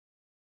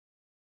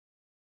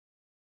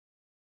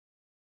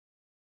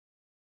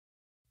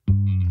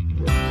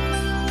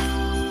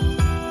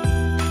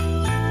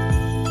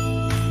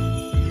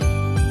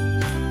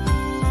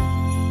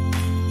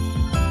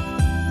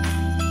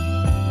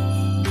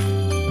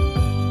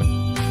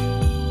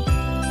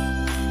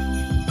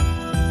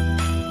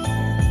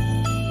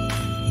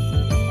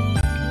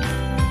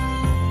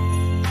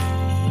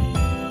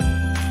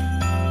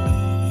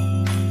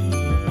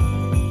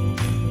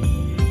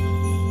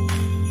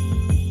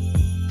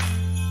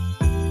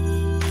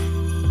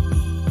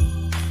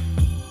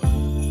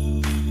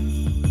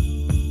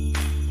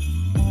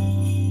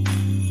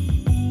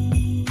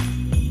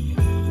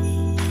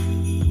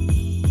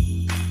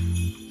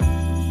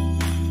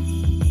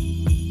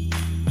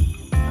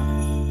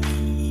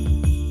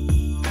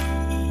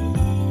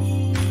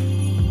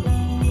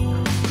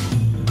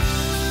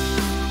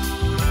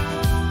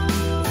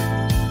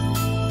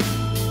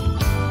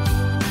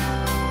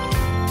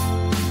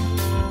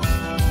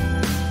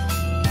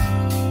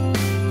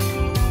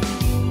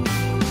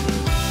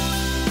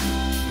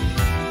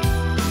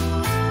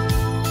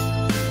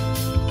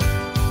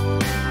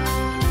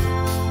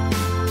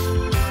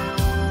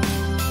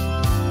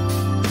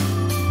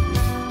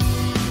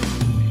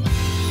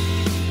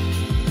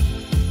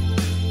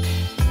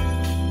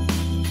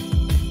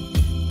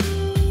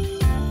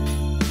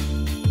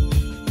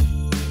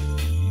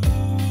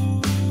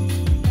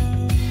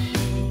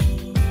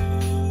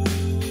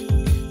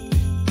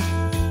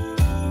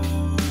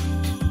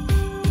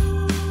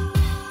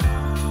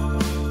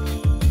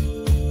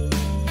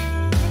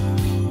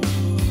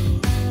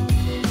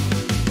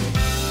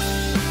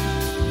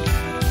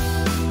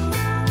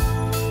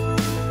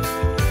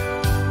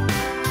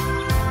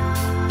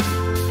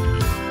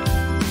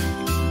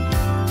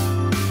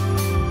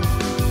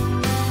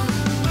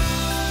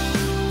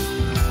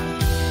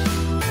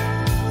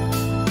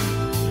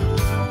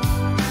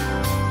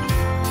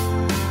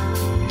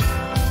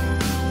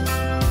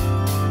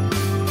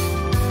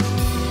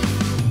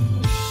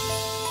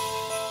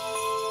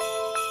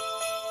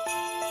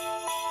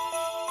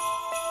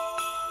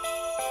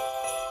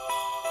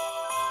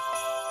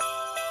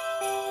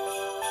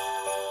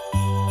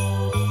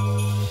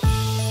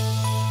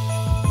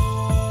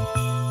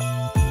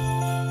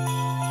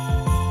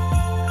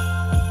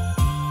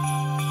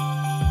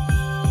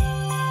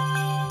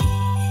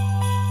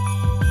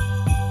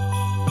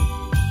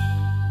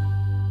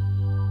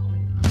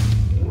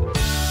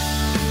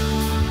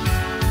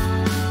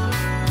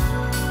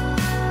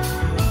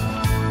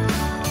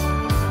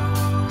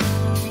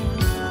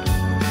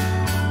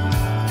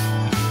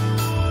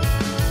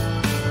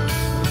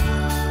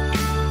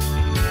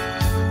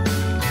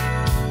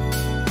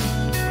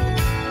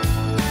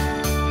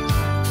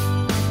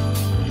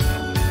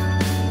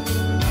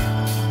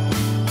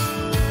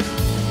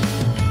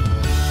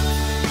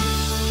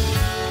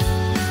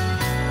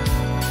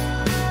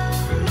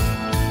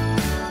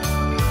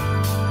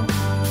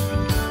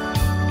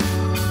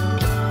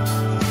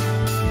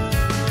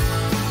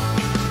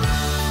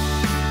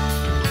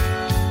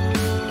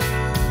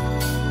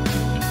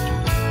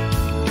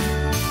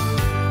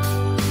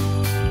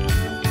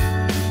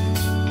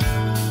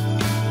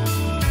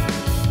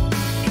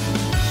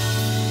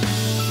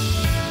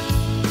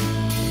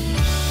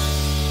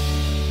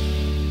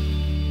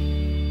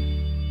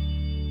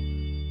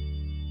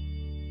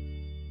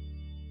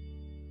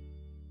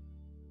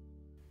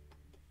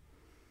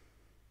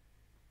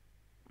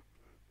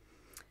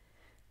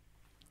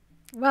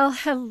Well,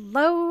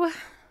 hello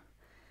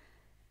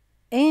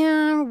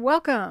and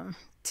welcome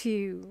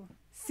to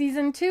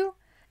Season 2,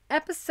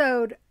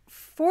 Episode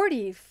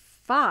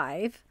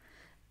 45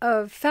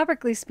 of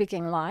Fabrically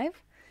Speaking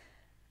Live.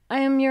 I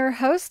am your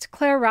host,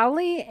 Clare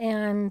Rowley,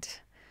 and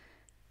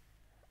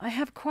I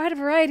have quite a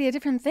variety of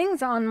different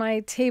things on my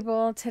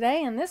table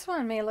today, and this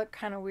one may look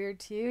kind of weird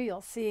to you.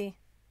 You'll see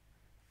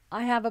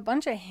I have a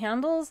bunch of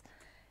handles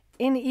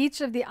in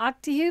each of the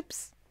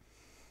Octi-Hoops.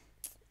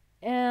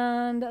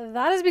 And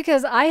that is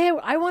because I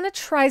want to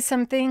try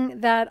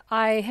something that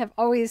I have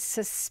always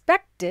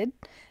suspected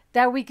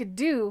that we could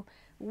do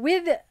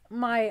with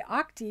my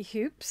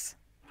Octi-Hoops.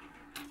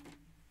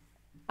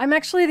 I'm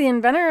actually the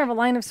inventor of a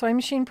line of sewing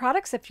machine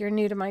products if you're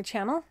new to my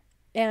channel.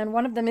 And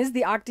one of them is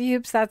the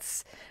Octi-Hoops.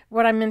 That's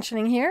what I'm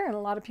mentioning here. And a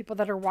lot of people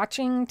that are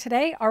watching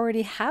today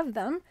already have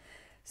them.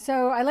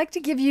 So I like to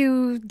give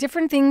you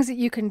different things that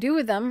you can do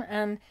with them.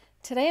 And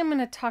today I'm going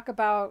to talk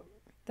about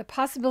the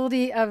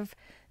possibility of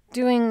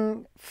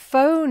doing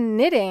faux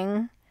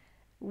knitting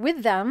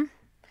with them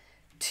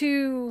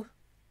to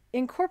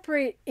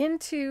incorporate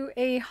into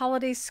a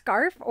holiday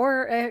scarf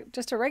or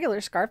just a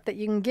regular scarf that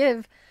you can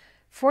give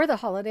for the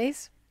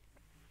holidays.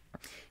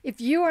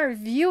 If you are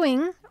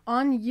viewing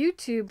on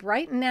YouTube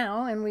right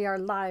now, and we are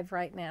live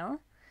right now,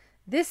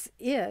 this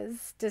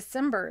is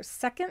December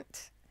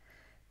 2nd,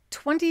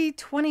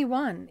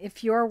 2021.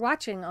 If you're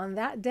watching on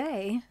that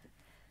day,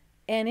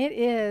 and it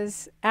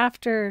is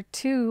after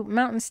 2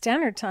 Mountain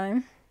Standard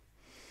Time,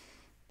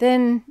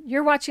 then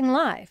you're watching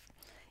live.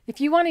 If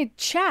you want to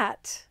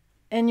chat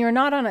and you're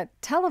not on a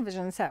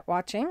television set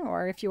watching,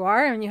 or if you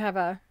are and you have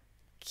a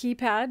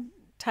keypad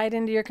tied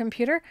into your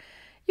computer,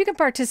 you can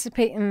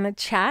participate in the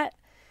chat.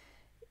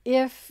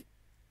 If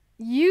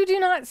you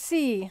do not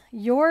see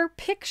your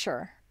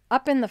picture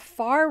up in the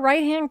far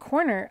right-hand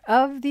corner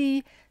of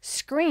the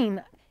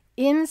screen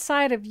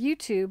inside of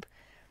YouTube,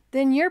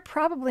 then you're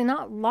probably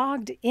not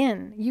logged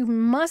in. You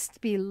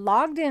must be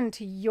logged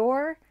into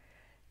your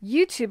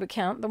YouTube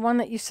account, the one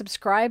that you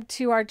subscribe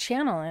to our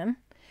channel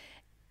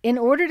in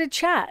order to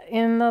chat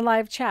in the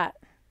live chat.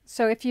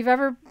 So if you've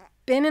ever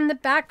been in the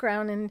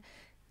background and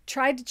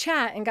tried to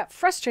chat and got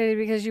frustrated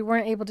because you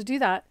weren't able to do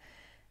that,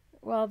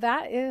 well,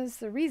 that is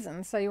the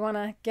reason. So you want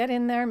to get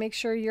in there, make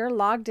sure you're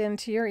logged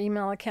into your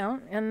email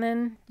account, and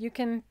then you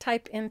can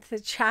type into the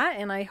chat,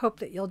 and I hope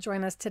that you'll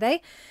join us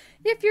today.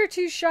 If you're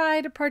too shy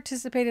to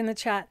participate in the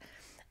chat,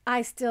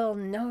 I still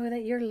know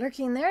that you're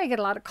lurking there. I get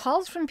a lot of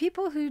calls from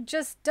people who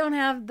just don't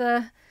have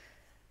the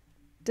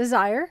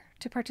desire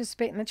to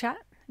participate in the chat.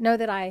 Know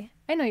that I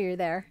know you're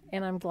there,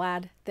 and I'm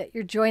glad that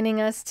you're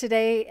joining us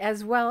today,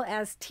 as well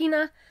as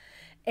Tina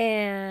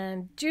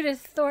and Judith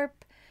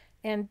Thorpe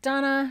and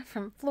Donna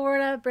from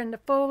Florida, Brenda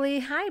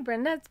Foley. Hi,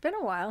 Brenda. It's been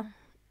a while.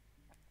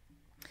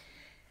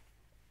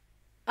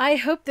 I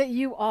hope that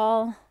you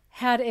all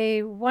had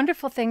a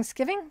wonderful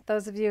Thanksgiving.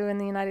 Those of you in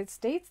the United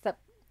States that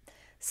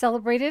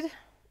celebrated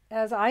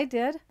as I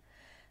did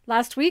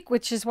last week,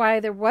 which is why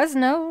there was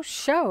no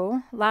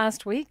show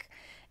last week.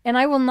 And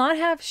I will not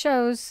have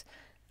shows.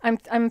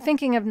 I'm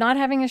thinking of not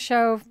having a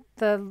show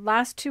the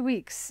last 2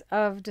 weeks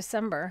of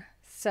December.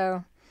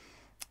 So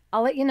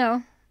I'll let you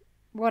know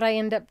what I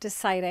end up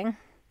deciding.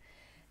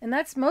 And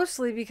that's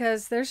mostly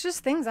because there's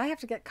just things I have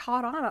to get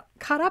caught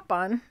up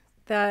on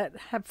that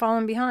have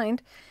fallen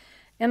behind.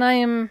 And I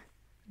am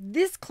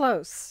this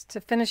close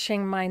to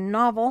finishing my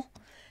novel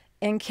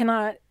and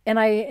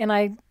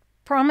I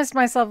promised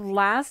myself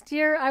last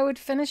year I would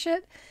finish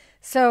it.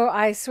 So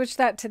I switched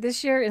that to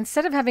this year.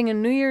 Instead of having a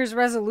New Year's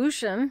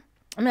resolution,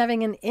 I'm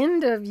having an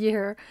end of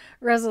year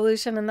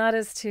resolution, and that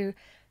is to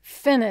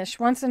finish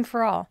once and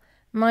for all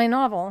my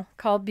novel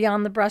called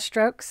Beyond the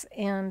Brushstrokes,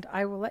 and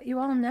I will let you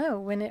all know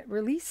when it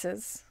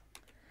releases.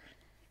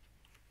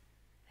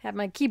 Have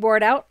my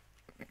keyboard out.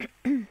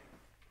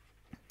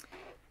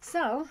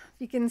 So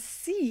you can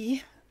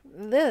see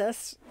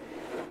this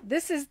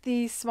is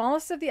the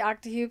smallest of the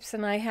Octi-Hoops,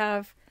 and I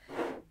have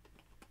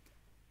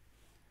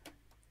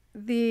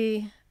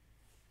the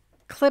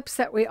clips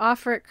that we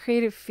offer at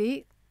Creative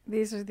Feet.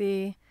 These are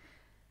the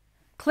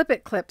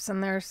Clip-It clips,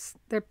 and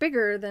they're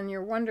bigger than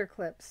your Wonder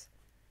clips.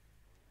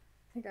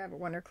 I think I have a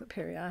Wonder clip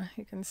here, yeah.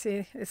 You can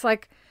see it's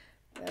like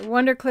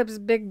Wonder Clip's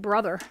big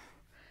brother.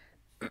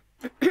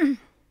 And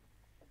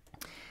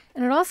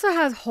it also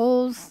has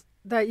holes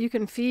that you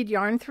can feed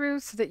yarn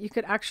through so that you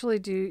could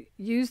actually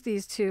use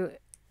these to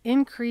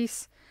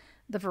increase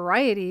the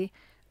variety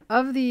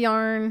of the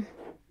yarn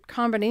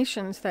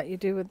combinations that you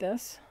do with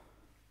this.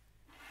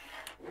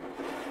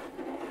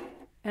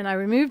 And I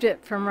removed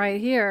it from right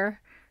here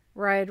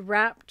where I had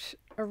wrapped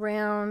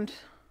around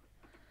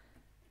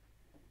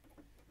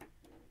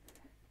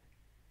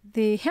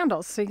the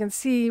handles. So you can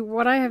see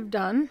what I have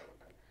done.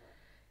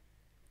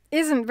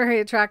 Isn't very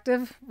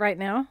attractive right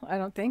now, I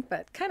don't think,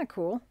 but kind of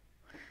cool.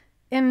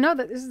 And know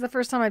that this is the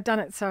first time I've done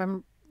it, so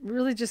I'm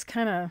really just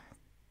kind of,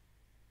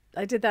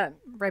 I did that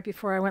right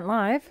before I went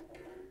live.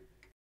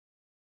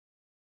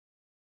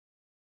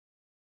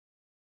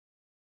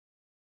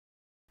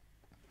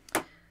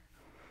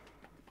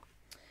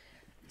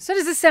 So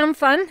does this sound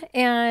fun?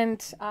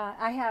 And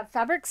I have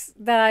fabrics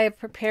that I have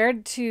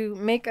prepared to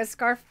make a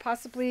scarf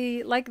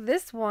possibly like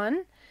this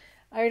one.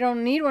 I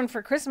don't need one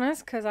for Christmas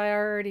because I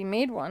already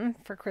made one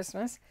for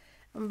Christmas.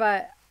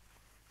 But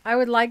I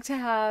would like to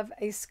have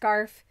a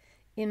scarf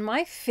in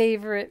my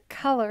favorite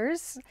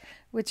colors,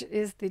 which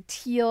is the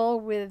teal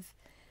with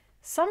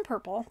some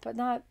purple, but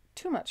not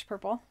too much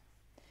purple.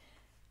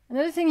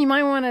 Another thing you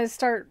might want to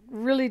start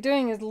really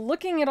doing is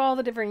looking at all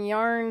the different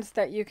yarns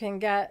that you can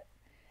get.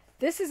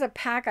 This is a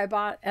pack I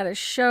bought at a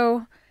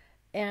show,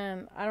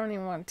 and I don't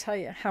even want to tell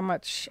you how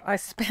much I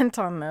spent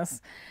on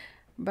this,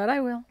 but I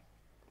will.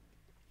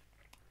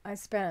 I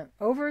spent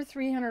over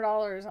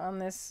 $300 on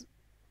this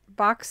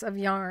box of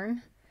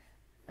yarn,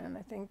 and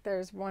I think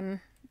there's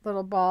one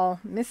little ball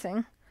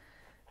missing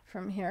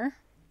from here.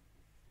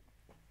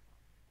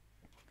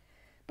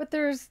 But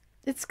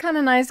it's kind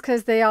of nice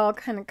because they all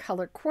kind of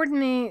color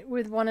coordinate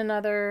with one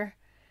another,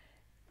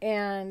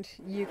 and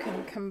you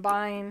can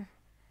combine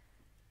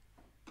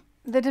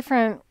the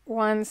different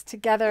ones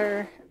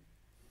together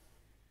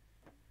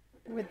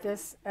with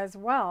this as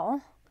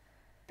well.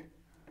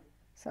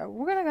 So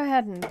we're going to go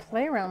ahead and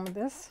play around with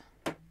this.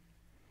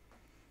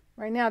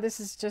 Right now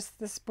this is just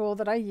the spool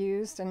that I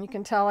used, and you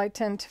can tell I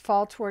tend to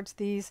fall towards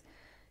these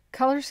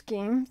color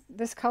scheme,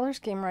 this color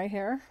scheme right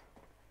here.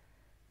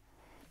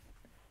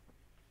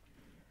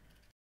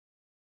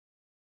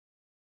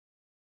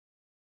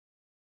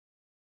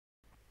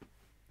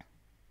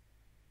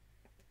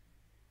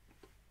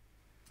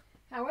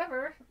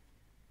 However,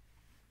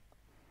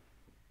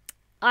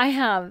 I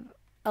have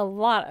a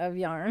lot of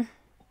yarn.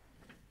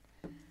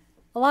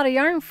 A lot of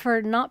yarn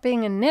for not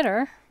being a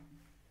knitter.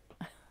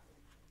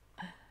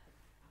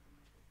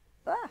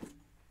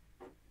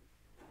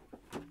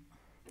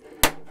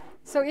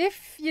 So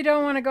if you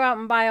don't want to go out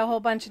and buy a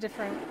whole bunch of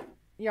different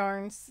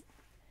yarns,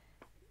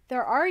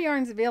 there are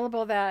yarns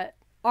available that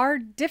are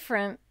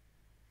different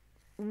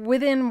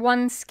within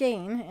one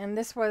skein, and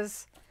this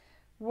was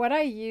what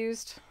I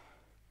used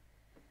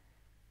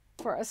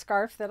for a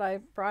scarf that I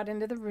brought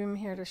into the room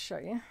here to show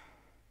you.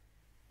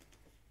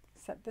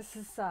 Set this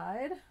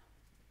aside.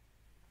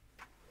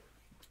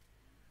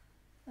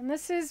 And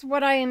this is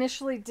what I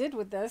initially did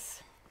with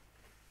this.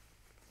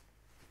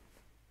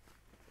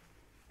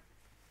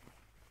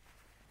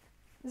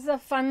 This is a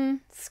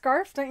fun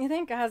scarf, don't you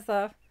think? It has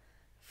the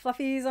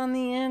fluffies on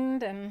the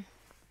end and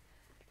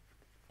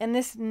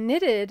this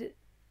knitted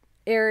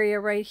area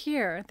right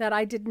here that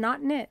I did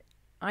not knit.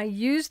 I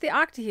used the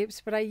Octi-Hoops,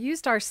 but I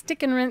used our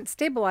stick and rinse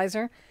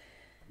stabilizer.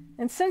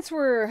 And since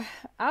we're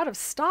out of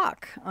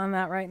stock on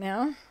that right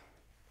now,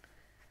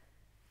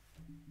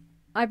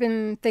 I've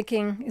been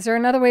thinking, is there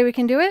another way we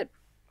can do it?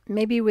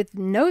 Maybe with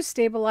no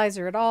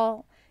stabilizer at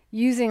all,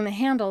 using the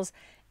handles.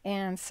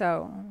 And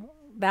so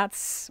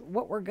that's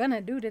what we're gonna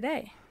do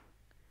today.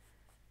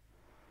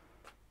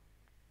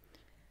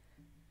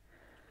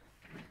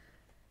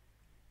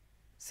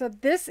 So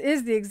this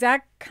is the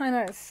exact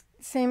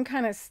same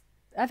kind of,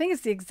 I think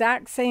it's the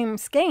exact same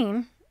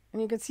skein,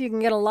 and you can see you can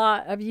get a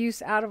lot of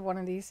use out of one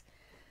of these.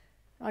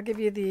 I'll give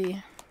you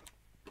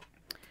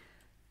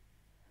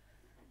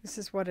this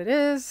is what it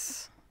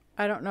is.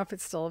 I don't know if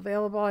it's still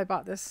available. I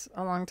bought this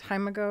a long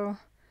time ago,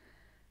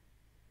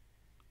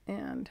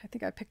 and I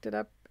think I picked it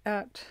up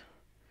at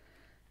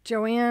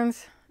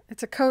Joann's.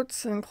 It's a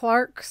Coates and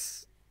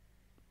Clark's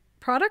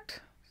product,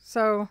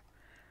 so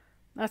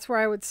that's where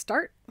I would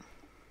start.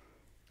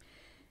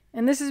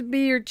 And this would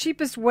be your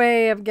cheapest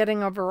way of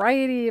getting a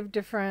variety of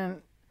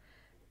different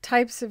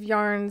types of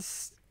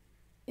yarns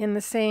in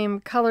the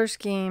same color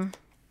scheme,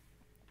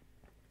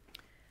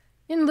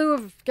 in lieu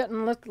of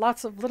getting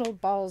lots of little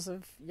balls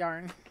of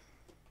yarn.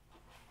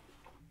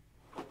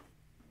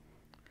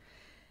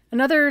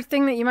 Another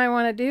thing that you might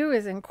want to do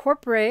is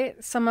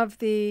incorporate some of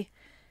the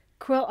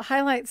quilt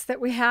highlights that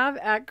we have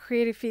at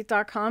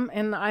creativefeet.com,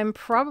 and I'm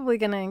probably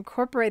going to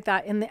incorporate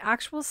that in the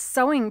actual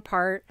sewing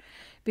part,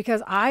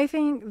 because I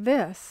think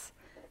this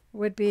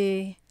would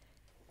be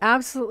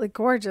absolutely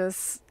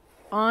gorgeous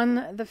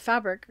on the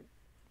fabric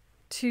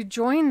to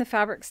join the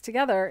fabrics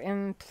together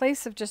in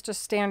place of just a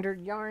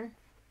standard yarn.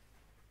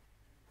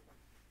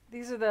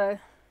 These are the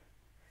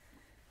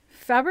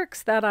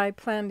fabrics that I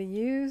plan to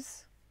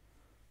use.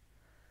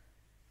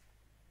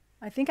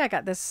 I think I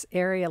got this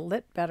area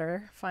lit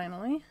better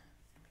finally.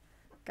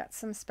 Got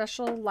some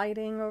special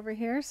lighting over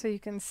here so you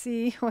can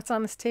see what's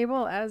on this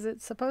table as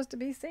it's supposed to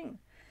be seen.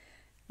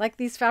 Like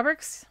these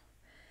fabrics,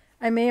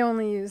 I may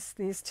only use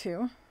these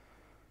two.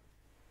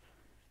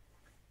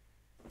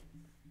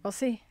 We'll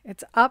see.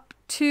 It's up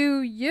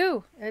to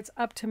you. It's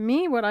up to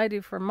me what I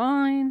do for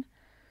mine,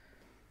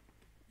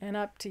 and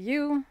up to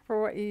you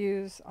for what you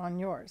use on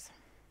yours.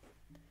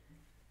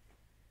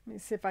 Let me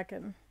see if I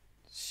can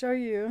show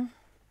you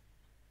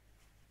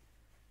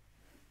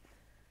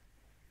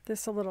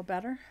this a little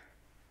better.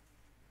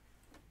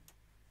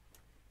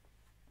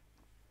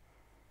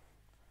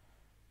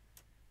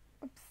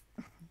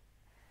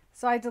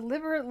 So I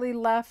deliberately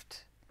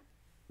left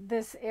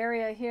this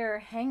area here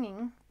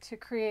hanging to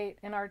create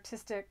an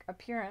artistic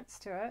appearance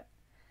to it.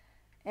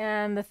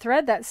 And the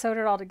thread that sewed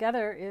it all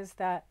together is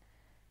that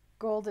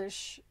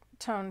goldish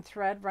tone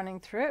thread running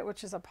through it,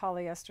 which is a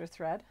polyester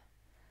thread.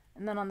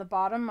 And then on the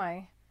bottom,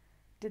 I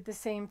did the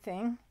same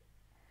thing.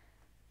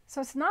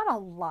 So it's not a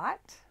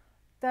lot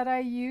that I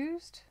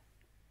used,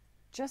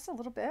 just a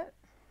little bit.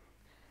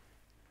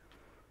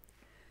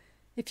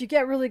 If you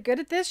get really good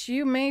at this,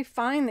 you may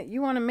find that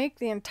you want to make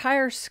the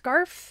entire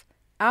scarf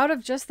out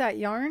of just that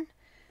yarn.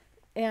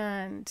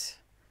 And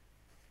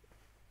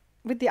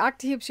with the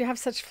Octi-Hoops, you have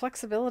such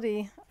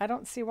flexibility. I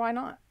don't see why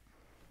not.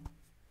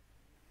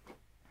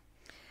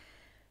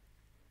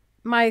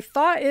 My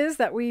thought is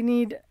that we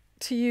need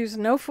to use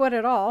no foot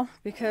at all,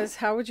 because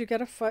how would you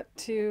get a foot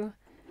to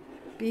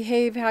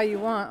behave how you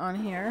want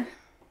on here?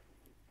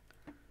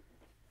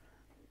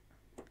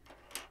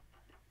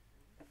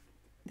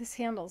 This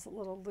handle's a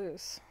little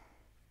loose,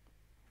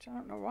 which I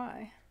don't know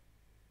why.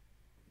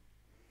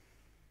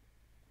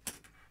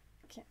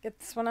 Can't get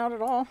this one out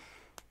at all.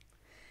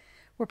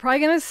 We're probably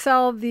going to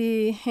sell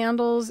the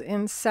handles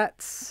in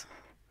sets,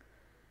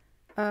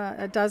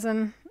 a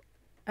dozen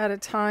at a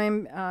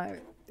time,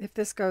 if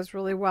this goes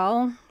really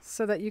well,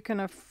 so that you can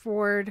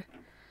afford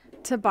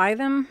to buy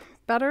them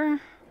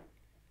better.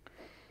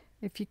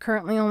 If you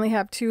currently only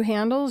have 2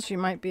 handles, you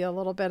might be a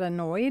little bit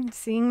annoyed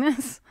seeing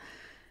this.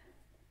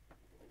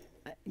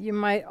 You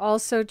might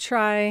also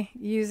try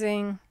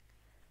using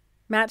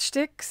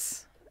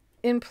matchsticks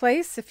in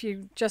place if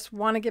you just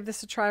want to give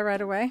this a try right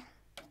away.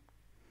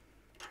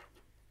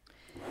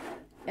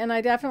 And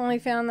I definitely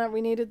found that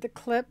we needed the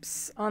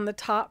clips on the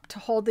top to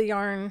hold the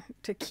yarn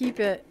to keep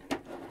it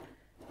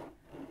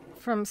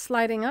from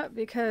sliding up,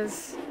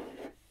 because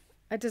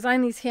I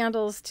designed these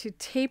handles to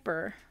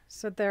taper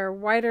so they're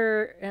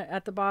wider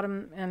at the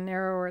bottom and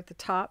narrower at the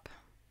top.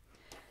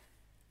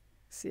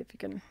 See if you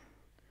can.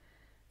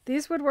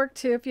 These would work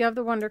too if you have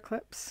the Wonder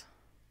Clips.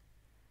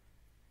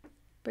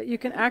 But you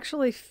can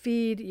actually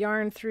feed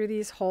yarn through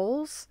these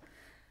holes,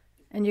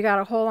 and you got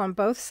a hole on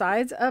both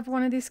sides of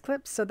one of these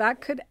clips, so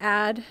that could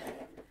add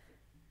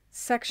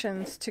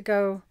sections to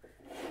go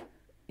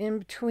in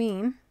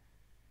between.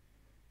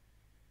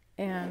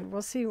 And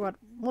we'll see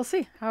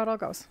how it all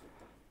goes.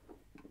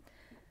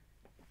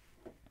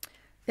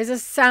 Does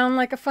this sound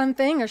like a fun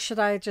thing, or should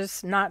I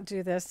just not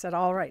do this at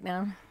all right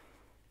now?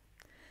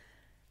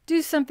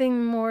 Do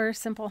something more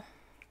simple.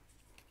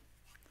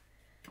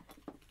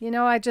 You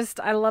know, I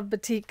love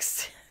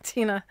batiks,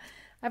 Tina.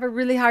 I have a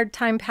really hard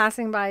time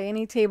passing by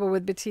any table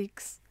with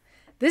batiks.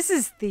 This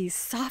is the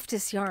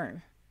softest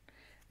yarn.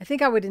 I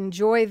think I would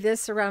enjoy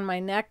this around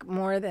my neck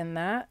more than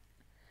that.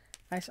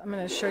 I'm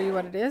going to show you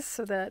what it is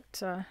so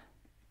that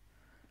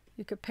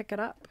you could pick it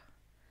up.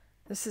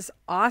 This is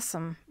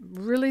awesome.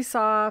 Really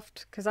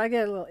soft, because I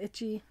get a little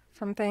itchy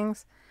from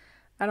things.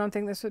 I don't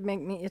think this would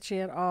make me itchy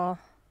at all.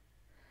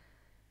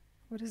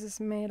 What is this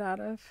made out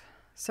of?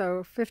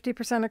 So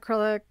 50%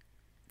 acrylic,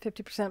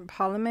 50%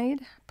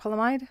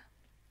 polyamide,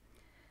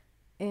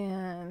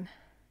 and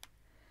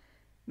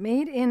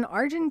made in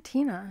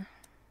Argentina.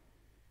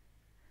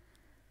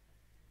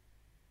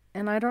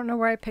 And I don't know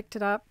where I picked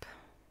it up,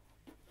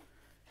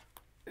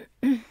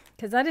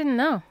 because I didn't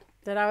know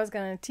that I was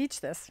going to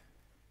teach this.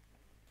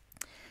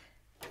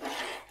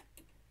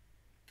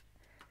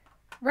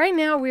 Right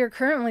now we are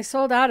currently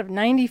sold out of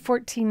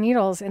 9014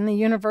 needles in the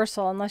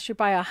Universal, unless you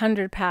buy a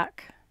 100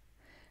 pack.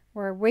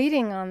 We're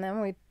waiting on them.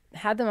 We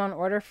had them on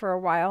order for a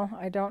while.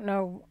 I don't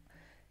know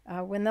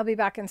when they'll be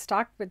back in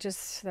stock, but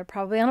they're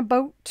probably on a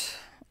boat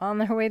on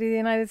their way to the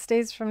United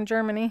States from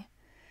Germany.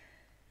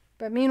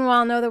 But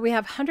meanwhile, know that we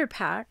have 100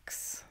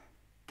 packs.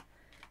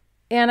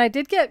 And I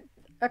did get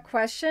a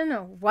question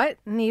of what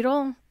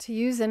needle to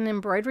use in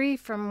embroidery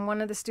from one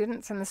of the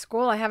students in the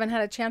school. I haven't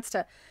had a chance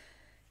to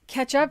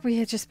catch up. We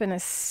had just been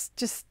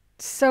just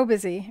so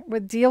busy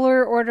with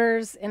dealer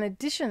orders, in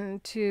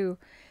addition to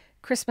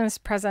Christmas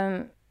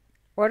present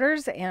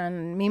orders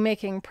and me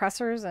making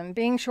pressers and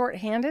being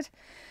short-handed.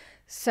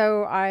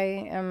 So I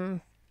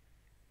am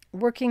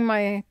working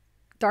my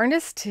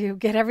darndest to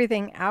get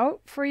everything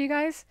out for you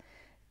guys.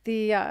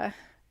 The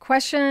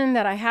question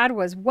that I had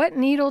was what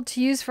needle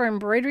to use for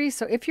embroidery.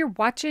 So if you're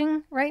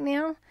watching right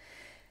now,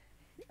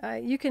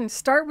 you can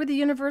start with the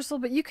Universal,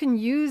 but you can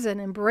use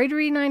an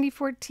embroidery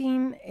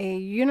 9014, a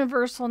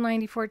Universal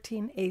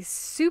 9014, a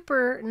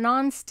super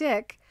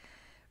non-stick,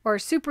 or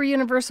super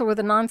Universal with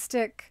a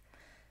non-stick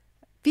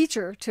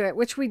feature to it,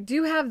 which we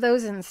do have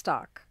those in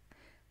stock.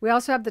 We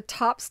also have the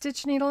top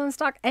stitch needle in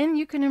stock, and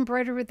you can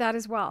embroider with that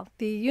as well.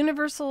 The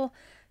Universal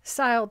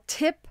style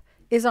tip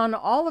is on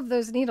all of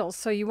those needles,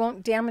 so you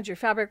won't damage your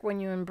fabric when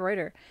you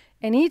embroider.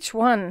 And each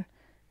one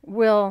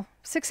will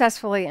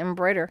successfully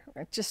embroider.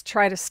 Just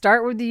try to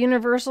start with the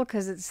Universal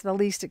because it's the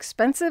least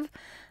expensive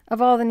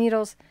of all the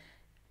needles.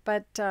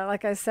 But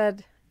like I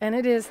said, and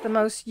it is the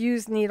most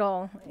used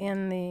needle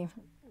in the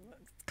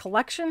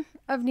collection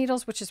of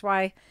needles, which is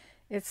why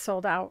it's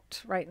sold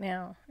out right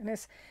now. And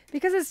it's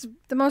because it's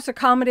the most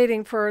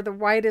accommodating for the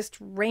widest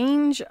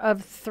range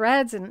of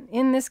threads. And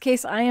in this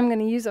case, I am going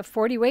to use a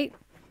 40 weight.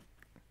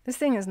 This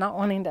thing is not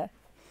wanting to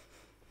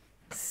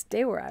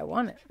stay where I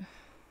want it.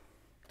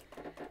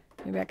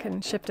 Maybe I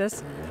can shift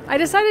this. I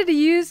decided to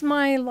use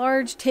my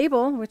large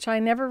table, which I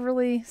never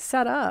really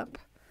set up.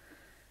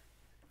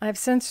 I've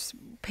since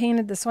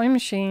painted the sewing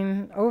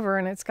machine over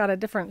and it's got a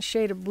different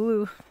shade of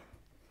blue.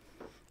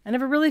 I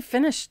never really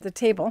finished the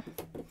table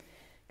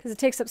because it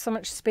takes up so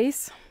much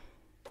space.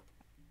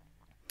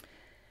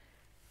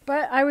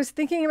 But I was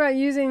thinking about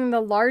using the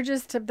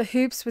largest of the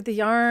hoops with the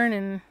yarn,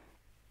 and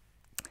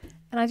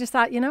I just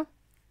thought, you know,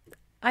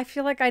 I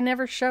feel like I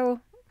never show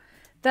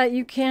that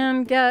you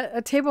can get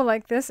a table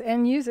like this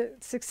and use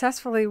it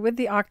successfully with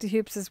the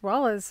Octi-Hoops as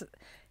well as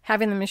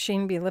having the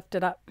machine be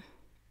lifted up.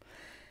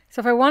 So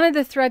if I wanted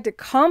the thread to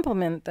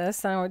complement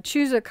this, then I would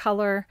choose a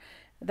color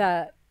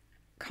that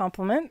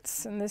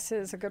complements, and this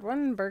is a good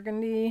one,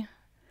 burgundy,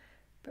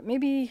 but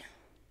maybe,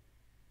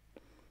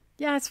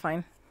 yeah, it's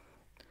fine.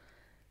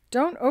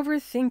 Don't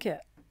overthink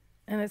it.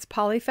 And it's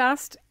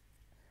PolyFast,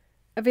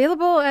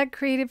 available at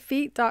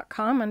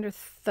creativefeet.com under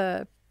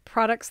the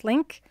products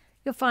link.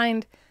 You'll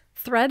find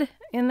thread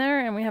in there,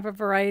 and we have a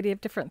variety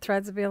of different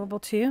threads available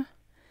to you.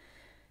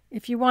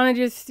 If you wanted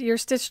your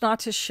stitch not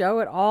to show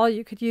at all,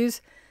 you could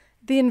use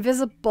the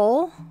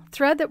invisible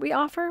thread that we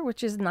offer,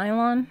 which is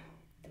nylon,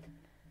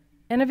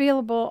 and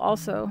available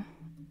also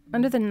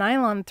under the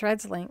nylon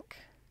threads link.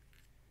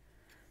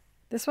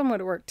 This one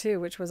would work too,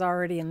 which was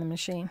already in the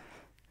machine.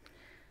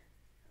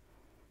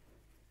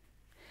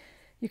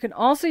 You can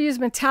also use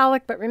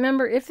metallic, but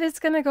remember, if it's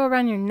going to go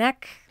around your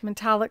neck,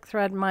 metallic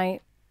thread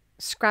might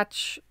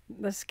scratch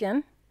the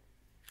skin.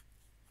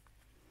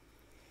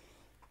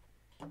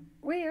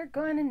 We are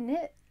going to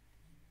knit.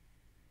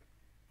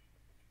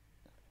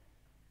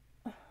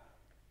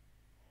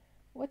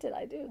 What did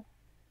I do?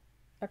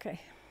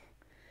 Okay,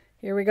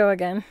 here we go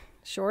again.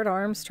 Short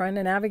arms, trying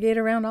to navigate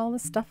around all the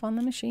stuff on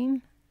the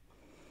machine.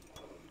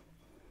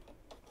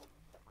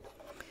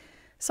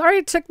 Sorry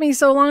it took me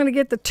so long to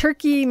get the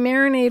turkey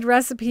marinade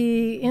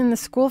recipe in the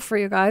school for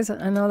you guys.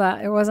 I know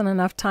that it wasn't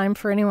enough time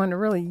for anyone to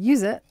really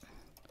use it.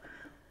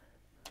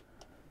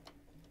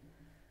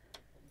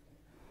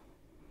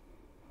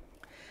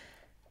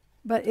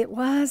 But it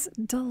was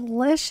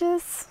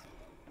delicious.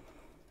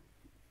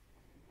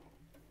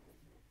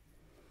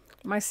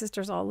 My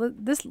sisters all,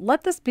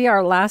 let this be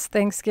our last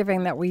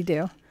Thanksgiving that we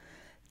do.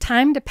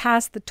 Time to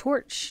pass the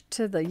torch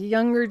to the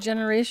younger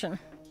generation.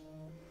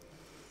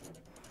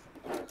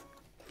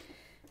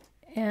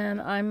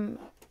 And I'm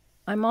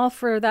all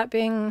for that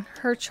being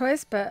her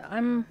choice, but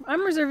I'm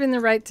reserving the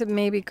right to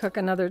maybe cook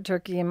another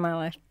turkey in my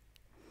life.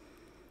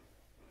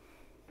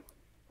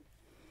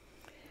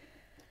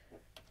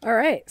 All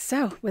right,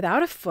 so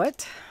without a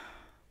foot,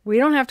 we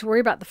don't have to worry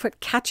about the foot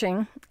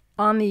catching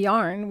on the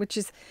yarn, which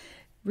is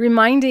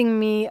reminding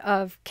me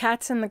of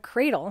Cats in the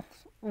Cradle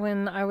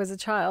when I was a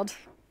child.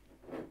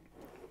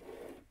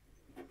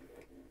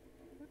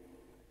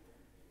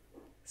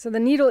 So the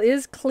needle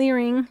is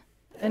clearing,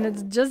 and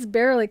it's just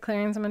barely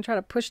clearing, so I'm going to try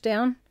to push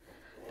down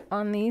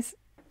on these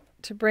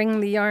to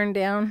bring the yarn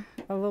down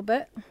a little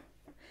bit.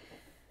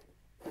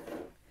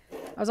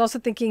 I was also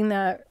thinking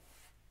that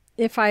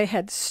if I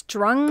had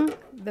strung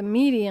the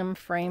medium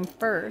frame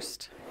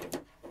first,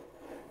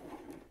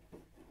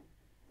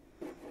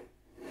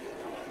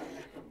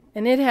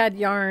 and it had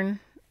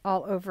yarn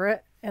all over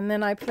it, and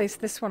then I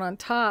placed this one on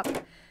top,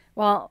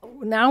 well,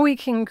 now we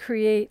can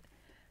create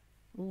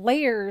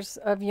layers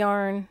of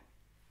yarn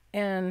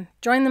and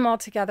join them all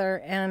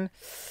together, and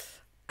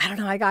I don't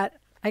know,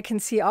 I can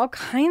see all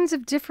kinds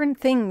of different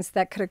things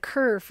that could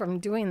occur from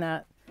doing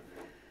that.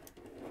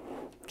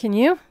 Can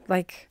you?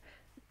 Like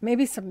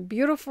maybe some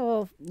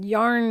beautiful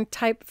yarn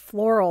type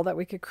floral that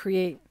we could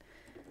create.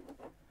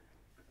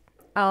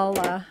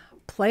 I'll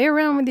play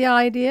around with the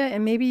idea,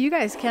 and maybe you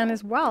guys can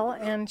as well,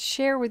 and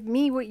share with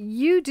me what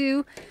you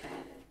do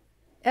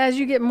as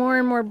you get more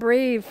and more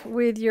brave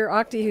with your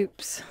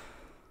Octi-Hoops.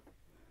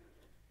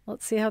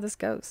 Let's see how this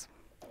goes.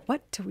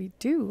 What do we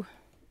do?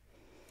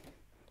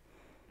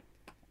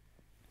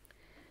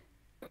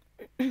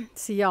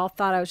 See, y'all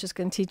thought I was just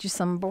going to teach you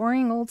some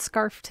boring old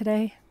scarf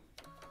today.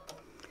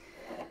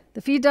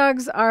 The feed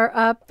dogs are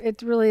up.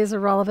 It really is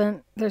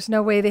irrelevant. There's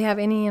no way they have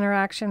any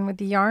interaction with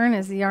the yarn,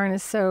 as the yarn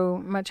is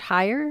so much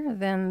higher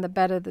than the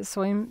bed of the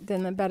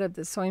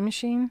sewing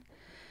machine.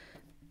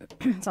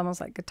 It's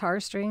almost like guitar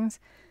strings.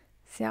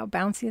 See how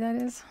bouncy that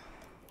is?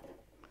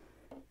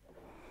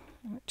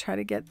 Try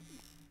to get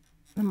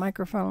the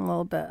microphone a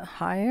little bit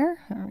higher.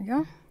 There we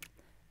go.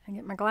 And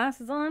get my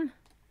glasses on.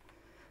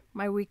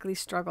 My weekly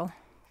struggle.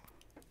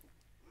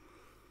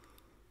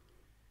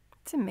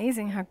 It's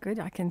amazing how good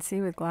I can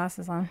see with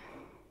glasses on.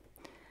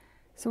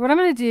 So what I'm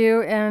going to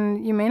do,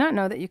 and you may not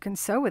know that you can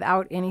sew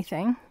without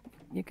anything.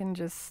 You can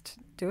just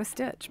do a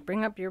stitch.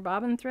 Bring up your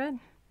bobbin thread.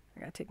 I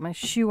got to take my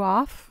shoe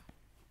off.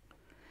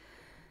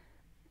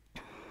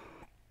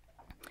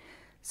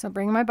 So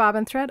bring my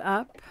bobbin thread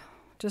up.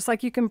 Just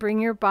like you can bring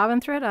your bobbin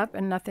thread up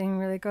and nothing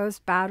really goes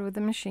bad with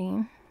the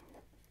machine.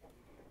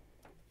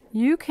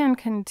 You can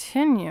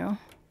continue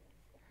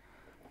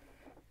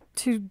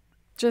to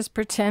just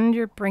pretend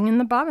you're bringing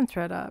the bobbin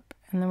thread up.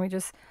 And then we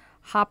just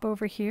hop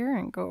over here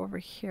and go over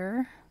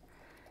here.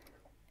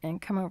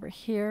 and come over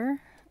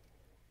here.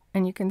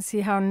 And you can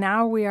see how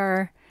now we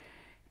are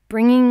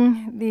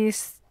bringing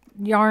these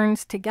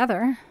yarns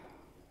together.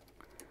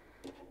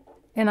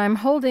 And I'm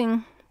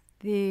holding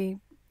the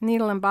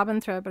needle and bobbin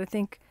thread, but I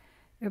think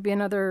it would be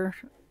another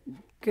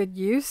good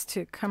use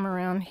to come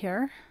around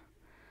here.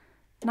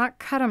 Not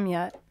cut them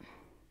yet.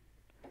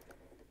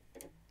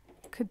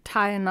 Could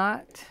tie a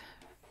knot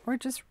or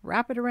just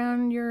wrap it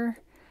around your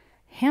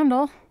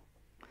handle.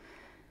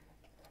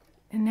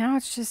 And now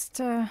it's just,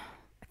 I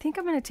think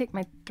I'm going to take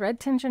my thread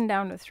tension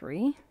down to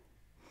 3,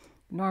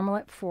 normal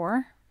at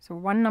 4, so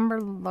 1 number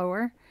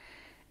lower.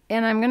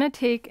 And I'm going to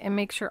take and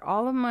make sure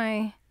all of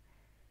my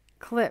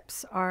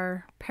clips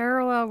are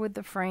parallel with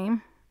the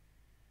frame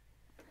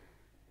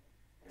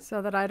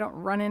so that I don't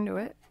run into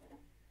it,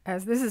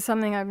 as this is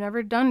something I've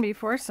never done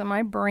before, so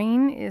my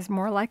brain is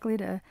more likely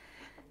to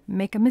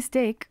make a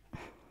mistake.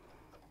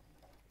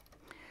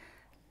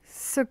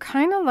 So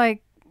kind of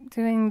like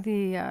doing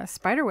the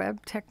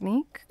spiderweb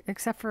technique,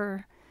 except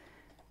for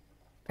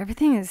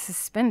everything is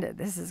suspended.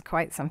 This is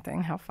quite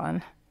something. How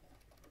fun.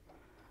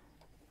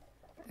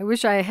 I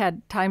wish I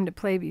had time to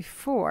play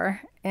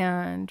before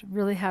and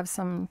really have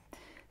some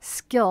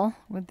skill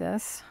with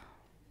this.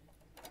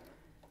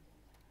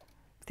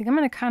 I think I'm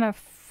going to kind of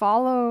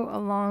follow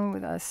along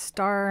with a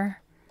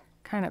star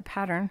kind of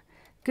pattern.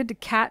 Good to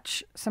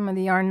catch some of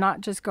the yarn,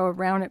 not just go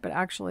around it, but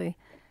actually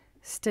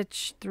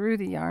stitch through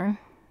the yarn.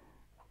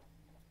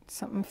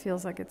 Something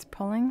feels like it's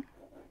pulling.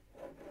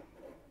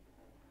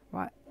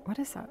 What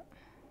is that?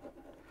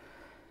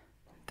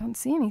 Don't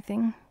see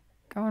anything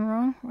going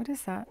wrong. What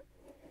is that?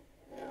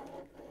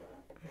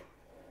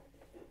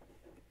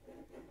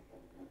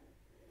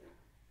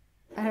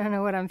 I don't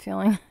know what I'm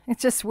feeling.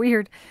 It's just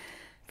weird.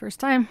 First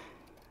time.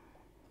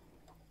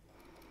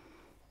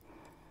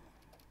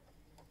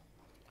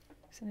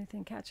 Is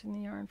anything catching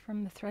the yarn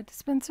from the thread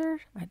dispenser?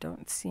 I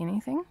don't see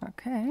anything.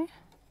 Okay.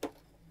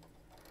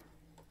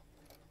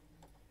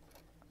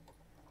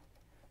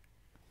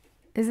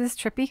 Is this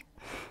trippy?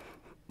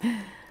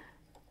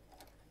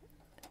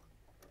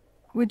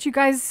 Would you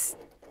guys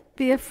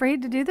be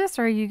afraid to do this,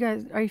 or are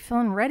you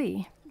feeling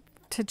ready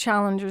to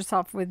challenge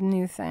yourself with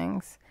new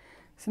things?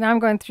 So now I'm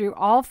going through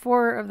all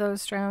 4 of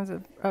those strands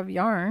of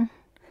yarn,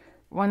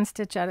 1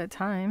 stitch at a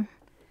time.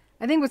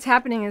 I think what's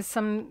happening is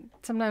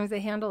sometimes the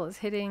handle is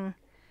hitting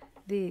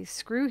the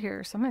screw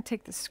here, so I'm going to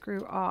take the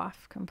screw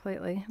off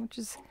completely, which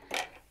is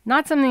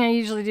not something I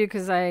usually do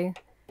because I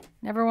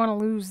never want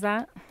to lose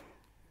that.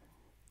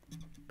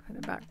 Put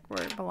it back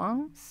where it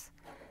belongs.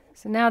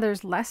 So now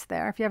there's less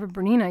there. If you have a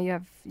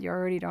Bernina, you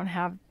already don't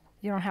have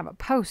a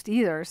post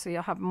either, so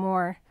you'll have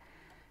more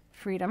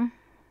freedom.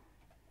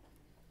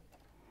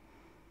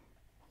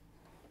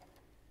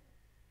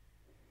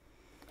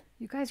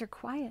 You guys are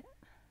quiet.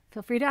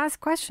 Feel free to ask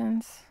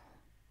questions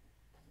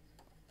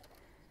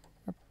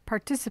or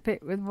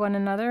participate with one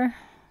another.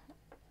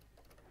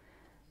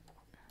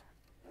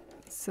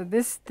 So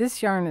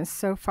this yarn is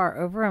so far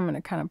over, I'm going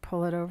to kind of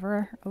pull it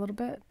over a little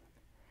bit.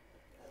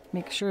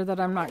 Make sure that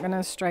I'm not going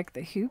to strike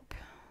the hoop.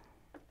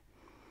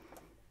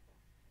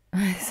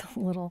 It's a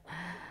little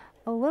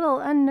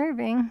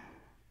unnerving.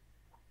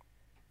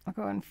 I'll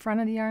go in front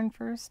of the yarn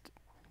first.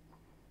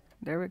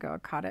 There we go, I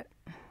caught it.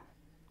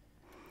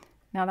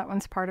 Now that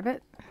one's part of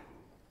it.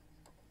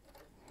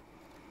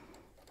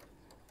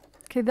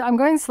 Okay, I'm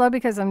going slow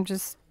because I'm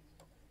just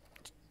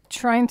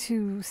trying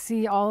to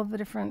see all of the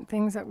different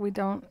things that we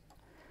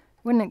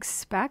wouldn't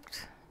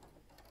expect,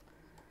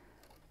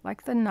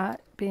 like the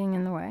nut being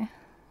in the way.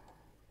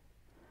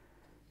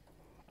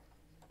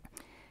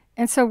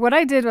 And so what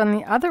I did on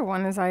the other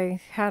one is I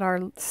had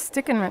our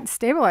stick and rent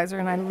stabilizer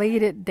and I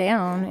laid it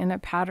down in a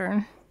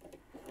pattern.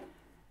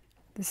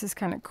 This is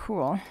kind of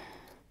cool.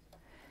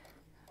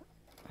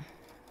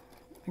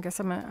 I guess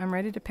I'm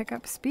ready to pick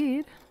up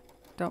speed.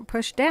 Don't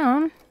push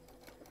down,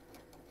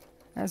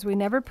 as we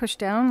never push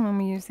down when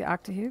we use the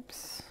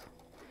Octi-Hoops.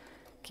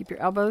 Keep your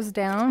elbows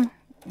down.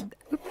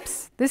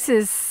 Oops. This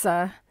is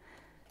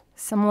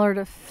similar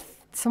to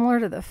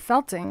the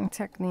felting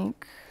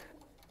technique.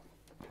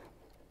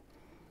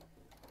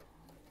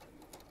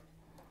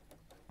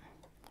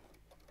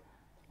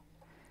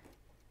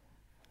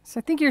 So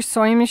I think your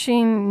sewing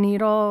machine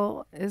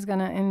needle is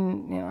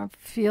gonna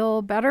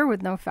feel better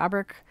with no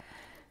fabric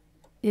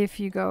if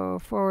you go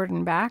forward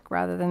and back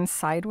rather than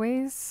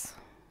sideways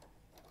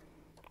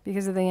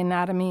because of the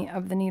anatomy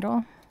of the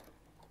needle.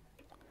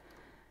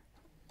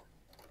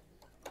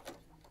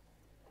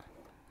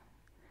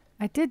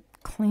 I did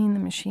clean the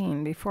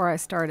machine before I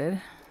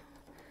started.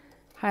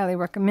 Highly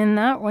recommend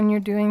that when you're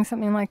doing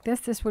something like this.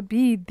 This would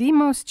be the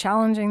most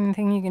challenging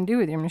thing you can do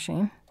with your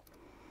machine.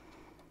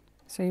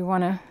 So you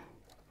want to,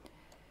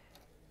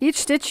 each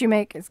stitch you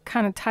make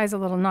kind of ties a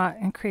little knot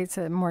and creates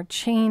a more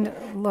chained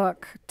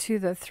look to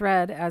the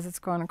thread as it's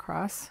going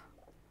across.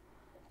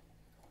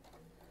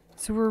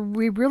 So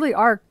we really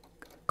are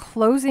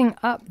closing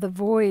up the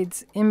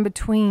voids in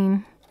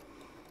between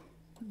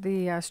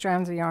the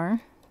strands of yarn.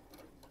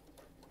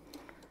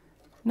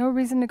 No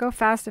reason to go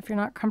fast if you're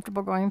not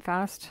comfortable going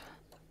fast.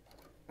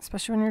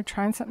 especially when you're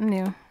trying something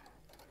new.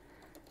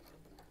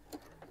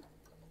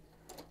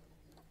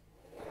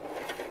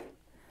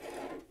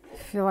 I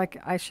feel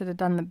like I should have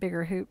done the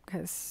bigger hoop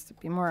because it'd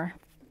be more,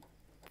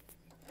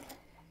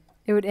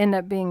 it would end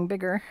up being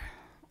bigger.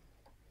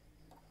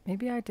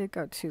 Maybe I did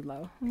go too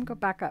low. I'm going to go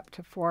back up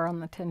to 4 on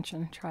the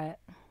tension. Try it.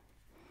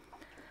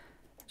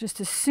 Just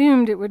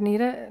assumed it would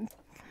need it.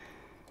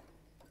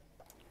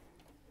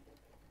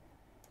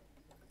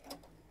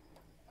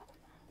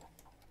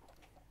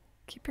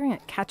 Keep hearing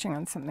it catching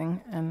on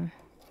something and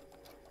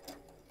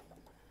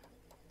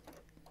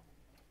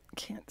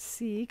can't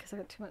see because I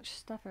got too much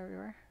stuff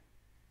everywhere.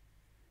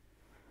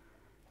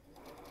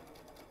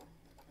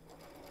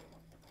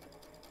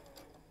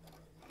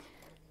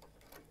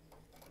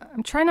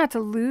 I'm trying not to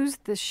lose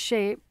the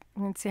shape.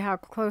 You can see how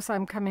close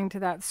I'm coming to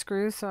that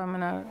screw, so I'm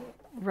going to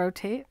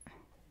rotate.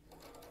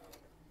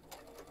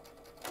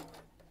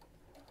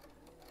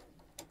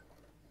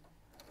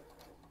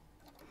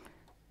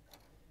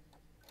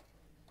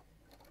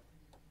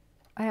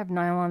 I have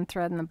nylon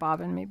thread in the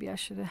bobbin. Maybe I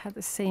should have had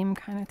the same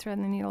kind of thread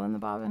in the needle in the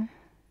bobbin.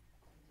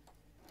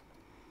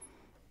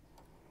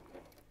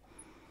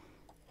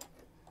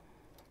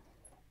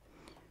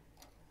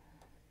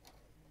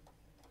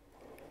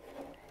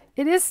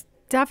 It is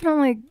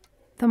definitely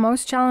the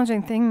most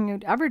challenging thing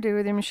you'd ever do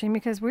with your machine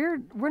because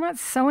we're not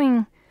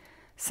sewing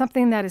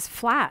something that is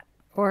flat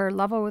or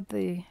level with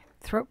the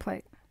throat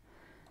plate.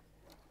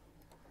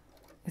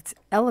 It's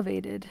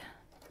elevated.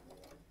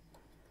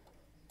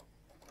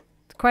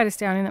 It's quite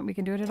astounding that we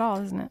can do it at all,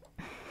 isn't it?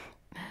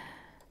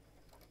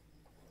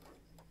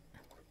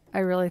 I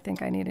really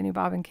think I need a new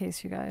bobbin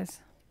case, you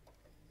guys.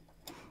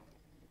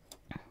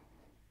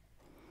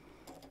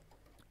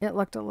 It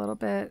looked a little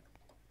bit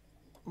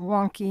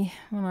wonky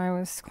when I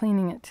was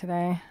cleaning it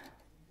today.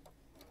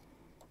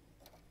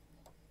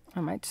 I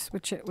might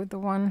switch it with the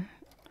one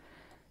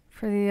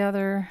for the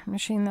other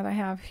machine that I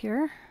have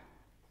here,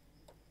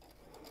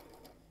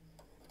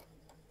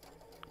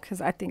 because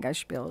I think I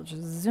should be able to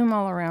just zoom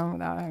all around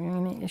without having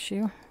any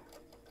issue.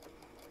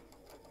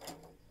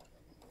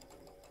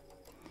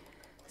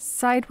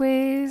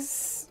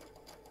 Sideways.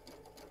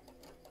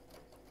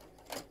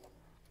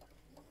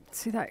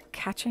 See, that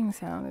catching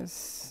sound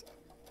is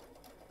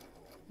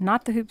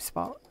not the hoop's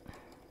fault.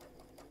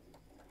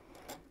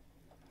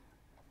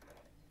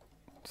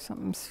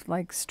 Something's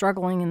like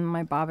struggling in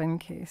my bobbin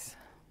case.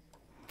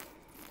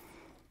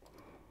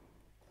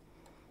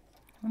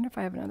 I wonder if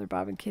I have another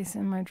bobbin case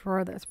in my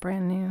drawer that's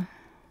brand new.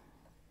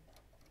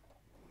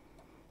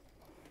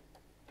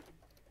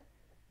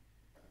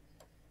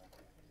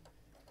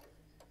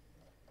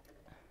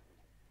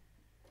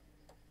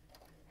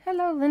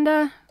 Hello,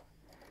 Linda.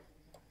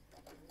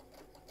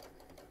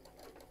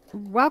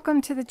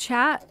 Welcome to the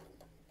chat.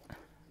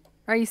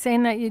 Are you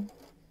saying that you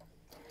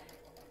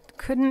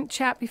couldn't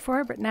chat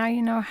before, but now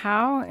you know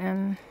how?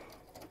 And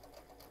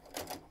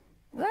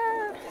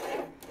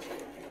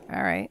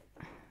all right.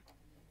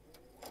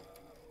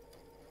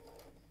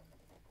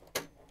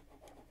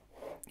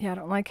 Yeah, I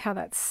don't like how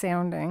that's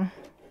sounding.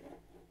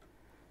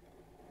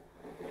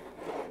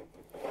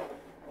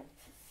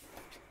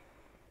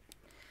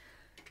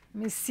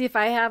 Let me see if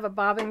I have a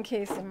bobbin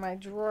case in my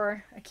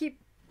drawer. I keep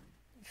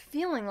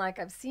feeling like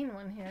I've seen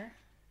one here.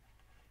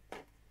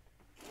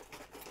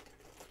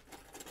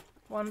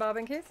 One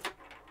bobbin case,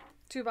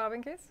 2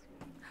 bobbin case.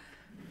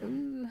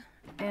 Ooh,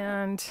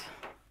 and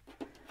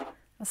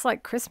that's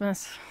like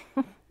Christmas.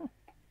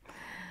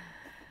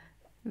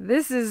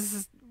 This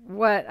is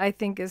what I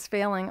think is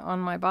failing on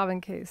my bobbin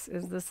case,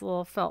 is this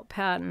little felt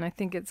pad, and I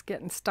think it's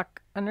getting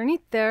stuck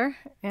underneath there.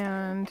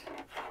 And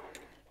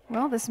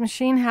well, this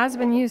machine has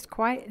been used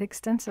quite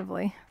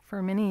extensively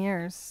for many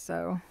years,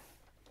 so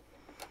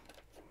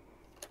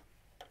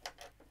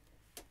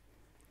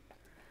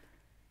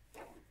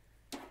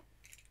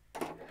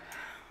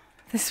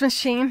this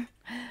machine,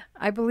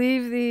 I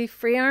believe the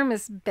free arm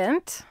is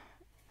bent,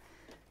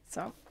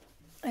 so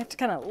I have to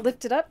kind of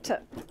lift it up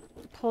to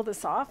pull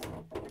this off,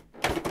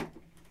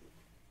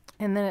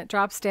 and then it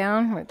drops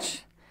down,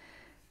 which,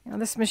 you know,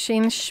 this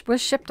machine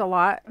was shipped a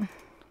lot.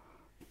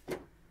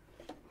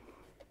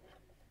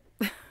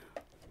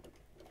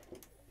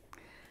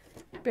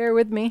 Bear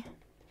with me.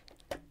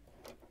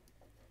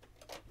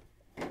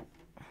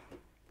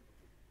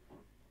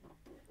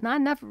 Not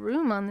enough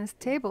room on this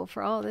table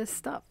for all this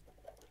stuff.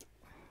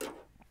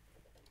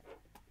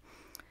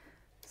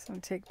 So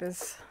take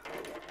this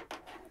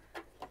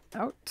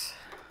out.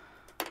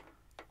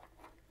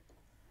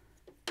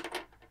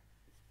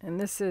 And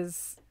this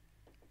is,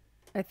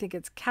 I think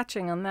it's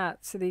catching on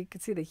that, so that you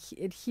can see the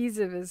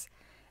adhesive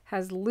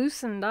has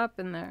loosened up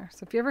in there.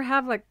 So if you ever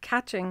have like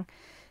catching,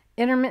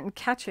 intermittent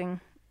catching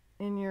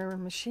in your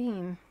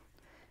machine,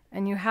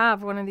 and you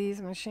have one of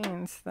these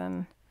machines,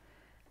 then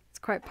it's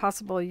quite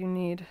possible you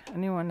need a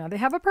new one. Now they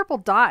have a purple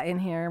dot in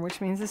here, which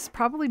means this is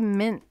probably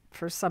meant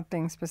for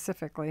something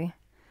specifically.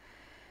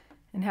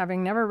 And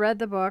having never read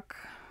the book,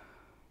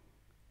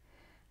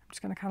 I'm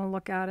just going to kind of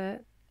look at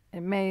it. They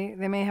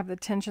may have the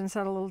tension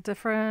set a little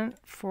different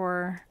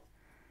for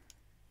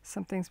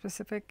something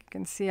specific. You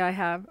can see I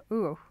have,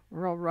 ooh, a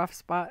real rough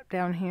spot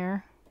down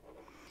here.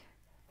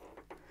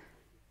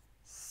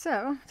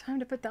 So, time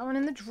to put that one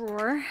in the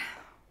drawer.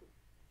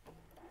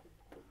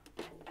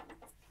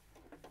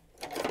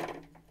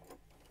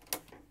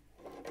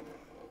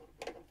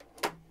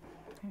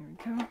 There we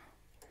go.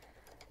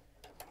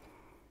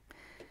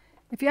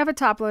 If you have a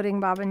top-loading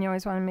bobbin, you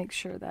always want to make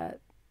sure that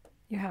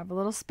you have a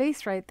little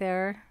space right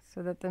there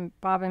so that the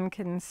bobbin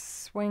can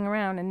swing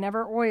around, and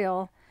never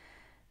oil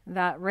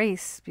that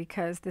race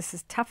because this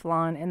is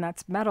Teflon and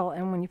that's metal,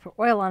 and when you put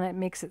oil on it, it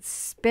makes it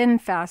spin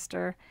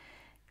faster.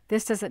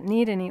 This doesn't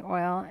need any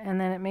oil, and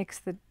then it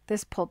makes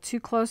this pull too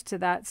close to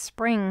that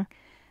spring,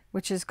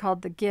 which is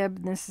called the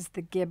gib. This is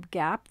the gib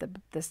gap,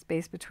 the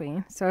space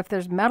between. So if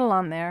there's metal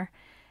on there,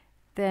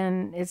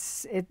 then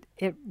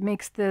it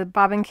makes the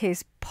bobbin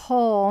case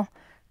pull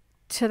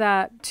to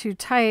that too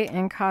tight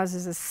and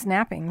causes a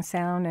snapping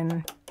sound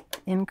and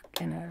in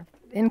a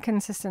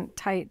inconsistent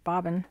tight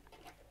bobbin.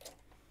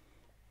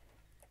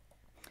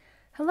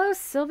 Hello,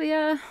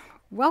 Sylvia.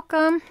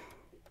 Welcome.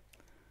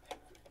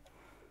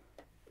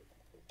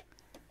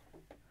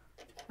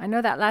 I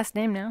know that last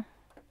name now.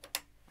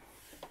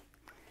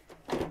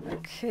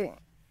 Okay.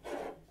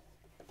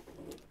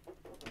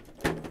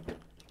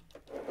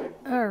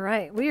 All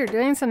right, we are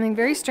doing something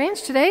very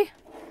strange today.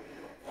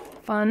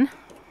 Fun.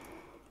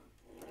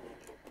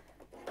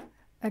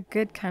 A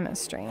good kind of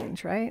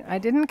strange, right? I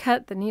didn't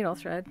cut the needle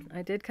thread.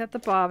 I did cut the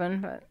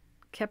bobbin, but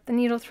kept the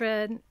needle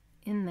thread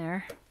in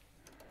there.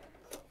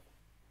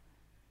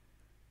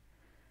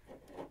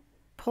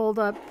 Pulled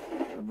up,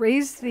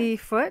 raised the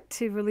foot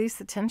to release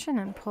the tension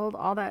and pulled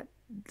all that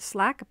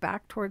slack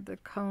back toward the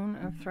cone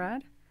of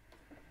thread.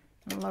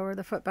 And lower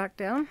the foot back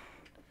down.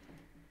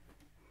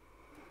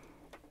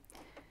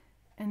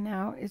 And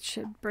now it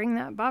should bring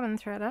that bobbin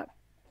thread up.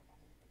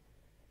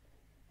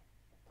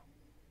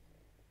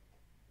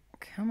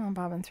 Come on,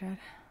 bobbin thread.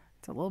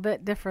 It's a little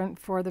bit different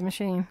for the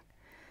machine.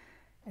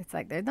 It's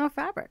like there's no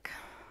fabric.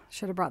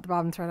 Should have brought the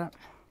bobbin thread up.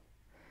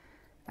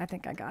 I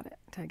think I got it.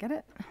 Did I get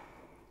it?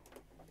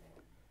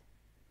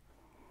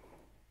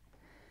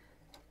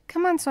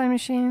 Come on, sewing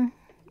machine.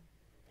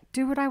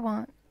 Do what I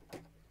want.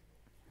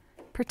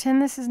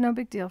 Pretend this is no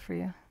big deal for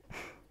you.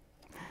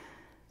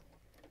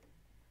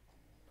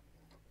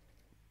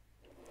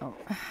 Oh,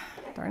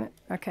 darn it.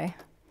 Okay.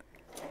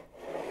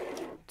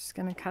 Just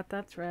going to cut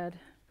that thread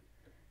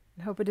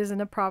and hope it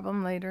isn't a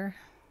problem later.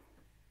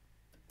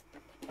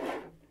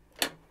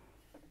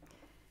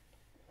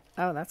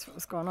 Oh, that's what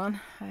was going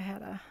on. I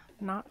had a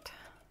knot.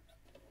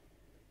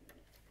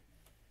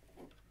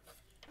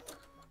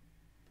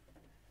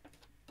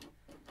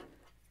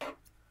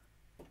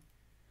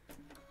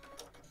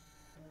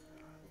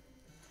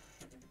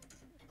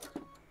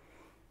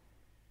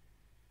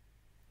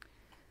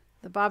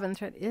 The bobbin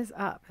thread is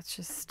up. It's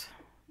just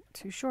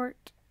too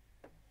short.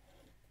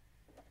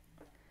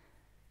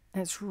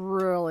 And it's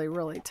really,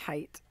 really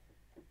tight.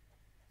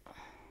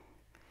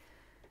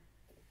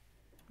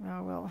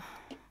 Well,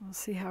 we'll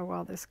see how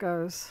well this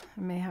goes.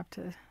 I may have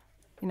to,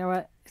 you know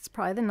what? It's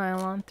probably the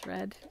nylon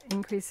thread.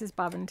 Increases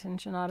bobbin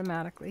tension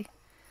automatically.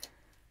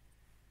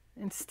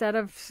 Instead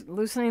of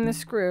loosening the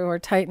screw or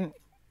tighten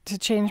to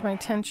change my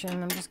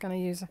tension, I'm just going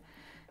to use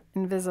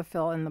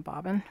Invisafill in the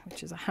bobbin,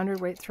 which is a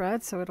 100-weight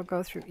thread, so it'll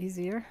go through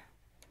easier.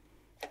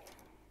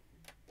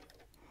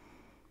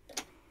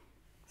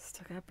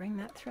 Still gotta bring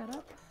that thread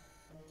up.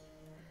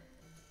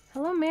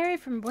 Hello, Mary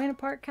from Buena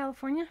Park,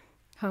 California,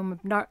 home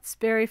of Knott's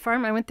Berry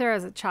Farm. I went there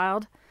as a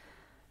child,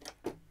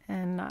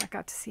 and I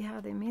got to see how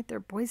they made their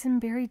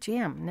boysenberry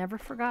jam. Never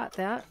forgot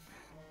that.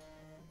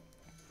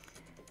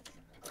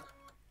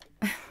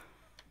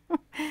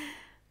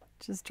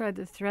 Just tried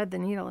to thread the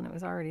needle, and it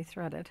was already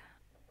threaded.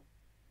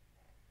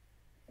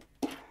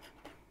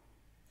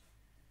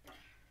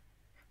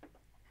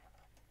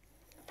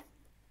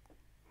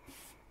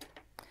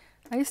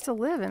 I used to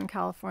live in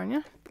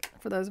California,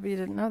 for those of you who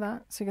didn't know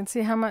that. So you can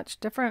see how much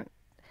different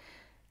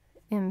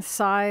in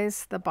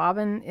size the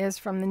bobbin is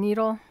from the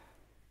needle.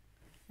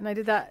 And I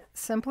did that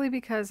simply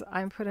because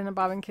I put in a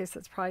bobbin case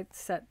that's probably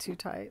set too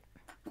tight.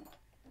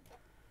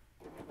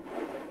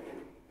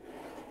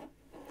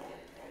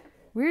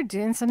 We're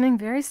doing something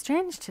very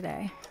strange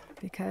today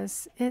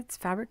because it's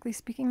Fabrically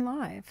Speaking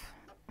Live.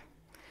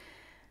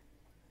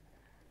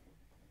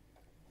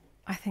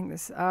 I think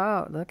this,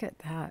 oh, look at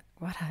that.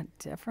 What a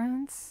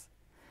difference.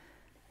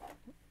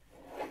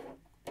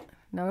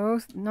 No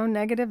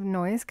negative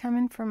noise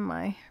coming from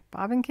my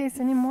bobbin case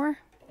anymore.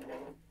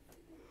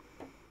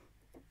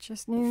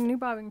 Just need a new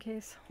bobbin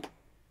case.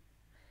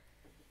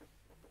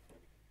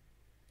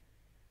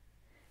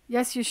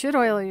 Yes, you should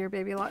oil your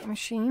baby lock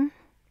machine.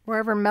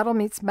 Wherever metal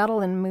meets metal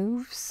and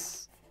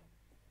moves.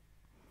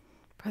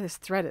 Boy, this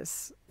thread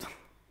is,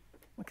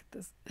 look at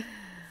this.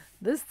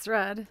 This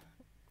thread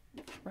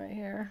right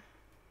here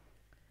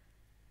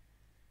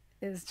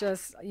is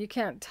just, you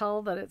can't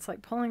tell that it's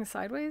like pulling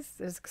sideways.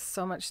 There's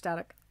so much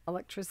static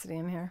electricity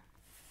in here.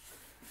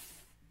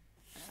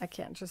 I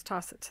can't just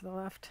toss it to the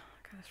left.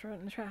 I gotta throw it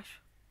in the trash.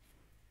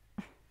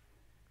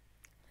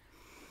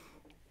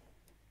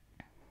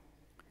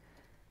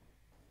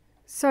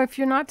 So if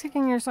you're not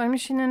taking your sewing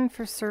machine in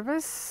for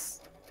service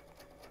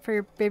for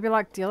your baby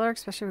lock dealer,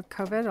 especially with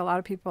COVID, a lot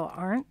of people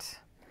aren't.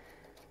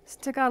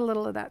 Stick out a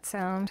little of that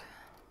sound.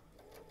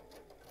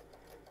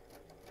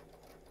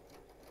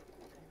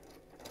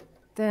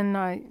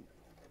 Then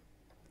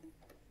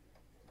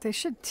they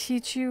should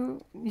teach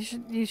you.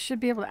 You should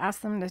be able to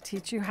ask them to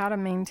teach you how to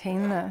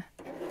maintain the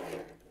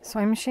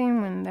sewing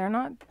machine when they're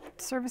not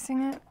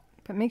servicing it.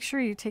 But make sure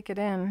you take it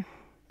in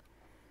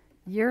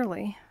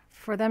yearly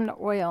for them to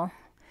oil.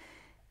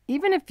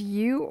 Even if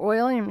you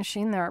oil your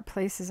machine, there are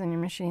places in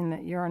your machine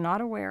that you're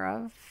not aware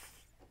of,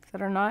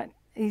 that are not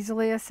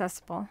easily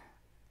accessible,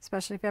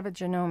 especially if you have a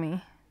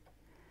Janome.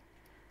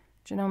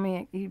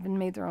 Janome even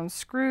made their own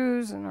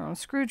screws and their own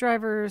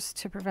screwdrivers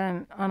to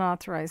prevent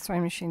unauthorized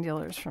sewing machine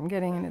dealers from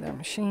getting into their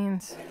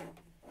machines.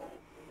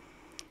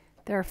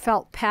 There are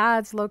felt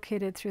pads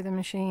located through the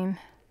machine.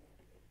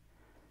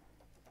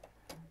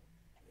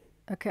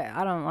 Okay,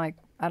 I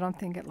don't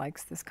think it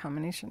likes this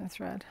combination of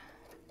thread.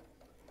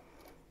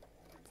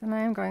 And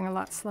I am going a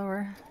lot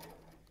slower.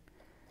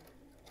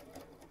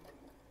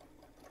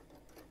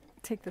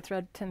 Take the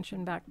thread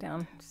tension back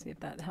down, see if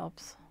that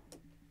helps.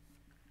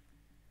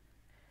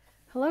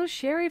 Hello,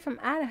 Sherry from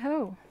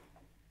Idaho.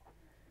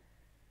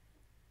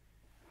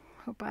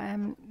 Hope I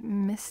haven't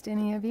missed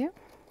any of you.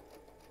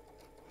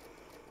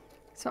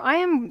 So I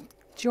am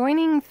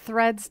joining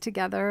threads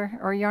together,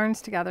 or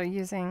yarns together,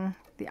 using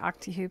the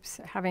Octi-Hoops,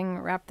 having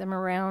wrapped them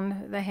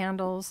around the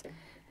handles.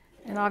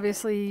 And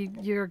obviously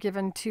you're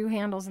given 2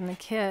 handles in the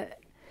kit,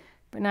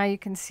 but now you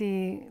can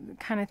see the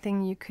kind of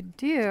thing you could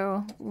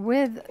do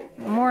with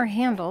more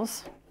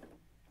handles.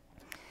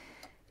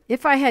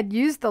 If I had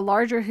used the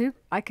larger hoop,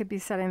 I could be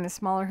setting the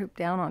smaller hoop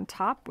down on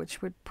top,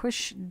 which would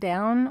push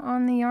down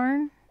on the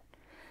yarn.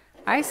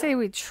 I say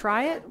we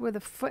try it with a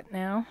foot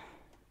now.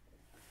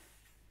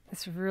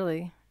 It's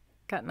really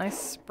got nice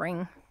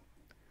spring.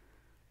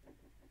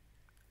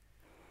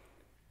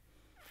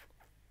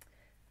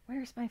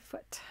 Where's my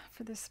foot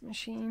for this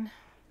machine?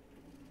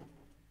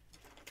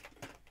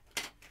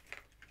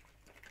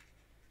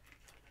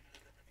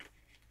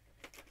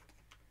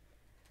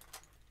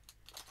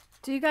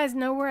 Do you guys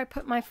know where I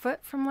put my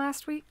foot from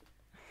last week?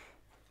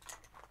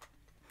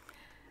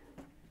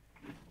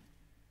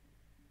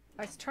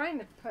 I was trying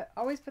to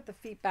always put the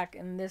feet back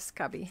in this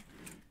cubby.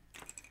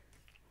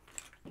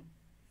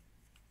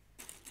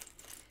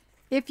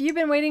 If you've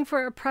been waiting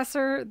for a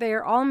presser, they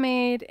are all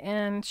made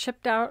and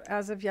shipped out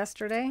as of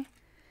yesterday.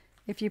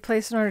 If you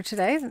place an order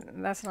today,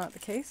 that's not the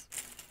case.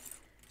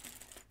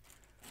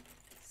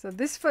 So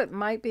this foot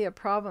might be a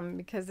problem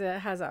because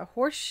it has a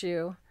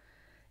horseshoe.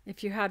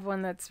 If you had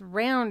one that's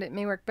round, it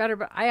may work better,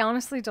 but I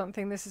honestly don't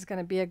think this is going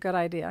to be a good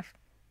idea.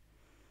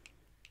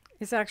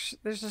 It's actually,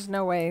 there's just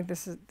no way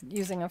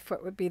using a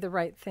foot would be the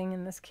right thing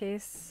in this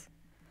case.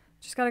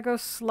 Just got to go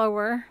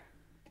slower.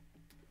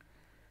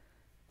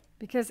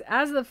 Because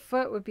as the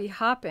foot would be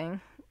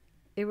hopping,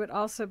 it would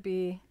also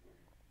be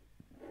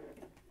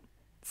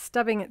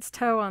stubbing its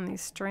toe on these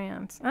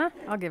strands.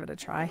 I'll give it a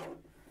try.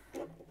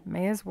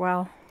 May as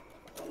well.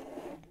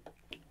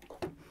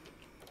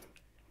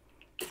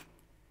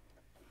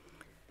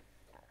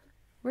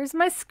 Where's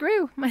my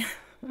screw?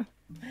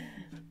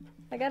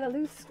 I got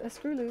a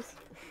screw loose.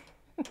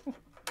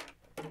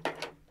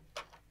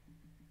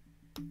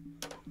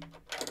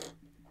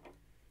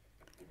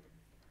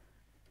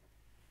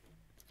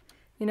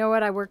 You know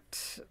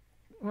what?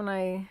 When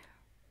I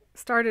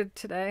started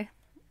today,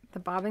 the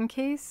bobbin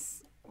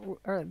case,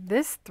 or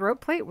this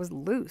throat plate was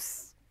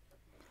loose.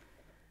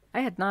 I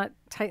had not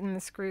tightened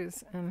the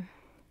screws, and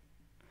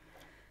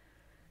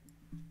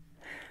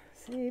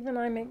see, even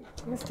I make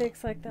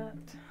mistakes like that.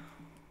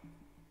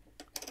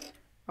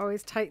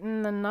 Always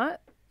tighten the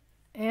nut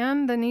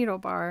and the needle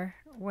bar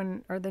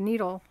or the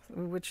needle,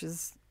 which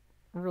is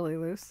really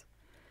loose,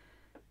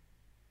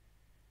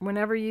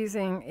 whenever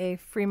using a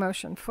free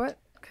motion foot,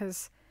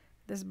 because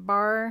there's a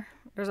bar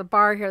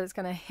here that's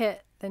going to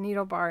hit the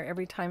needle bar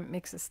every time it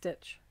makes a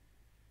stitch.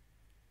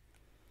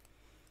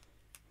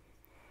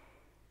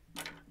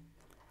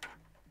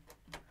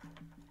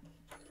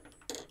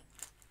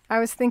 I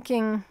was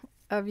thinking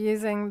of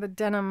using the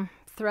denim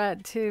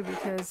thread too,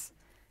 because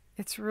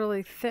it's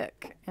really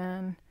thick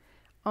and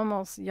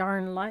almost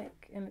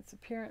yarn-like in its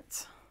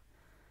appearance.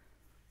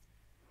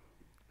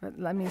 But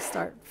let me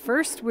start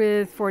first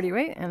with 40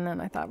 weight, and then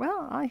I thought,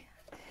 well,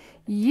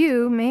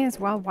 you may as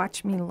well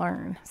watch me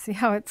learn. See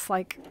how it's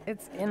like,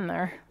 it's in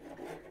there.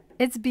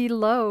 It's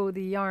below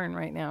the yarn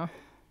right now.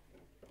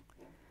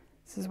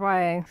 This is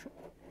why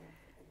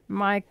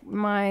my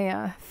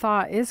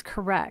thought is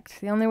correct.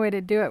 The only way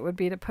to do it would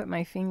be to put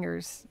my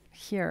fingers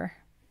here.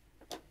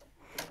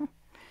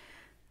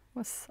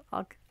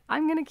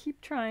 I'm going to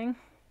keep trying.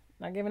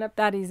 Not giving up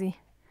that easy.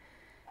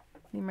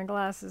 Need my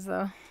glasses,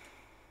 though.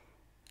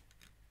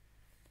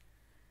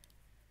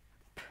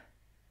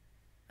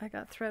 I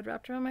got thread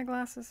wrapped around my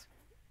glasses.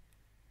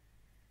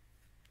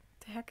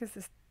 What the heck is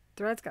this?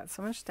 Thread's got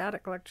so much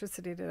static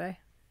electricity today.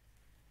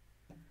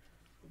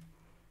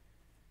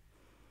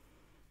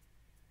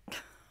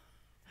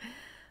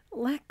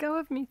 Let go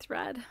of me,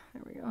 thread.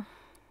 There we go.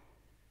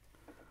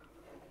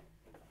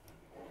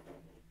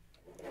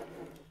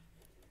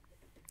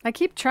 I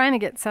keep trying to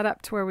get set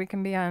up to where we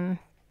can be on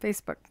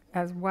Facebook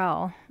as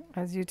well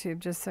as YouTube,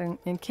 just so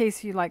in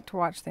case you like to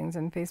watch things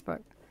in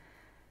Facebook.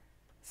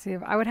 See,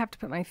 if I would have to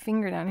put my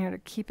finger down here to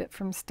keep it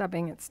from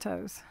stubbing its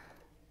toes.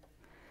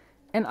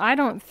 And I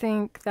don't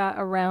think that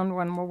a round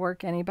one will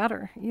work any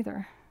better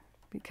either,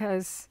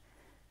 because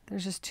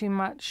there's just too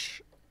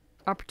much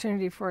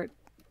opportunity for it,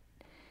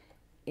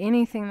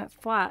 anything that's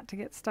flat, to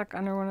get stuck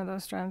under one of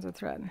those strands of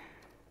thread.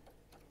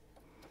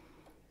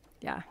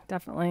 Yeah,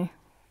 definitely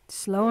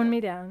slowing me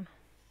down.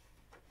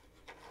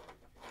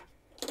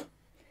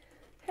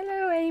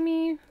 Hello,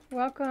 Amy.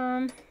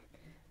 Welcome.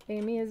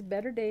 Amy is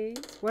Better Days.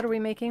 What are we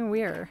making?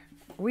 We are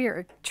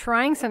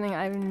trying something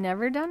I've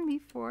never done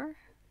before.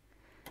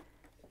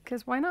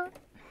 Because why not?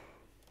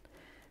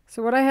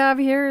 So what I have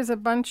here is a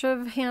bunch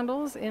of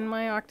handles in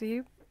my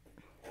Octi-Hoop.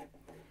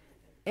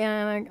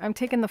 And I'm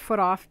taking the foot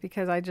off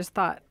because I just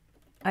thought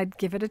I'd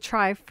give it a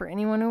try for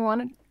anyone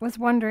who was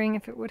wondering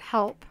if it would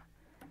help.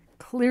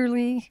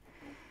 Clearly,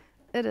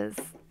 it is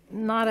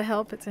not a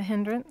help, it's a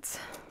hindrance.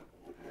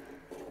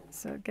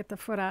 So get the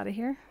foot out of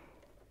here.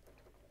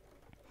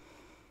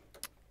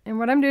 And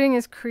what I'm doing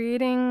is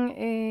creating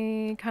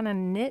a kind of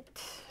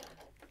knit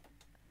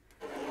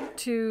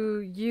to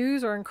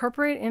use or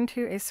incorporate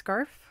into a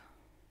scarf.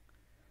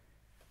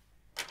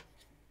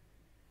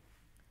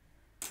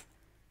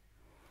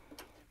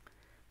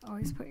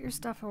 Always put your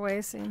stuff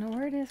away so you know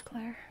where it is,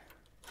 Claire.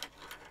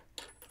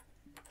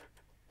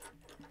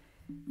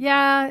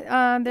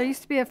 Yeah, there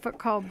used to be a foot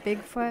called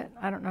Bigfoot.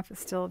 I don't know if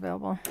it's still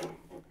available.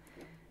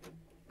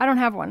 I don't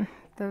have one.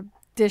 The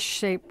dish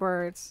shape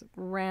where it's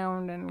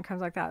round and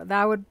comes like that.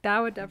 That would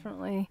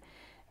definitely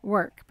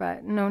work,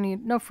 but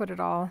no foot at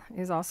all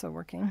is also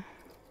working.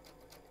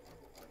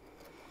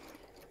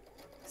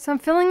 So I'm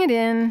filling it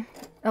in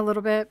a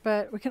little bit,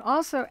 but we can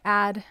also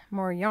add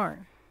more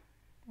yarn,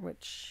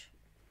 which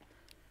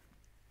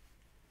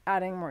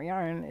adding more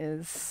yarn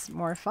is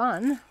more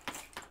fun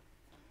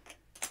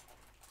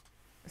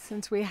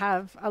since we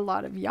have a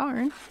lot of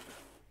yarn.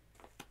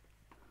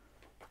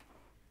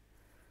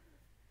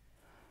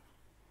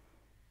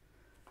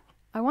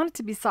 I want it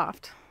to be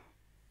soft.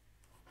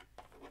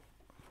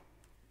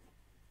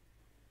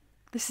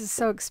 This is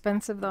so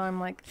expensive though,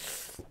 I'm like,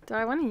 do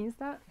I want to use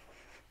that?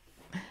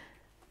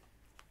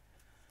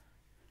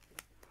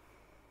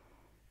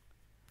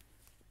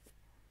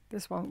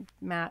 This won't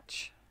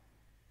match.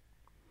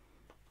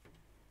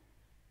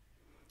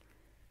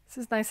 This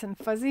is nice and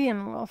fuzzy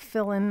and will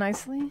fill in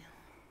nicely.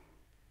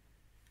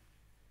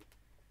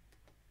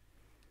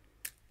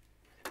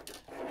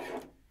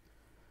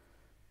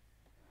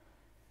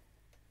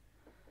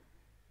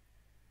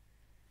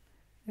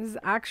 This is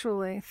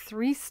actually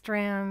 3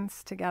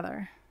 strands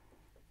together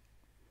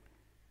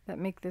that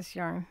make this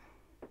yarn.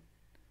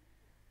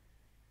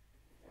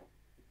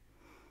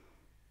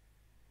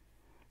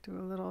 Do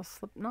a little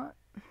slip knot.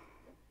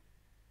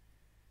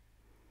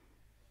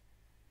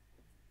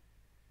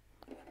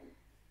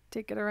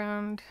 Take it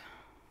around.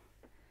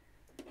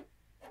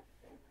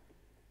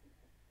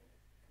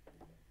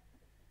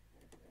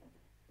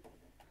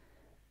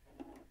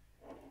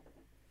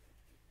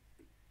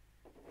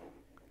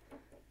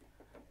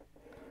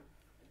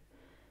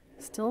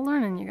 Still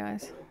learning, you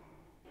guys.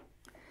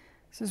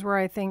 This is where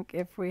I think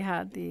if we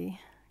had the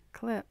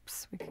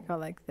clips, we could go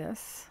like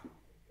this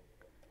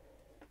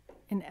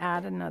and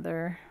add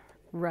another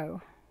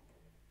row.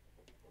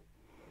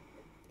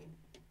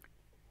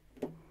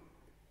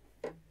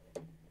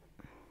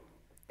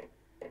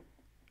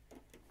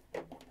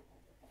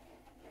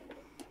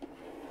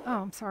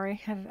 Oh, I'm sorry,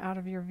 had it out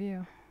of your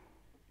view.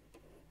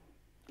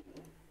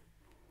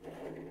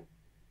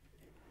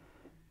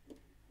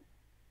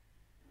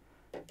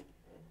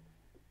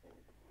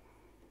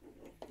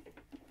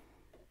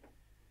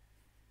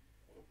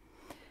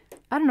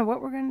 I don't know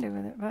what we're going to do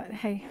with it, but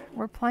hey,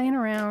 we're playing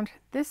around.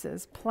 This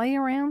is Play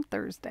Around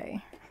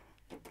Thursday.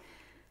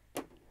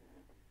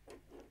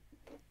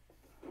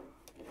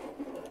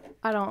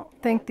 I don't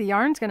think the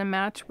yarn's going to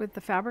match with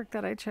the fabric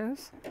that I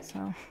chose,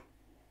 so.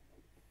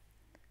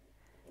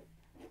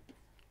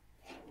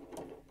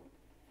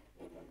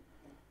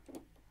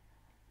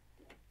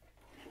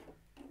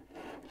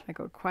 I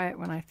go quiet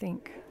when I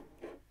think.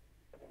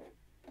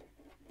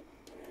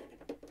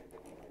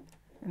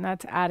 And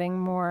that's adding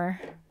more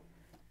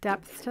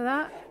depth to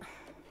that.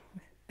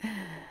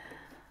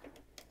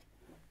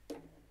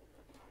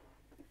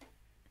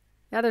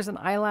 Yeah, there's an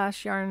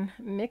eyelash yarn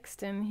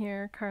mixed in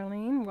here,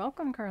 Carlene.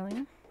 Welcome,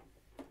 Carlene.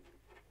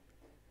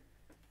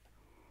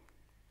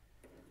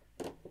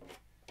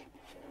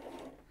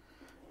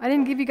 I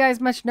didn't give you guys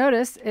much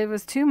notice. It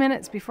was 2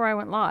 minutes before I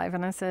went live,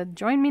 and I said,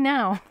 join me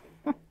now.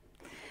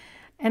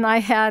 And I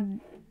had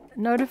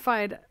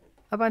notified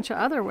a bunch of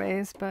other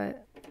ways,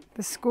 but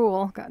the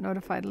school got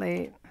notified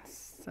late.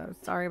 So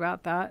sorry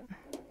about that.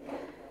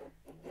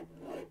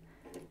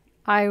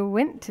 I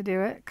went to do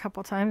it a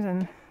couple times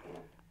and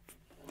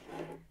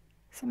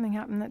something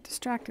happened that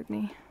distracted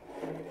me.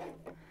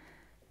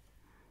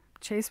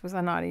 Chase was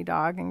a naughty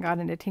dog and got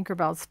into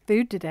Tinkerbell's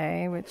food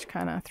today, which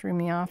kind of threw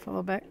me off a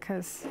little bit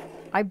because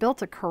I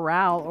built a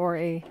corral or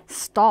a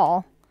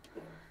stall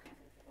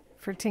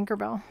for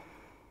Tinkerbell.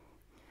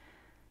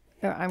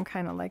 Oh, I'm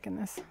kind of liking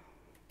this.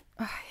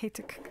 Oh,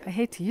 I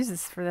hate to use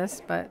this for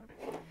this, but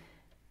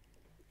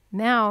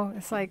now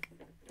it's like,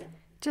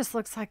 just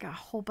looks like a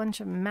whole bunch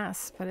of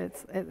mess, but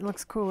it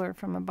looks cooler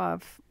from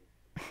above.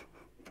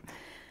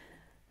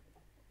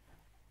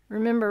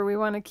 Remember, we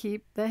want to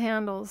keep the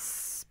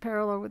handles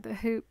parallel with the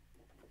hoop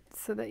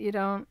so that you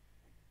don't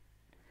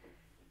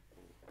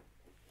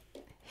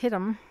hit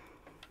them.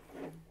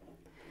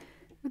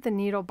 With the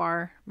needle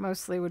bar,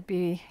 mostly would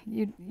be,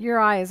 your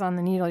eye is on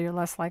the needle, you're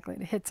less likely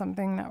to hit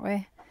something that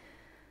way.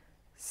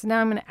 So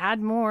now I'm going to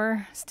add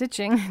more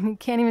stitching. You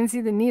can't even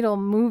see the needle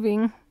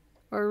moving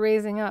or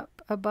raising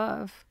up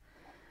above.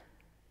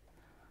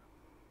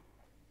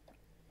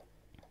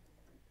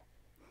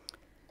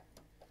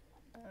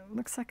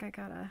 Looks like I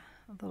got a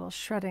little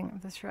shredding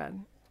of the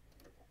thread,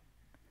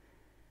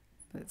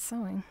 but it's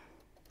sewing.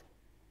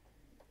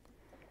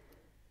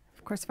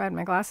 Of course, if I had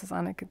my glasses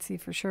on, I could see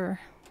for sure.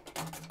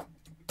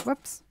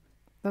 Whoops,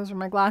 those are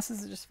my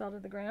glasses that just fell to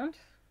the ground.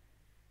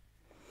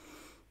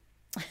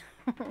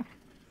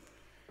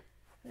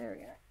 There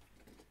we go.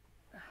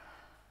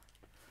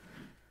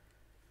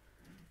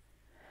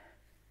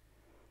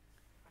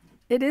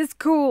 It is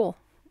cool.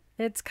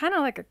 It's kind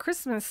of like a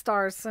Christmas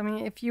star. So, I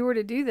mean, if you were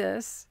to do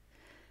this,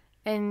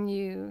 and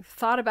you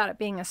thought about it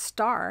being a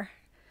star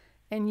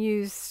and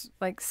use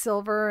like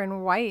silver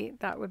and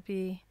white, that would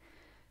be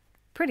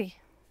pretty.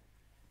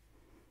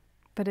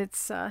 But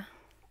it's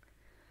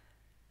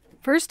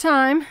first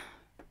time.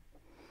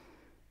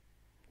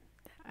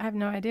 I have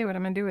no idea what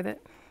I'm going to do with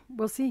it.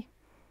 We'll see.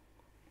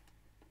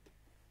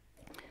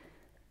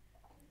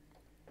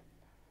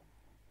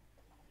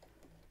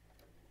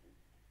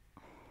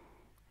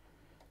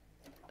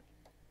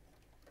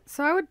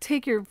 So I would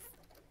take your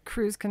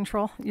cruise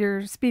control,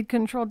 your speed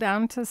control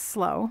down to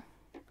slow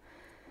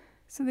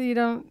so that you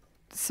don't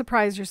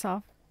surprise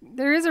yourself.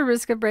 There is a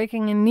risk of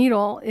breaking a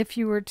needle if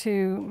you were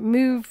to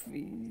move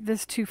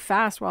this too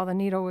fast while the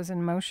needle was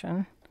in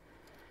motion.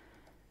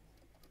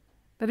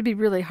 But it'd be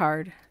really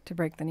hard to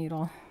break the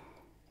needle.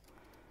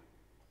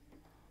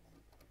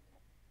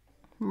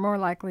 More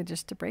likely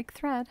just to break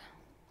thread.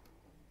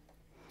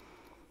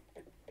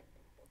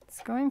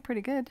 It's going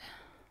pretty good.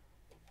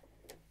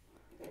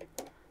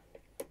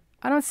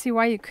 I don't see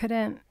why you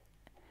couldn't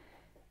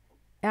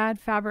add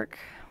fabric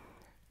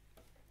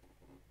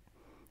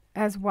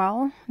as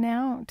well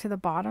now to the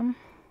bottom.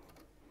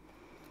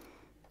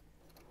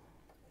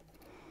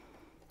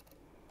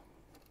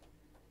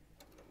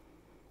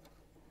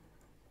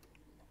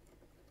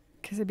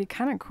 Because it'd be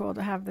kind of cool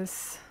to have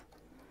this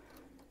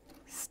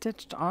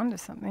stitched onto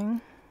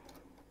something.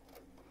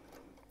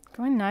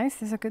 Going nice.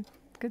 There's a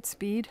good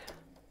speed.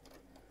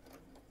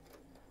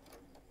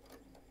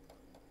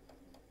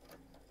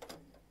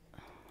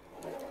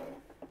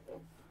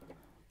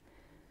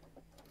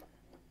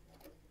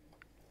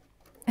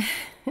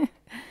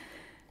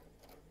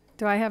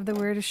 Do I have the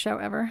weirdest show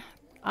ever?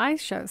 I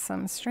show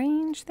some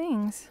strange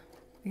things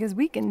because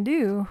we can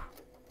do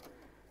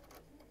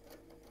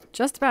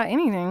just about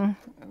anything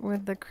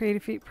with the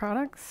Creative Feet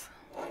products.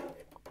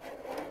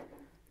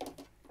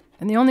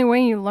 And the only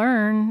way you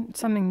learn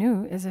something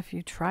new is if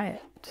you try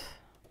it.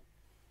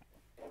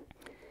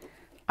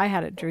 I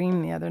had a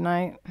dream the other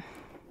night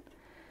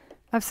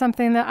of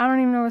something that I don't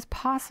even know is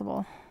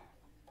possible.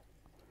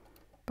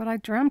 But I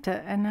dreamt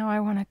it and now I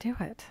want to do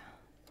it.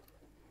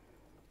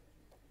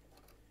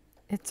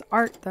 It's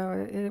art,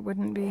 though. It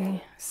wouldn't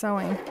be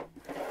sewing.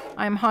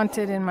 I'm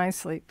haunted in my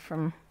sleep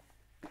from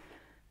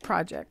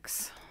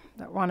projects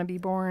that want to be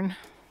born.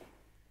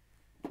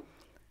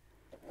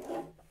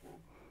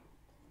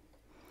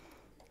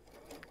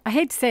 I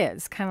hate to say it.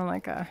 It's kind of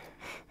like a...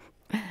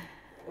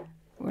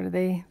 what are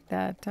they?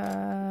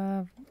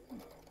 That...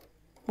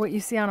 what you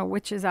see on a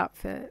witch's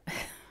outfit.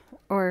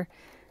 Or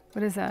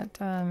what is that?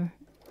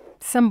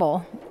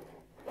 Symbol.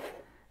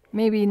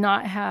 Maybe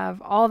not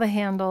have all the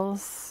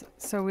handles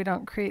so we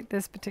don't create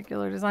this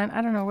particular design.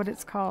 I don't know what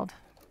it's called.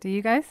 Do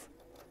you guys?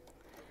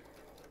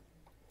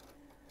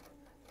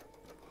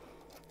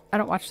 I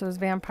don't watch those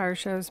vampire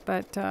shows,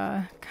 but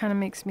kind of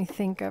makes me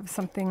think of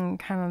something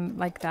kind of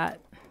like that.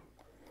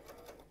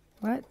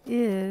 What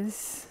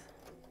is...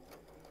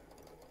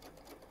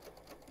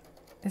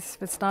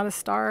 if it's not a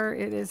star,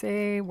 it is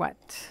a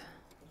what?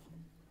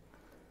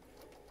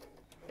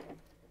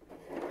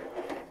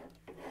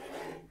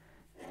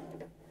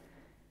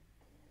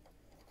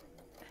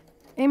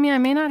 Amy, I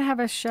may not have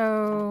a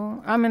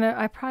show.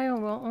 I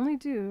probably will only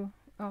do...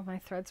 oh, my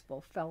thread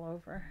spool fell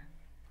over.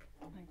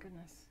 Oh my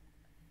goodness.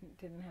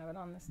 Didn't have it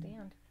on the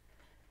stand.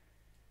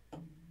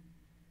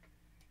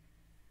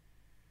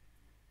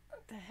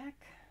 What the heck?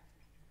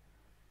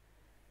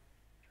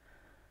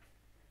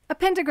 A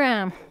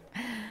pentagram.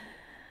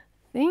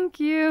 Thank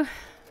you.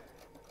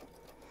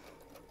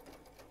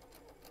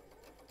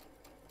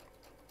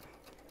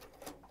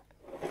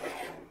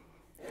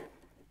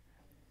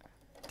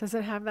 Does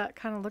it have that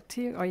kind of look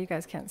to you? Oh, you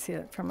guys can't see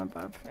it from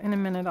above. In a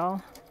minute,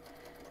 I'll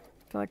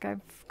feel like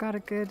I've got a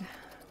good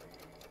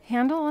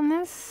handle on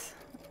this.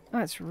 Oh,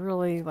 it's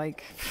really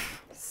like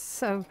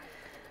so.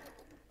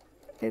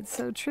 It's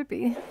so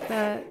trippy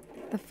that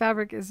the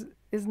fabric is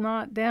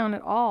not down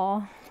at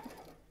all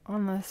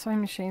on the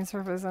sewing machine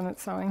surface and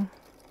it's sewing.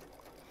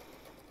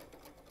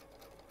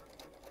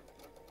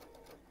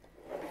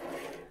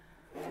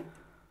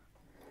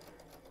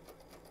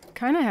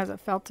 Kind of has a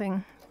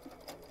felting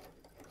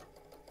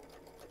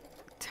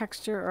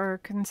texture or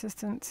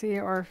consistency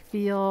or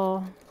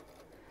feel,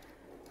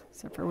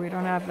 except for we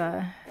don't have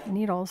the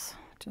needles,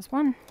 just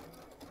one.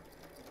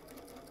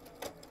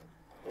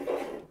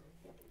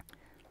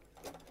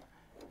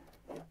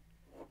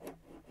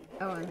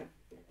 Oh, I'm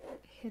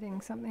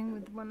hitting something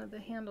with one of the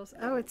handles.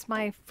 Oh, it's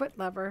my foot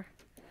lever.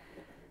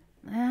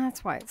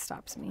 That's why it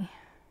stops me.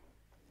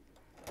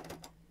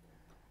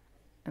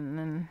 And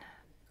then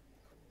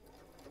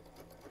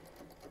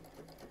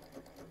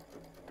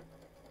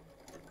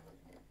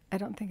I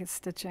don't think it's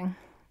stitching.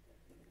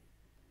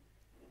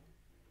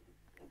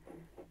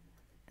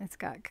 It's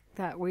got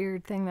that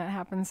weird thing that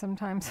happens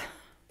sometimes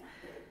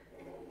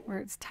where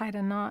it's tied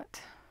a knot.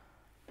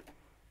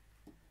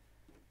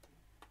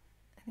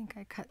 I think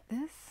I cut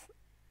this.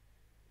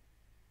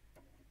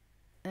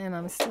 And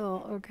I'm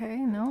still okay.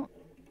 No.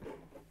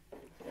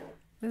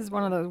 This is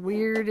one of those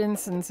weird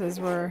instances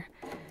where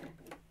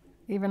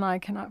even I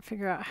cannot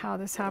figure out how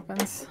this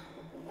happens.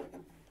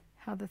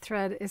 How the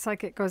thread, it's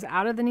like it goes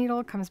out of the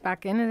needle, comes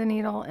back into the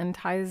needle, and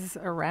ties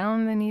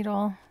around the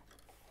needle.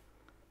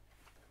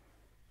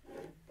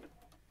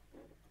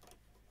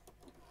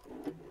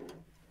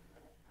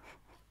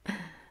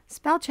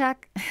 Spell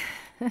check.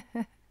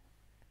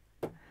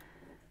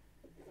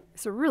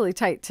 It's a really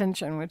tight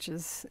tension, which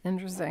is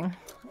interesting.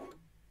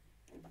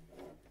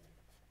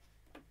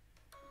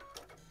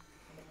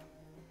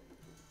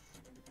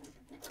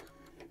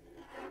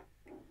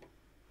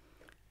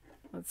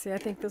 Let's see, I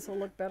think this will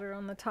look better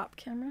on the top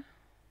camera.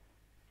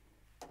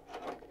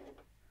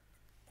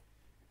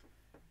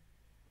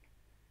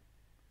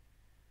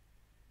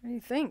 What do you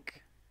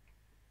think?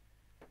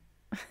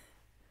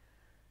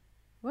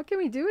 What can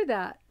we do with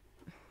that?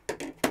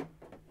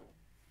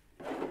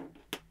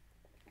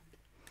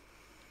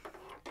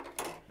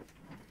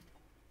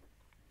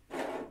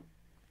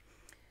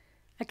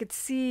 I could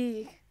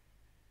see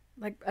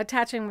like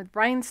attaching with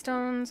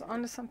rhinestones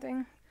onto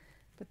something,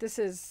 but this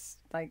is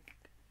like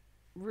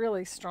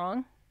really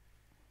strong.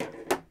 So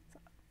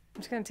I'm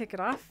just going to take it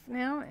off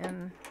now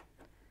and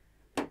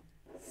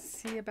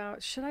see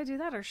about, should I do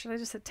that or should I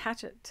just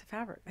attach it to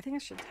fabric? I think I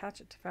should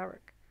attach it to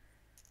fabric.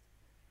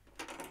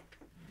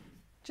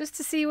 Just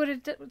to see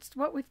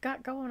what we've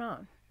got going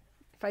on.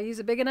 If I use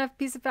a big enough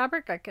piece of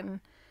fabric, I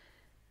can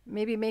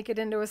maybe make it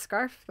into a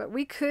scarf, but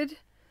we could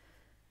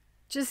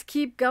just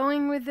keep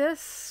going with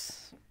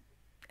this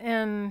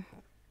and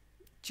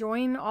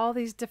join all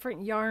these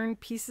different yarn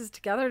pieces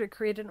together to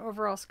create an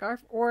overall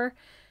scarf, or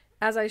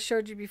as I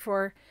showed you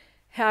before,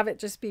 have it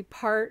just be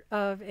part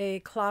of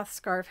a cloth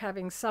scarf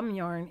having some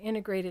yarn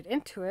integrated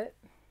into it.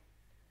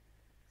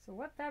 So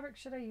what fabric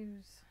should I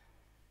use?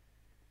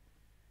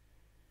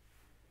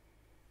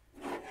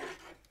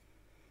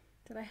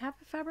 Did I have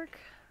a fabric?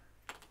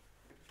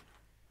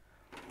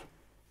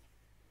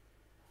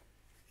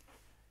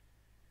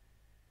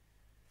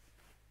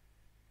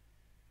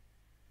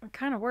 It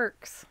kind of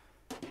works.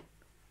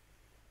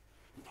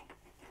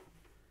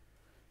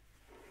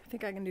 I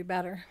think I can do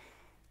better.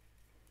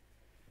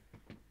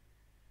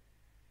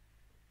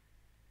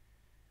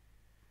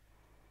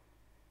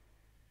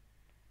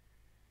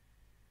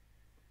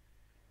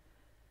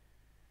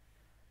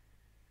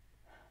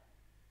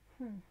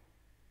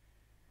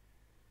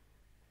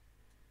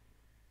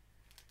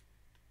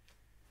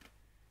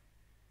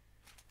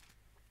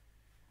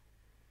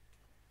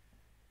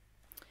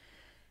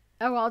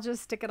 Oh, I'll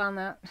just stick it on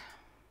that.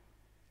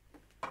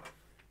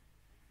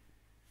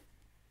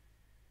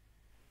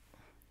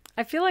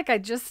 I feel like I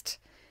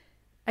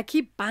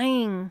keep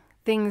buying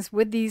things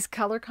with these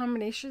color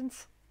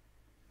combinations.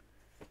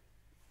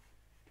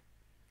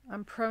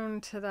 I'm prone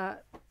to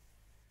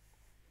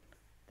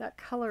that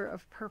color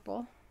of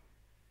purple.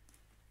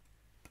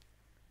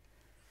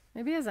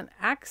 Maybe as an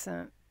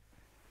accent,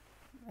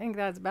 I think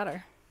that's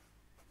better.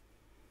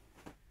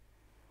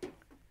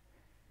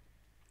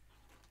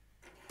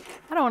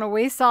 I don't want to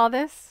waste all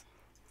this.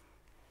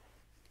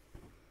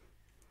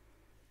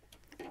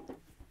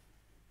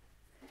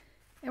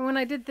 And when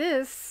I did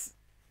this,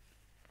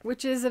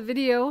 which is a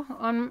video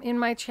in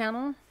my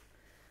channel,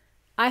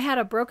 I had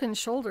a broken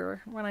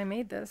shoulder when I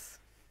made this.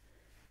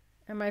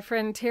 And my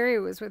friend Terry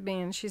was with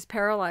me, and she's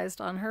paralyzed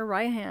on her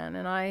right hand,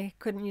 and I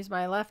couldn't use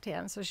my left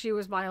hand. So she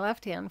was my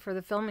left hand for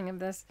the filming of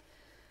this.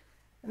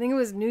 I think it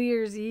was New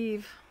Year's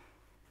Eve.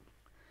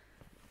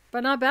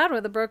 But not bad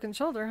with a broken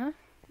shoulder, huh?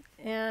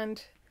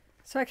 And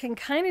so I can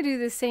kind of do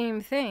the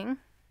same thing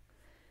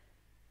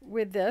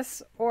with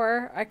this,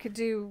 or I could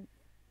do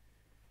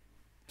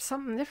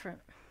something different.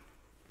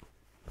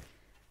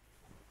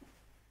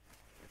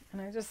 And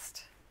I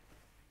just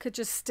could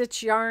just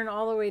stitch yarn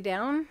all the way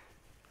down.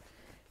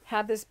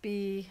 Have this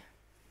be,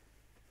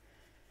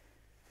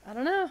 I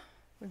don't know.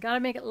 We got to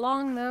make it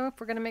long though if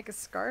we're going to make a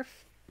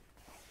scarf.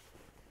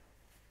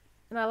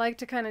 And I like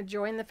to kind of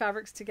join the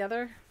fabrics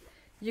together.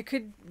 You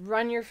could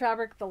run your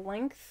fabric the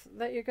length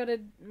that you're going to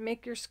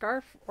make your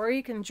scarf, or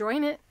you can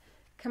join it,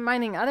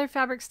 combining other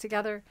fabrics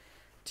together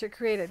to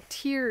create a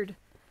tiered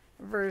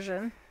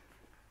version.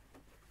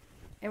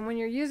 And when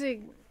you're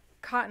using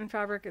cotton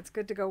fabric, it's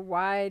good to go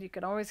wide. You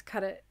can always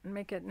cut it and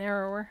make it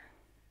narrower.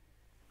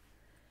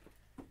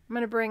 I'm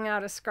going to bring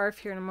out a scarf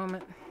here in a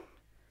moment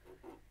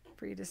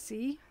for you to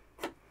see.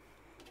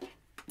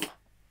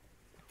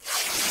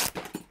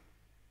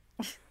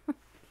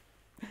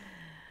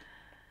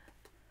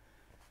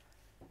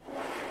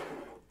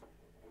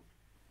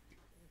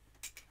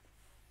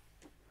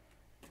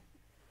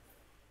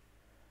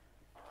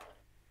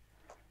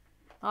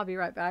 I'll be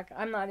right back.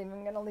 I'm not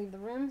even going to leave the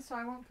room, so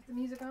I won't put the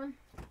music on.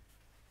 Hi,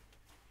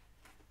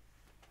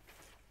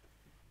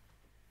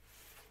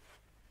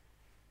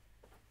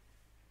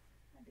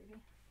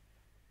 baby.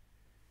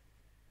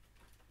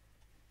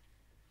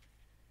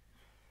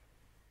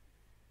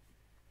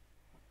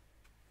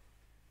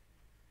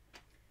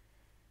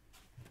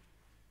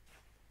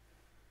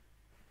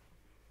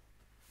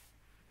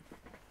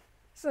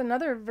 This is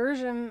another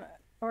version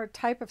or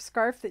type of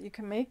scarf that you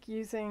can make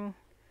using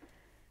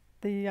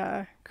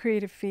the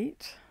Creative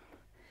Feet,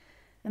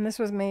 and this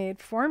was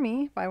made for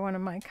me by one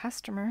of my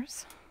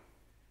customers.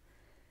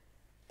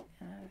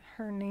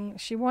 Her name,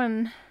 she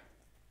won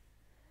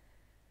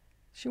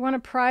a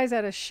prize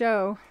at a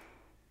show.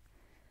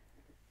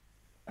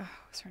 Oh,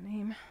 what's her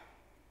name?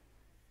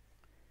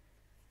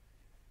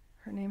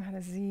 Her name had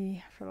a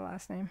Z for the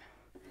last name.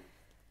 I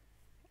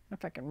don't know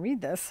if I can read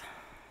this.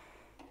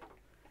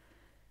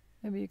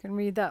 Maybe you can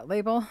read that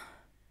label.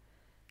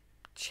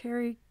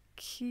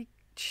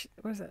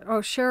 What is it? Oh,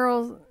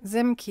 Cheryl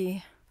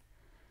Zimke.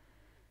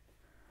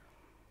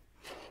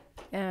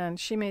 And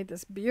she made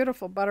this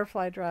beautiful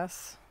butterfly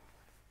dress.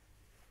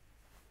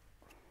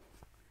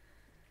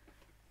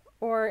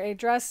 Or a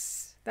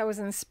dress that was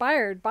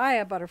inspired by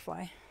a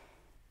butterfly.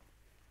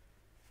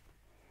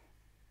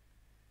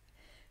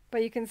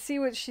 But you can see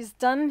what she's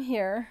done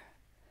here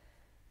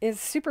is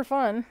super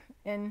fun.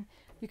 And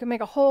you can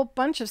make a whole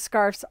bunch of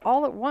scarves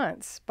all at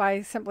once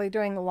by simply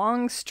doing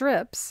long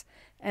strips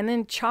and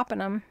then chopping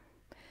them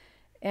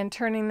and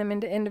turning them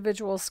into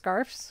individual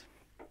scarves.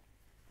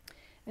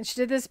 And she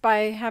did this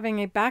by having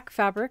a back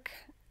fabric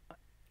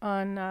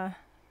on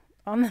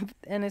and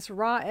its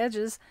raw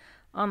edges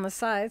on the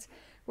sides,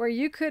 where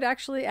you could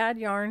actually add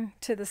yarn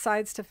to the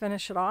sides to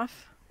finish it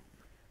off.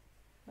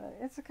 But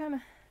it's a kind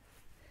of,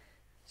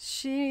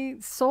 she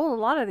sold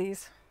a lot of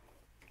these.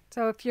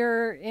 So if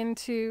you're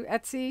into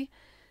Etsy,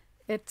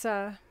 it's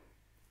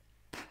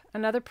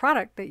another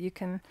product that you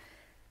can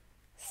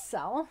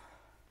sell.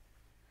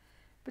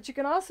 But you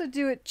can also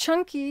do it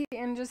chunky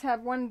and just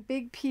have one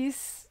big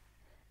piece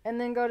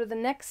and then go to the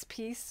next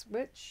piece,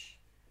 which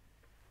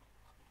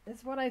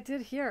is what I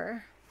did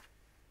here.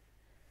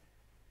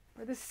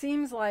 Where this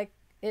seems like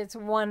it's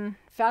one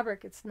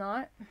fabric, it's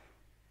not.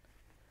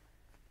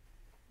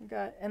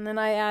 And then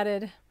I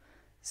added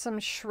some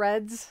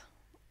shreds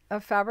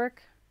of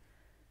fabric.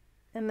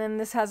 And then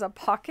this has a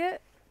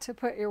pocket to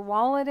put your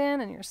wallet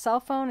in and your cell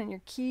phone and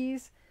your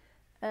keys.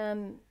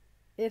 And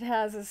it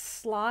has a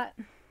slot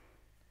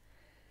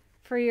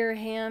for your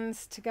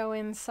hands to go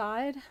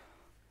inside.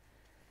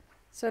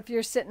 So if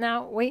you're sitting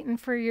out waiting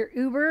for your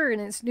Uber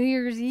and it's New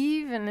Year's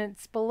Eve and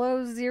it's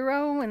below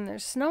 0 and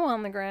there's snow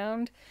on the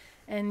ground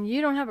and you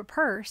don't have a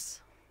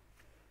purse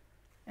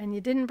and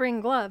you didn't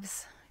bring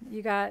gloves,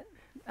 you got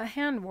a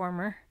hand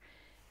warmer.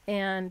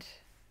 And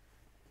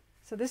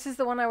so this is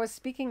the one I was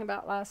speaking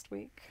about last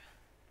week.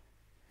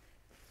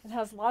 It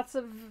has lots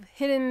of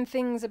hidden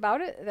things about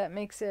it that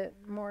makes it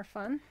more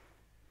fun.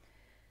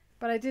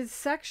 But I did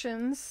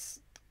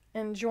sections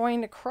and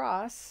joined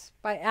across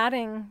by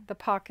adding the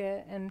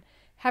pocket, and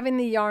having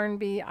the yarn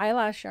be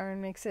eyelash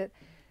yarn makes it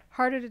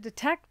harder to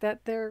detect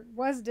that there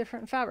was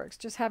different fabrics,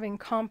 just having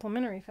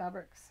complementary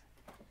fabrics.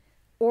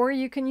 Or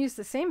you can use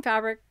the same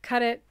fabric,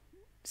 cut it,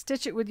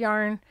 stitch it with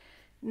yarn.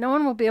 No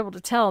one will be able to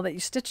tell that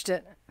you stitched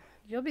it.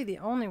 You'll be the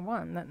only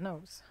one that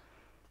knows.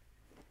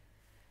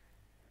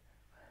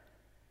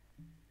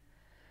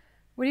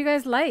 What do you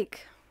guys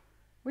like?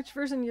 Which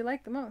version do you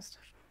like the most?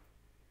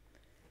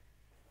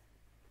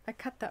 I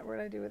cut that. What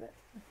did I do with it?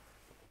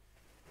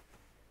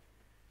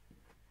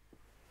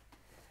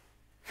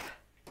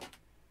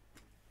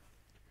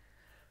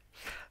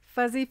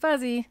 Fuzzy,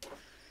 fuzzy.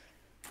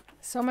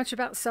 So much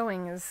about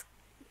sewing is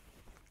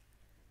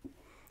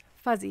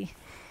fuzzy.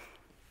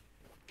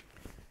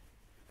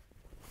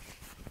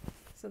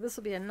 So this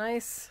will be a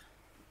nice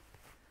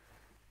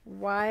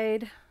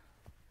wide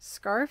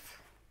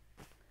scarf.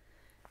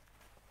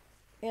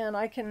 And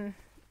I can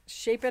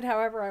shape it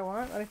however I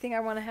want. I think I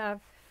want to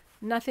have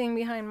nothing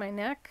behind my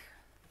neck.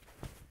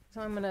 So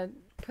I'm going to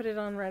put it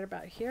on right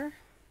about here.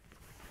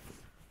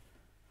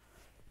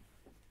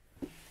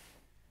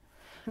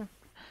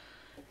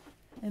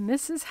 And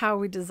this is how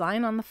we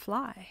design on the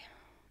fly.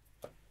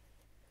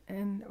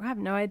 And I have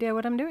no idea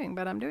what I'm doing,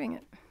 but I'm doing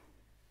it.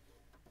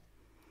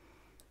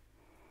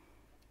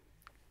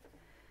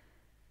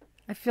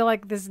 I feel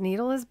like this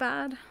needle is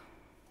bad.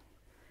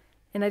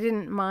 And I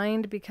didn't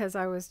mind because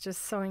I was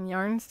just sewing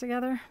yarns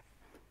together.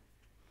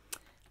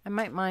 I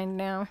might mind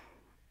now.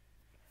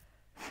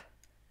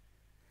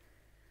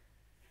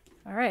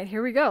 All right,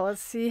 here we go.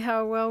 Let's see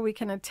how well we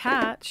can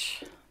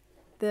attach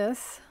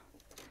this.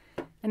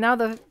 And now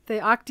the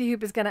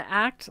Octi-Hoop is going to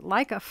act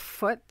like a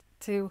foot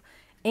to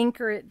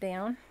anchor it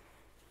down.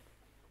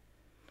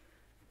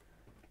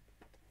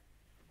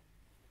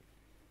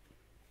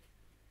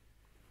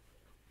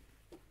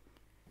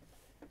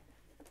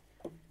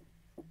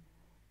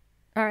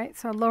 All right,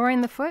 so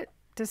lowering the foot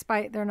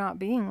despite there not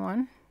being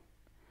one.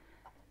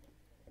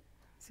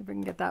 See if we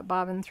can get that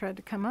bobbin thread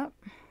to come up.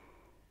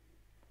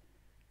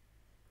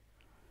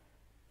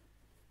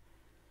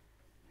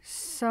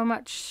 So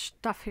much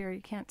stuff here,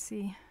 you can't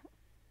see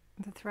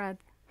the thread.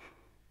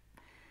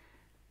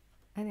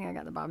 I think I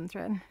got the bobbin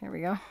thread. Here we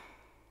go.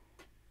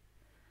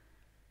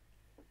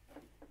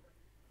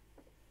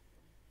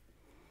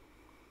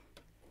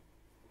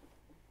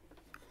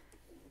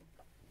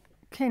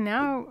 Okay,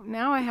 now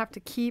I have to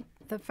keep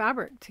the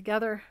fabric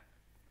together,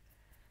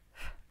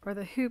 or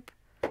the hoop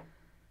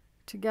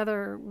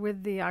together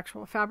with the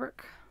actual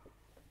fabric.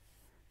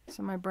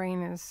 So my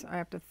brain is, I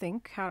have to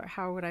think,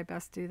 how would I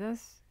best do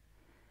this?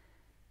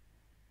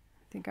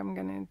 I think I'm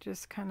gonna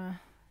just kind of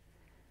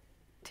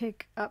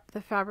take up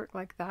the fabric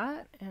like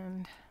that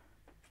and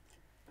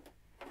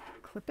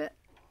clip it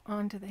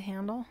onto the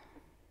handle.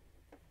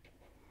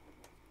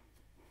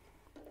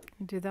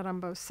 Do that on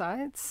both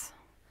sides.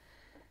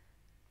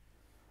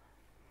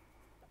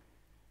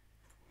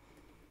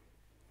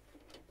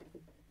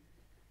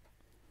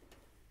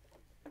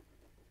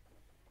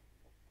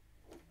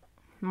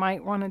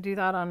 Might want to do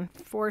that on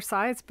 4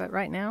 sides, but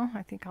right now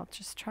I think I'll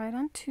just try it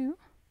on 2.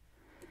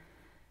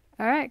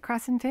 All right,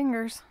 crossing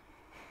fingers.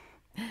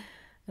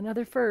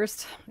 Another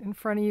first in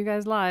front of you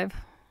guys live.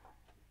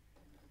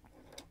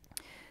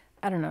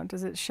 I don't know,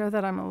 does it show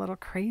that I'm a little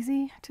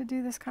crazy to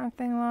do this kind of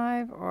thing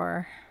live,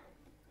 or...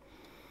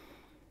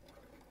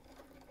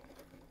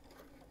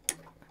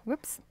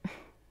 Whoops.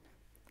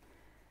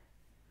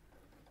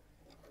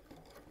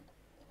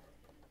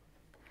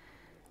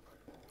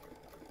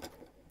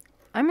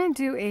 I'm going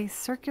to do a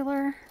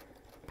circular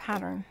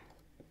pattern.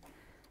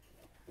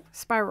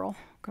 Spiral.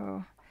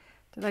 Go.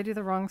 Did I do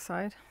the wrong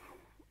side?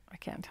 I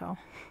can't tell.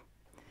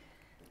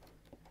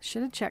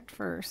 Should have checked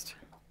first.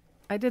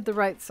 I did the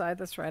right side.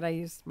 That's right. I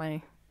used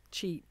my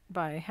cheat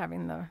by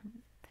having the...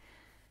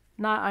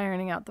 not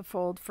ironing out the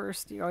fold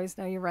first. You always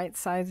know your right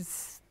side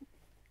is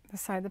the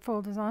side the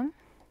fold is on.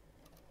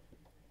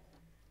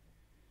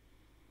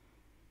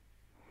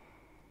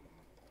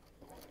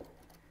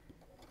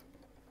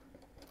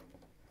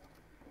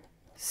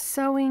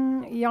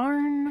 Sewing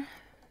yarn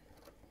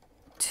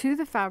to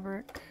the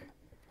fabric.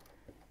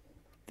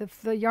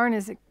 The yarn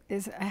is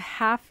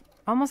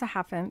almost a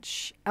half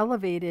inch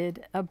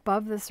elevated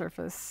above the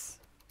surface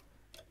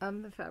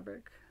of the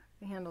fabric.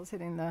 The handle's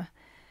hitting the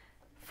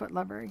foot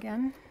lever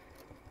again.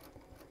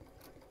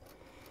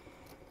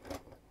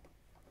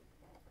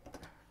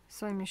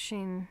 Sewing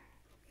machine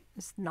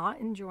is not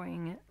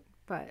enjoying it,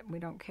 but we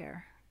don't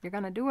care. You're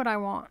gonna do what I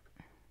want.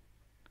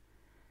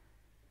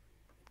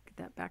 Get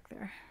that back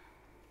there.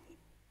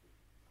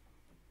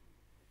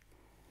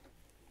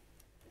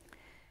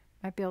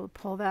 Might be able to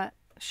pull that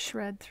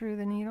shred through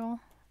the needle.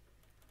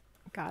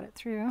 Got it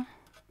through.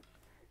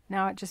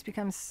 Now it just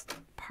becomes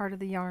part of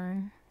the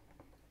yarn.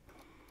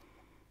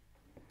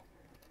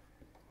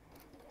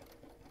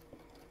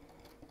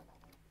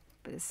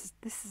 But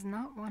this is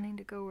not wanting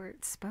to go where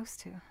it's supposed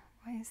to.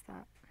 Why is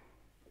that?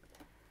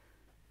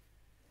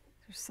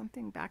 There's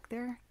something back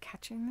there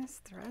catching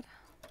this thread.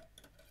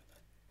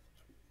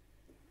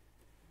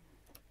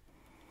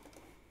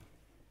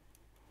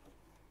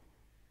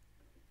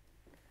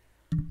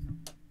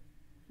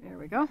 There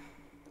we go.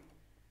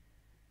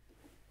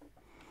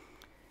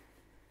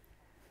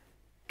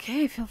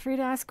 Okay, feel free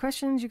to ask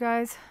questions, you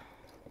guys.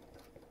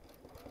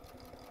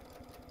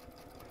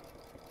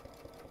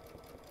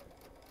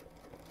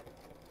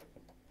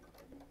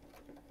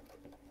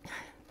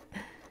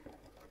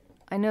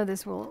 I know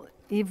this will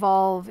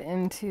evolve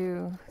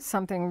into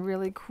something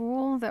really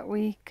cool that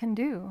we can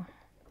do.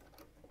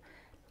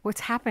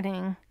 What's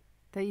happening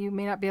that you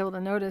may not be able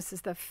to notice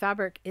is the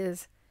fabric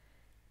is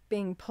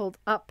being pulled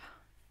up.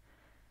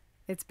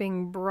 It's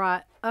being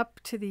brought up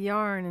to the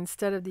yarn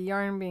instead of the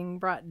yarn being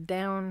brought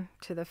down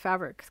to the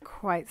fabric.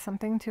 Quite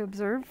something to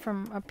observe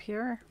from up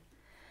here.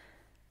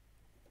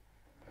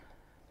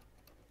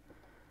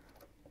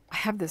 I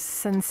have this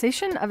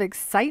sensation of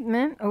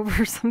excitement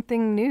over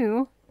something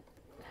new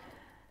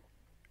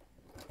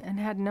and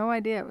had no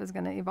idea it was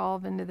going to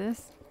evolve into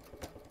this.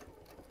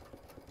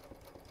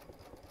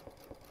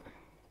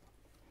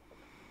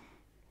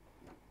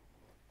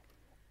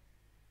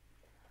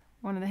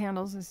 One of the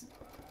handles is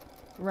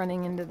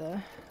running into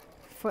the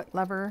foot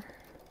lever.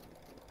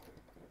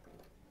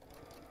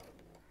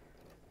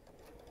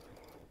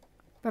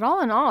 But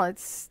all in all,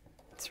 it's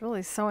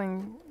really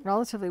sewing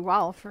relatively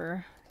well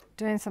for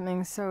doing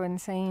something so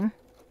insane.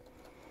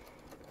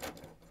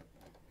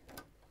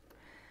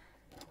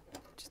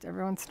 Just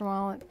every once in a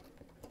while it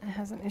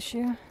has an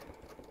issue.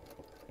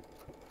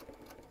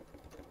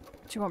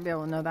 But you won't be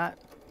able to know that.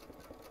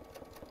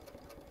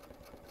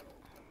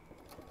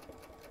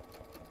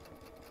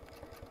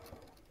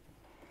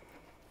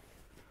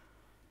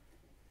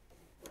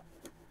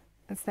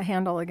 It's the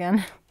handle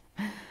again.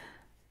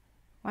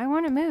 Why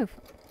won't it move?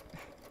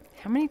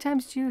 How many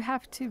times do you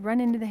have to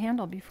run into the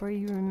handle before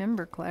you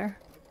remember, Claire?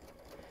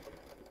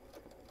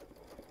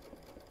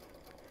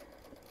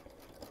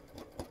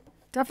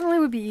 Definitely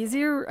would be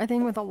easier, I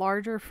think, with a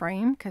larger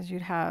frame, because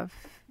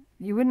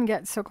you wouldn't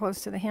get so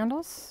close to the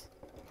handles.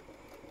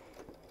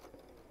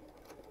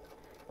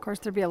 Of course,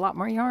 there'd be a lot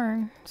more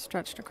yarn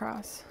stretched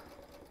across.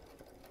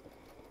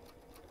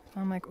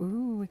 I'm like,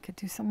 ooh, we could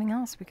do something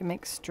else. We could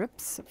make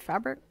strips of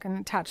fabric and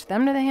attach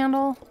them to the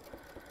handle.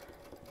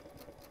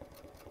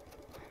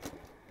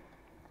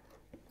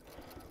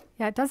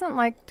 Yeah, it doesn't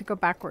like to go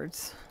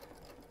backwards.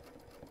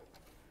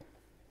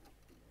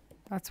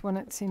 That's when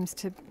it seems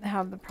to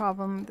have the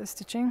problem with the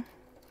stitching.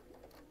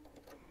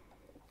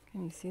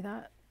 Can you see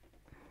that?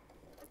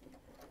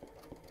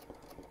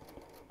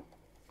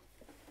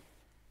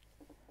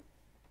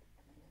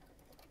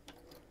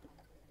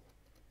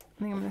 I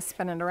think I'm going to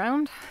spin it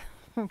around.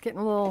 I'm getting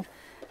a little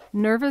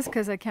nervous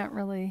because I can't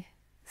really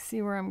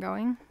see where I'm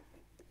going.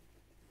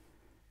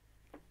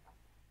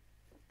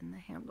 And the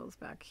handle's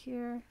back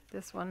here.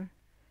 This one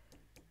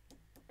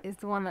is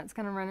the one that's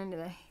going to run into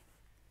the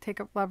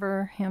take-up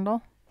lever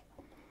handle.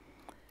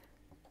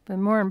 But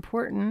more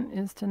important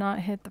is to not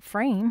hit the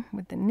frame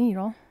with the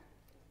needle.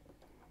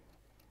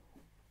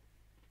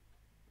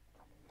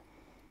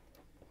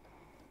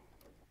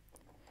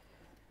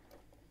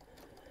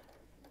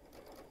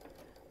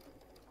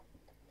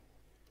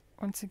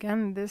 Once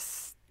again,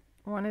 this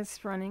one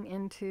is running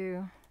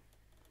into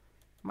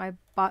my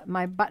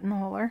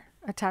buttonholer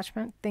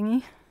attachment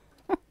thingy.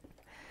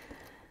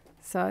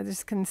 So I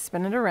just can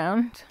spin it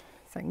around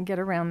so I can get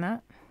around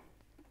that.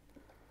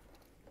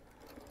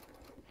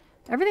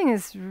 Everything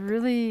is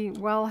really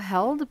well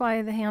held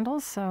by the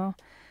handles, so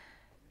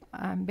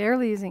I'm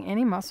barely using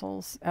any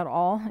muscles at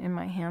all in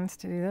my hands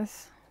to do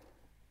this.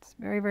 It's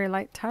very, very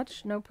light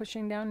touch, no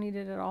pushing down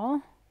needed at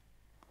all.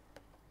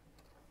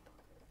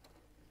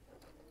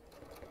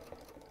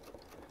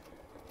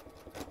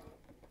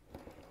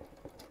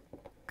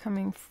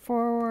 Coming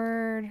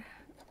forward.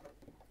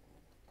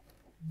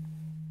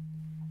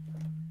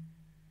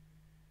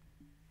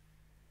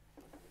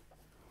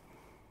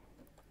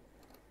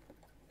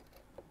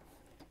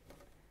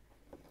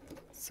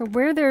 So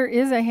where there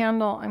is a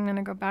handle, I'm going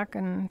to go back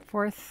and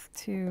forth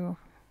to,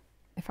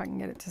 if I can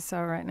get it to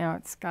sew right now,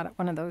 it's got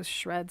one of those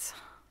shreds.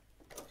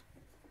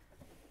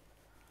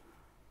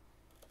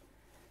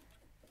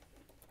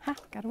 Ha,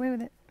 got away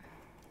with it.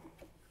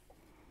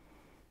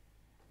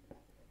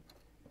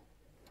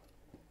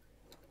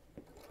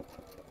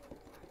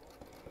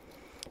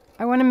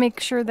 I want to make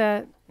sure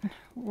that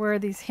where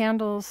these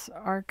handles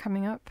are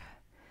coming up,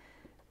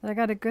 that I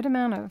got a good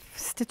amount of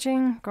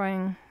stitching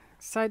going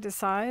side to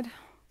side.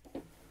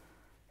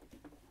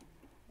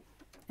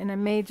 And I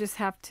may just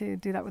have to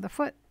do that with a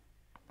foot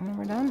when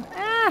we're done.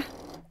 Ah!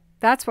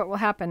 That's what will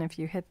happen if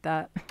you hit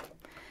that.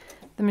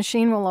 The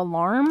machine will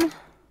alarm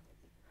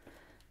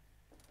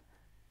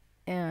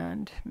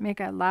and make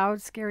a loud,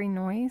 scary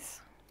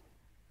noise.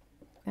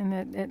 And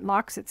it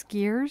locks its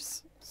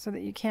gears so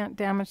that you can't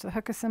damage the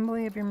hook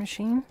assembly of your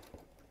machine.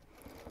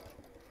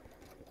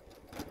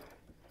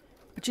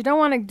 But you don't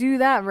want to do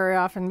that very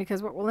often,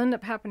 because what will end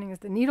up happening is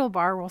the needle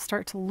bar will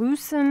start to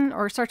loosen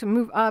or start to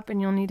move up, and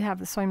you'll need to have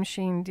the sewing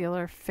machine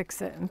dealer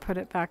fix it and put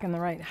it back in the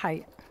right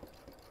height.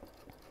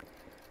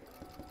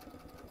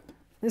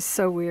 This is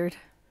so weird.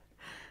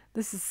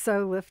 This is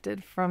so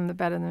lifted from the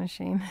bed of the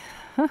machine.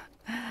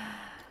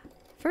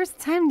 First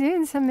time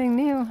doing something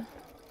new.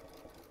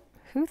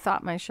 Who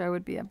thought my show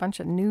would be a bunch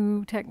of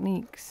new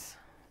techniques?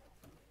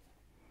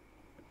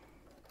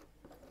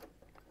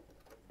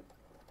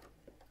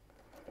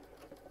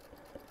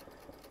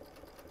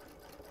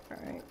 All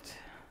right.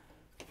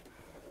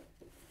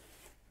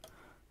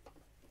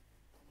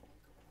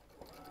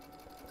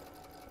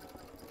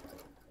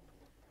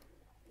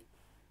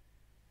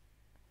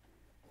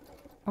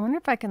 I wonder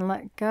if I can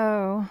let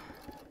go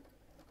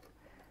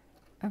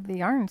of the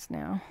yarns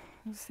now.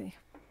 Let's see.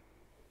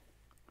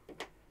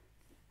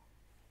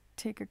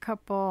 Take a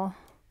couple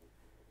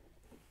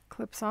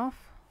clips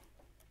off.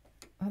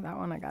 Oh, that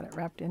one I got it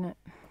wrapped in it.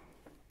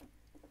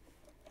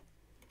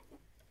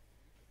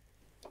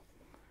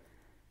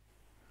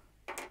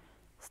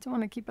 Still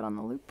want to keep it on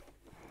the loop.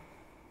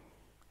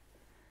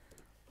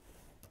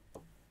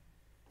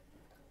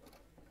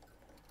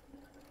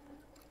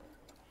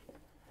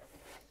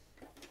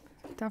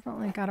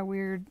 Definitely got a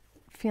weird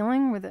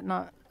feeling with it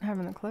not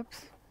having the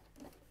clips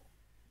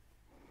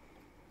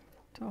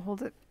to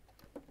hold it.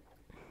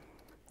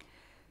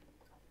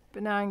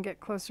 But now I can get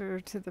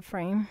closer to the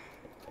frame.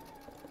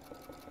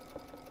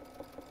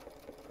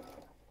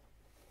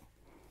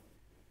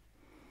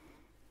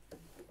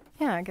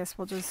 I guess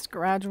we'll just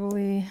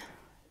gradually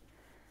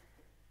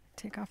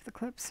take off the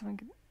clips so we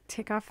can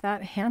take off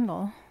that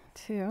handle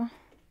too.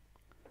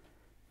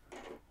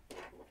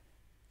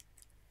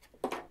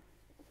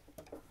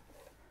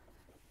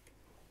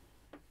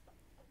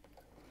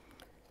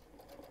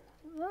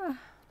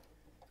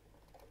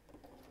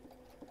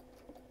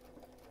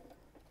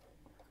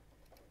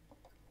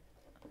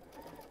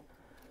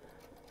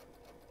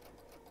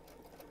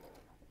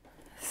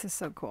 This is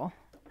so cool.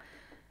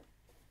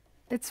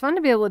 It's fun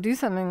to be able to do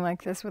something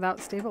like this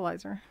without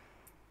stabilizer.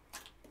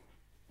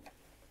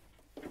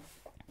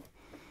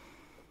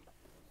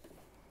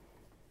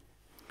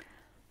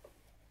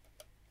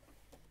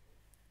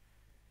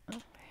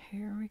 Oh,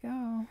 here we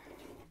go.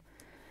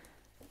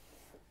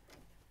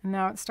 And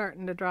now it's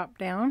starting to drop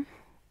down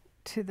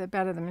to the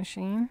bed of the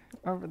machine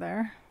over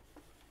there.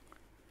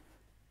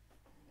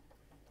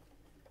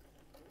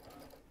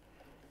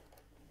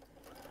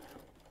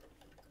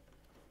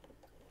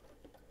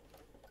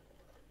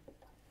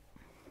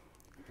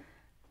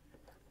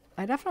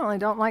 I definitely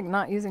don't like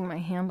not using my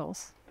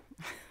handles.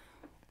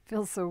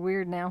 Feels so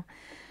weird now.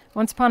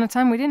 Once upon a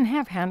time we didn't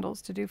have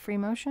handles to do free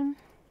motion.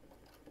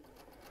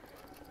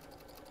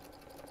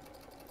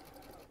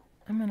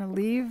 I'm going to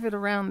leave it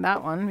around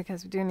that one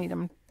because we do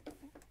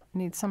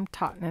need some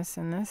tautness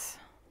in this.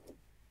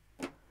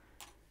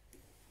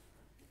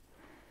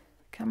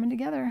 Coming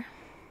together.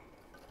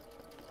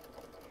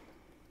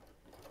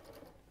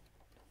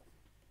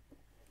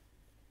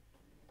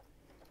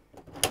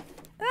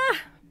 Ah!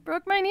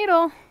 Broke my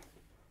needle.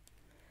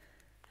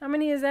 How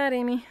many is that,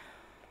 Amy?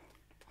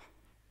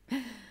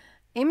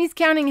 Amy's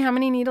counting how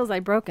many needles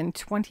I broke in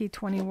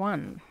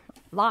 2021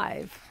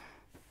 live.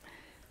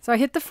 So I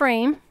hit the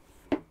frame,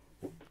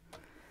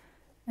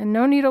 and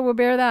no needle will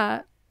bear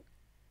that.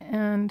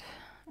 And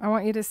I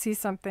want you to see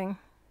something.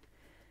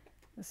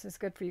 This is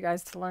good for you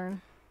guys to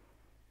learn.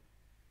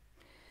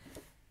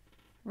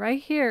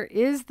 Right here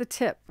is the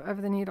tip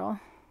of the needle.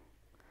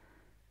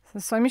 So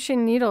sewing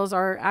machine needles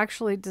are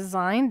actually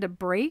designed to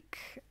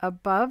break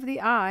above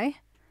the eye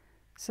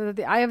so that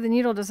the eye of the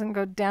needle doesn't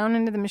go down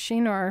into the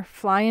machine or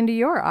fly into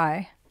your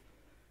eye.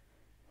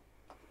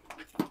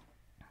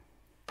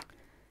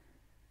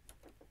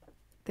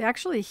 They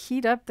actually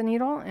heat up the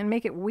needle and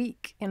make it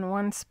weak in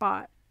one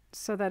spot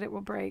so that it will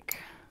break.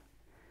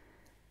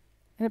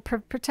 And it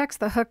protects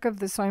the hook of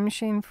the sewing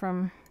machine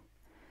from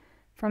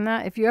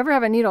that. If you ever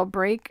have a needle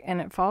break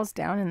and it falls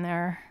down in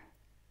there,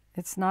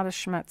 it's not a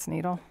Schmetz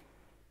needle.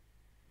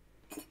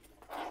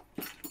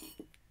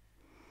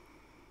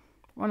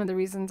 One of the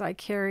reasons I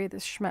carry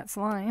this Schmetz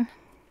line.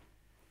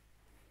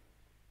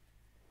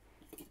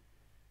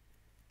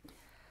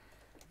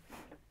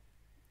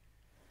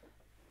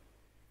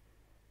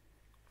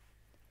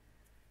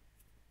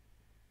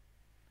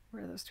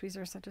 Where are those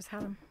tweezers? I just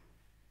had them.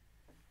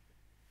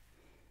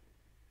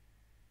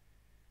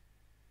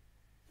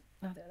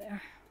 Oh, there they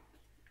are.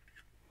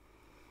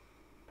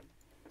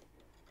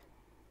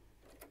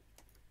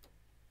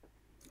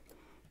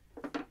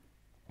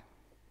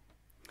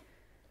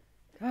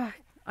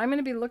 I'm going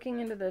to be looking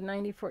into the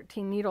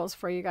 9014 needles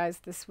for you guys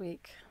this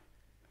week.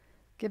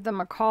 Give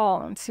them a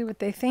call and see what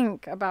they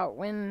think about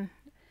when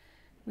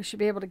we should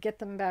be able to get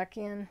them back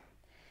in.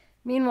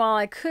 Meanwhile,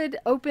 I could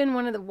open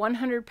one of the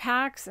 100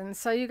 packs and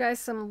sell you guys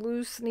some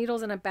loose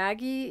needles in a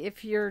baggie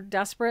if you're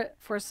desperate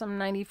for some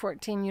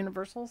 9014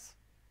 universals.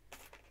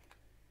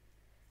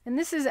 And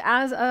this is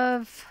as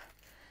of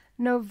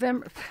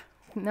December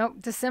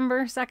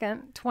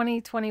 2nd,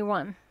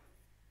 2021.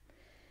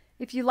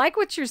 If you like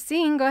what you're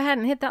seeing, go ahead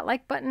and hit that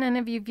like button. And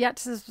if you've yet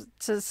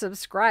to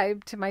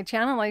subscribe to my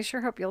channel, I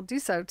sure hope you'll do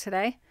so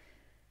today.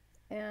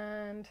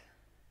 And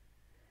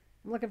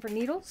I'm looking for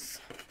needles.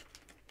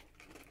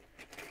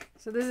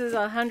 So this is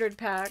a 100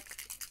 pack.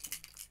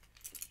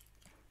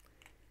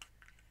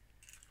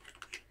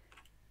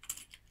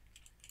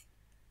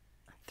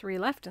 Three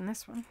left in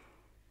this one.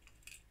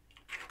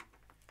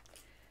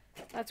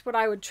 That's what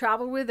I would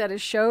travel with at a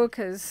show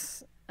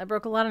because I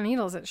broke a lot of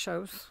needles at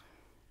shows.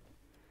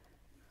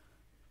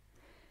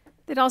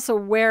 They'd also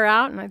wear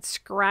out and I'd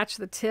scratch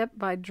the tip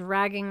by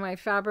dragging my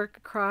fabric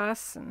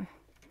across. And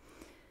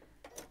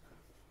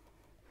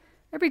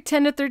every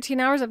 10 to 13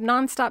 hours of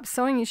non-stop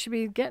sewing, you should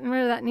be getting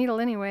rid of that needle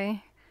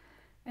anyway.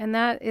 And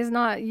that is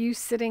not you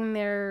sitting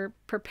there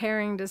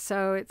preparing to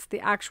sew. It's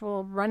the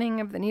actual running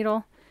of the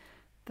needle.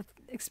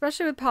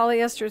 Especially with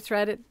polyester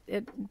thread,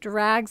 it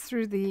drags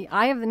through the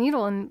eye of the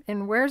needle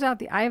and wears out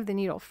the eye of the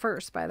needle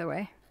first, by the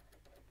way.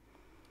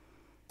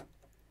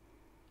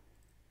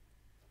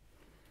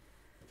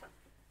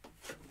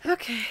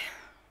 Okay.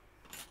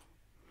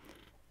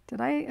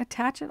 Did I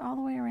attach it all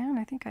the way around?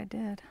 I think I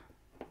did.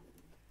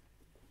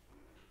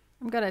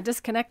 I'm going to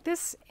disconnect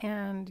this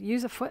and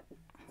use a foot.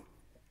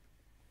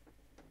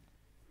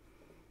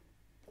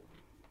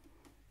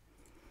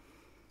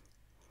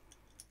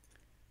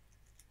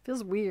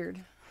 Feels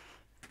weird.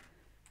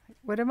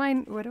 What do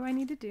I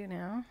need to do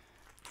now?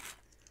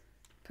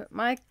 Put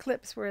my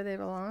clips where they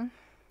belong.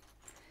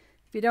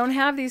 If you don't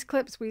have these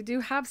clips, we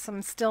do have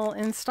some still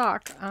in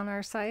stock on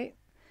our site.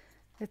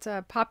 It's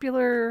a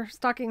popular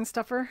stocking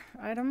stuffer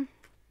item.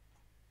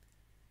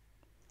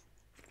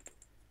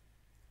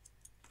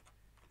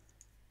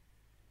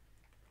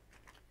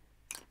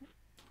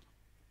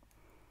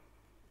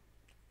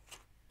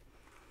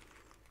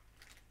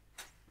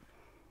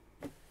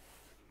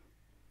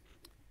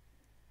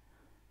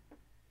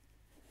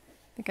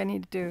 I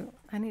need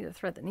to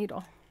thread the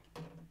needle.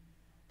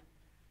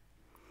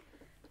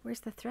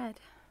 Where's the thread?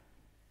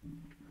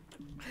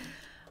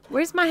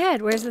 Where's my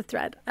head? Where's the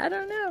thread? I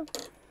don't know.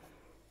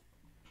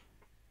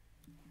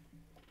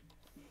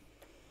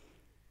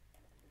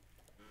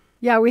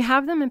 Yeah, we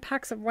have them in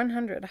packs of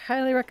 100. I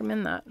highly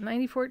recommend that.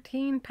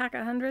 9014, pack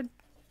 100.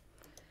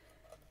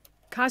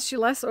 Costs you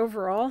less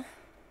overall.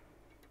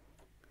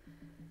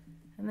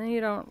 And then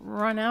you don't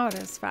run out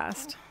as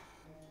fast.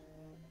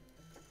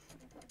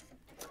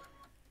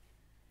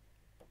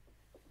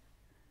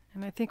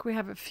 And I think we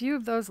have a few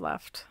of those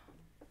left.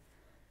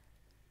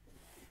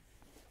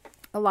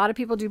 A lot of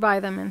people do buy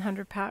them in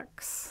 100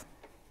 packs.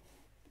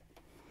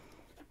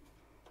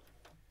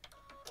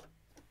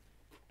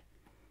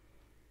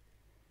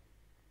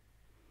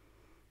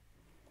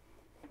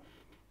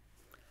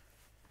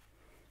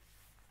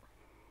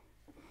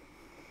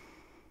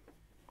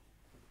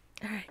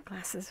 All right,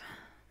 glasses.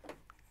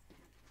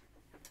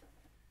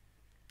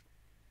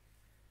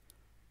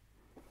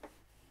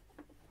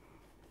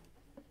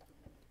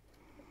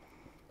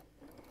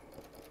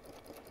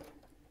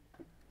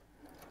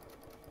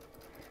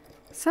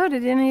 So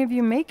did any of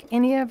you make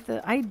any of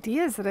the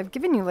ideas that I've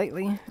given you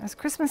lately as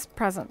Christmas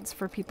presents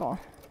for people?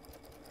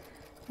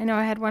 I know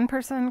I had one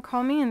person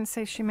call me and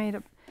say she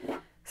made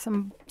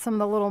some of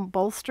the little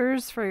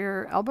bolsters for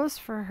your elbows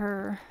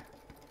for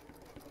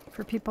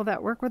people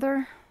that work with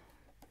her.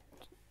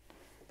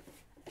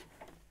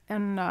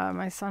 And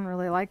my son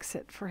really likes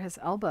it for his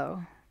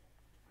elbow.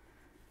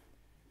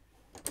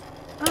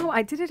 Oh,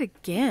 I did it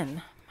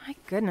again. My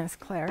goodness,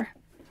 Claire.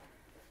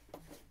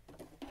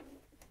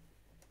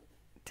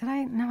 Did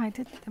I? No, I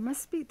did.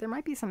 There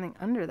might be something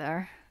under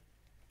there.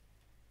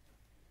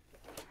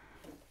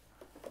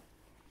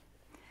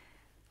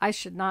 I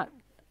should not.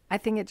 I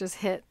think it just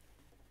hit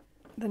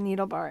the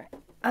needle bar.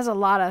 There's a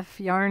lot of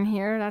yarn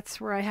here.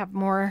 That's where I have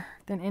more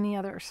than any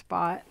other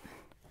spot.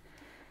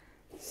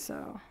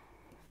 So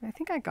I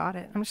think I got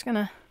it. I'm just going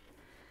to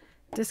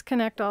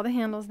disconnect all the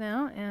handles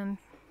now and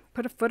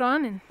put a foot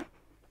on and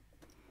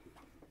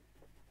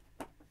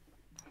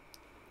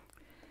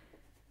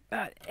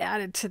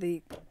add it to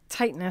the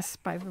tightness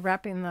by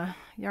wrapping the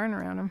yarn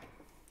around them.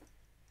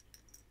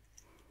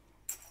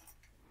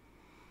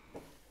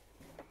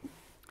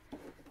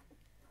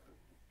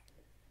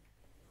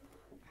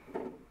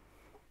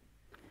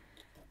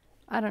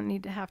 I don't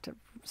need to have to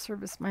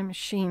service my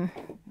machine.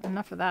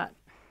 Enough of that.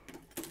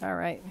 All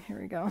right,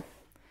 here we go.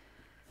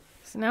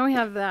 So now we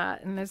have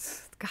that, and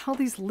there's all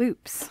these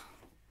loops.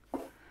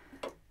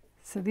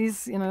 So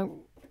these,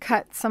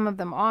 cut some of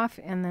them off,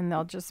 and then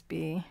they'll just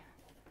be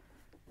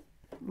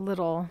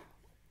little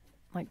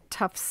like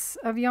tufts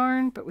of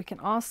yarn, but we can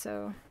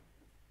also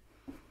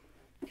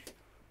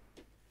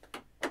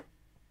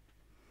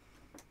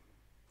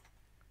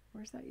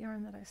where's that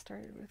yarn that I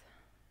started with?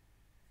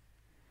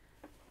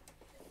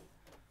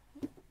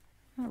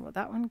 Oh, will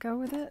that one go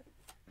with it?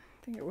 I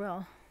think it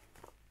will.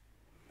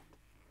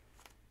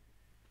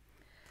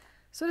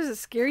 So does it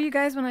scare you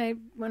guys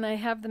when I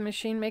have the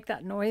machine make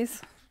that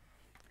noise?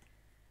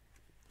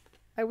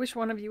 I wish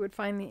one of you would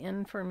find the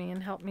end for me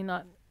and help me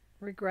not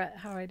regret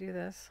how I do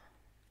this.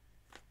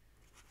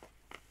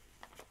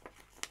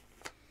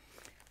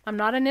 I'm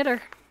not a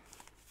knitter.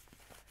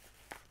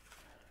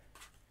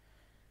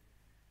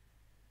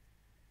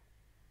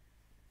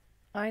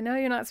 I know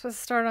you're not supposed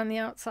to start on the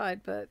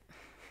outside, but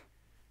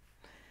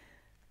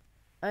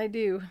I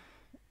do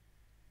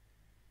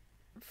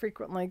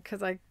frequently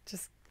because I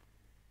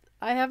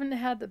haven't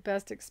had the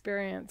best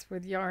experience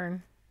with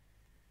yarn.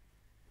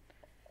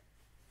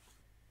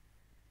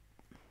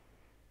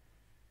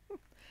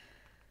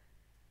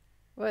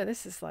 Boy,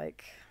 this is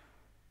like,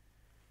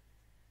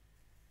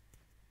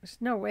 there's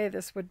no way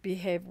this would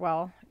behave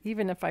well,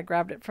 even if I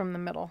grabbed it from the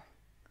middle.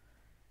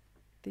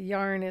 The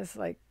yarn is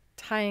like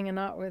tying a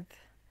knot with,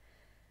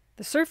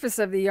 the surface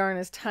of the yarn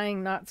is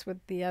tying knots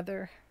with the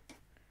other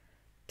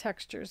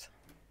textures.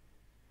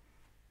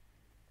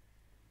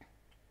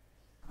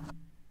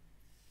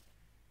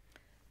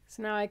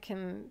 So now I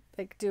can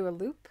like do a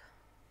loop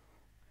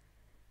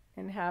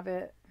and have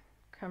it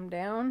come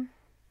down.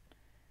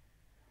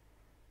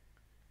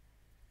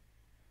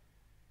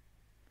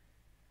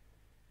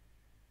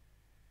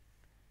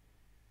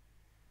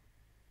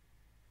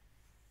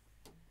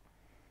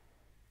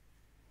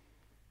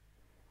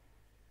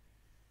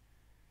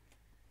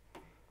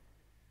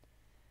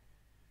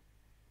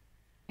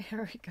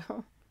 Here we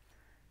go.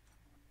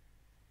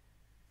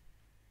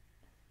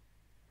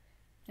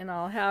 And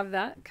I'll have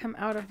that come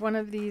out of one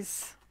of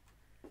these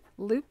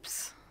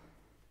loops.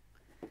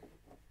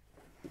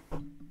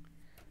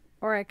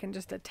 Or I can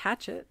just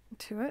attach it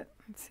to it.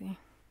 Let's see.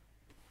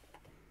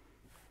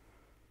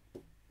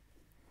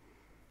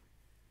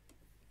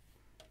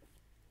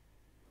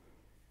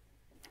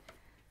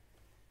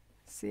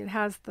 See, it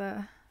has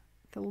the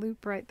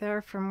loop right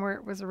there from where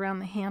it was around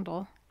the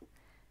handle,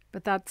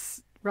 but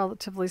that's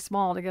relatively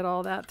small to get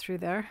all that through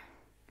there.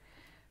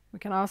 We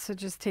can also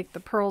just take the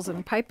pearls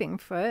and piping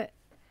foot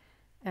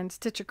and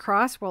stitch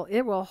across. Well,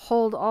 it will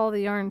hold all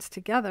the yarns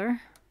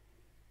together.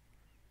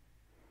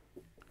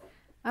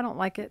 I don't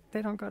like it.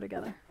 They don't go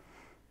together.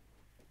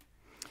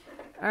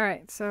 All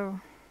right, so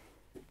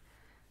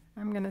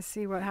I'm going to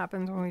see what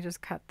happens when we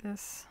just cut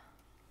this.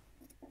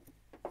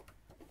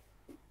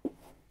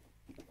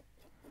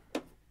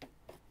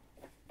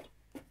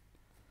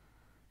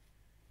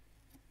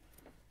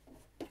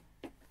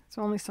 It's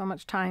only so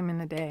much time in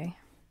the day.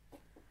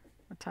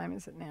 What time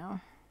is it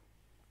now?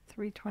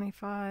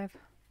 3:25.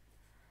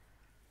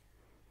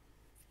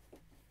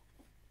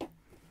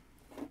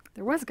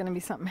 There was going to be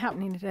something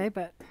happening today,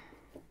 but...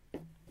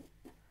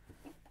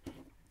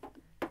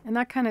 And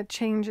that kind of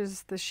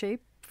changes the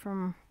shape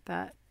from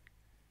that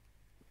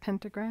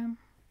pentagram.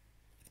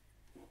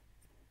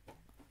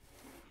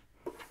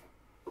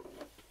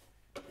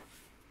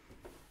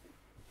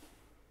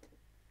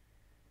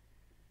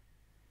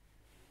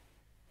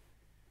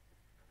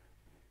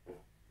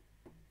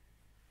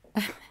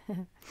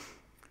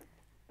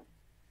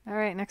 All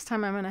right, next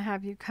time I'm going to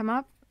have you come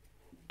up,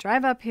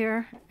 drive up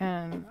here,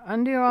 and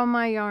undo all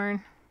my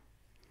yarn.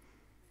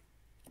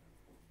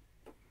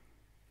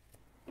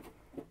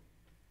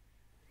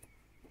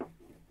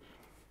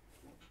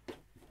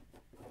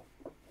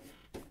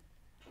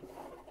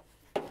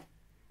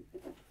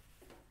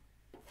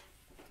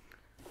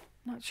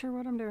 Not sure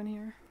what I'm doing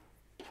here.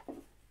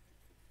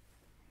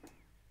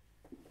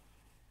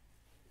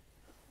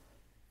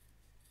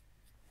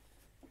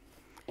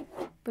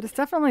 But it's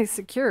definitely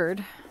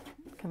secured.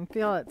 You can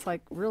feel it's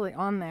like really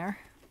on there.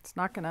 It's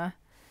not gonna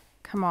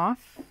come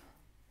off.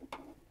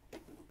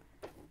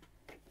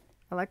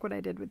 I like what I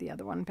did with the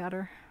other one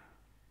better.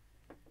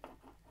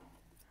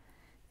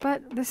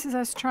 But this is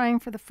us trying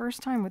for the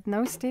first time with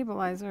no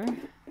stabilizer.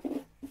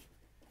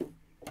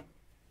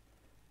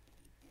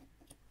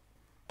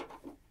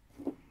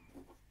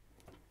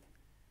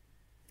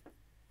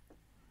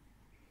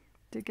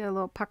 Did get a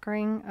little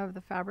puckering of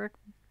the fabric.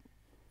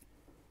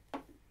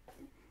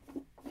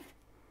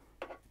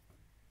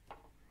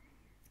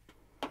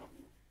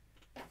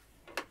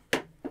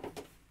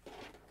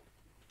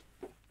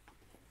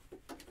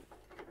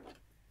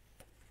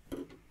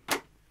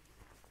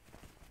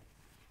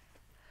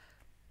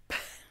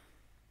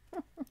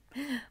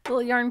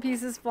 Little yarn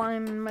pieces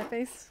flying in my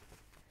face.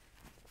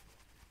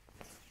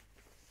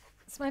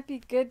 This might be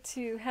good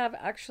to have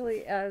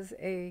actually as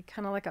a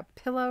kind of like a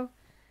pillow.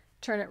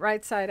 Turn it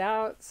right side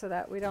out so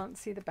that we don't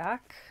see the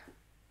back,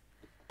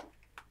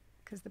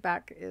 because the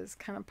back is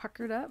kind of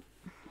puckered up.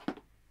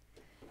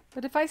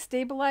 But if I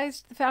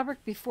stabilized the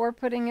fabric before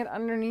putting it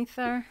underneath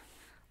there,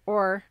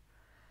 or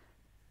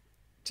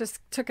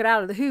just took it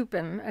out of the hoop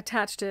and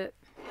attached it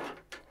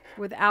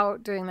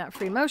without doing that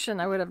free motion,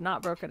 I would have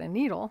not broken a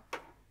needle.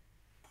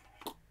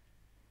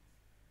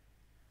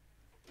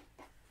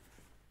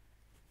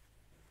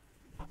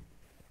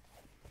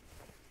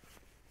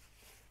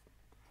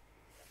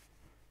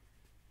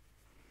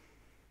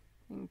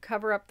 You can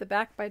cover up the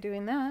back by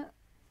doing that.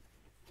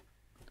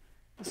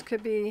 This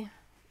could be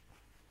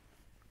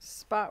a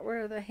spot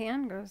where the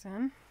hand goes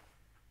in.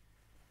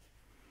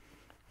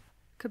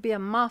 Could be a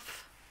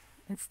muff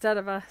instead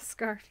of a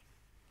scarf.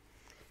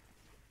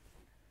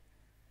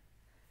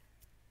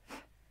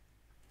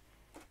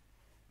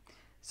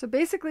 So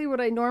basically what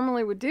I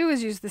normally would do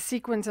is use the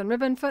sequins and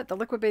ribbon foot, the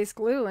liquid-based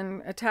glue,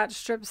 and attach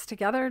strips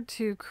together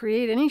to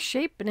create any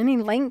shape and any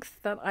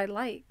length that I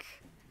like.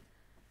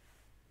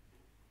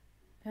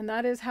 And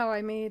that is how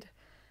I made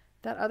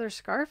that other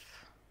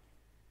scarf.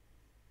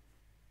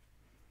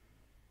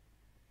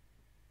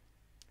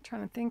 I'm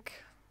trying to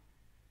think.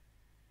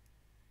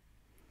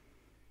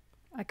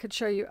 I could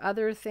show you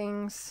other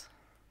things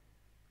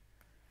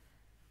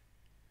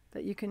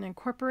that you can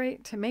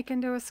incorporate to make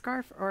into a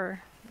scarf,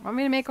 or want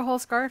me to make a whole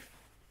scarf?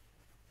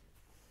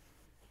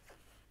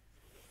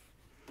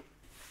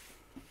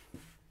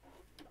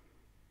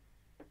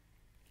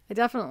 I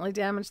definitely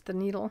damaged the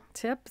needle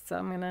tip, so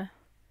I'm gonna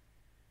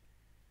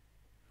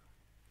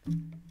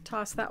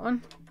toss that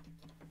one.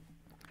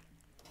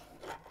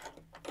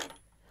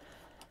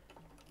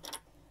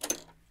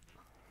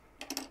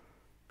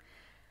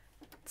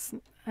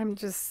 I'm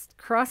just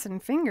crossing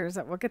fingers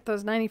that we'll get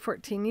those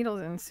 9014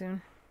 needles in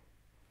soon.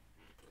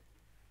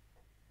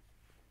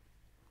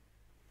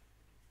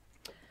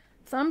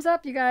 Thumbs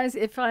up, you guys,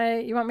 if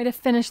you want me to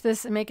finish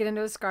this and make it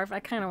into a scarf. I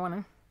kind of want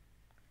to.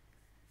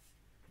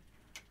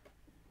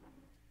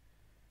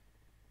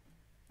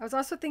 I was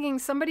also thinking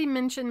somebody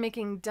mentioned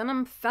making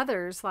denim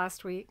feathers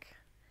last week.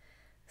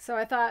 So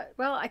I thought,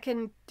 well, I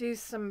can do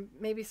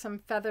maybe some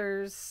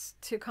feathers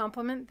to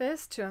complement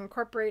this, to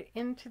incorporate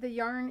into the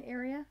yarn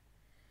area,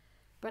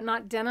 but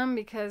not denim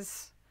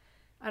because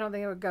I don't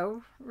think it would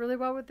go really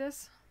well with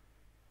this.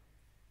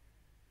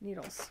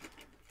 Needles.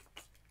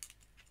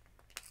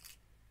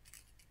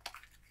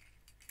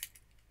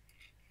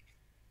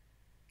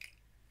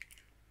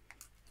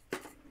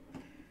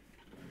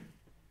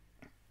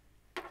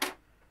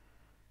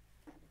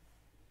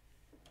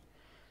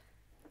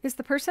 is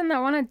the person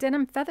that wanted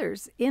denim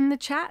feathers in the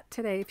chat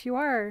today? If you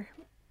are,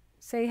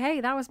 say,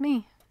 hey, that was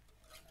me.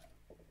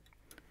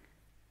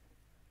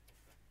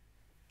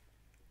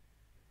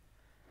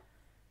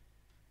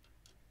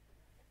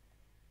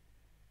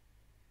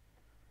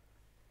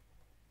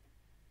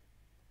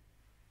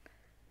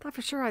 Thought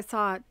for sure I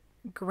saw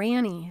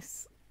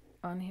grannies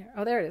on here.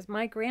 Oh, there it is.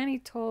 My granny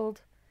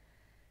told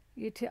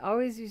you to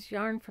always use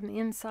yarn from the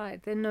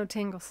inside, then no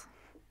tangles.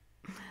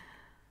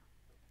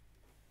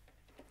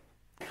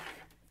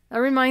 That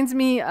reminds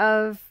me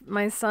of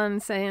my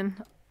son saying,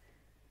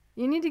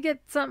 you need to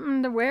get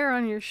something to wear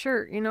on your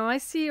shirt. You know, I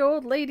see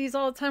old ladies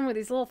all the time with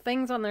these little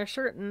things on their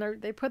shirt, and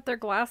they put their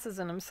glasses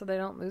in them so they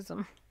don't lose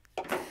them.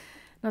 And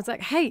I was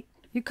like, hey,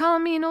 you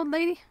calling me an old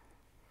lady?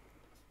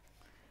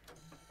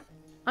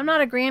 I'm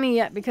not a granny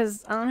yet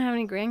because I don't have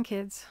any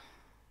grandkids.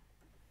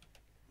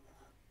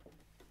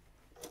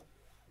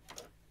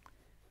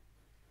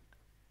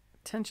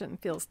 Tension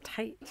feels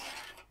tight.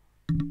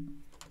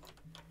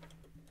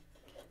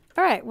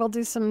 All right, we'll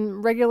do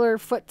some regular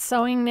foot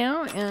sewing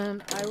now,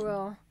 and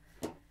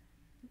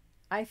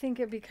I think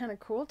it'd be kind of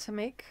cool to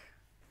make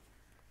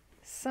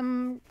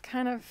some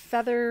kind of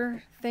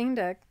feather thing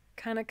to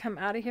kind of come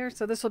out of here.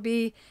 So this will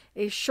be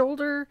a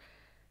shoulder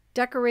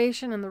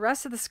decoration, and the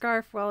rest of the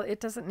scarf, well, it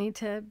doesn't need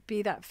to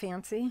be that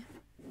fancy.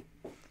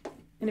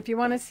 And if you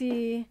want to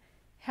see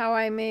how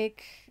I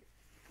make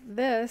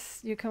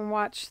this, you can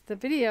watch the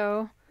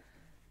video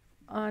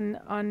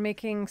on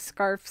making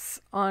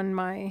scarves on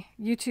my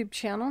YouTube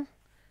channel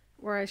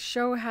where I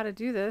show how to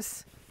do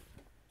this.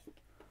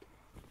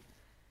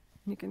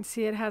 You can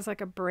see it has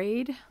like a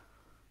braid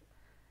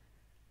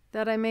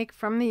that I make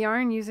from the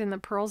yarn using the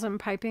pearls and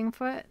piping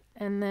foot,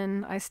 and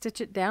then I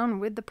stitch it down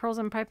with the pearls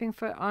and piping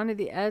foot onto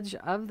the edge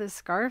of the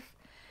scarf.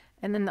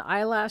 And then the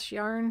eyelash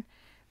yarn,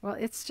 well,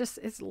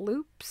 it's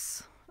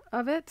loops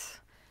of it,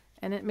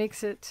 and it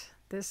makes it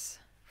this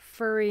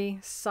furry,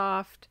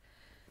 soft,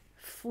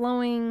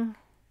 flowing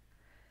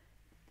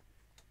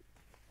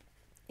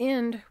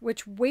end,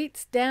 which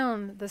weights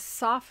down the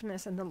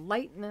softness and the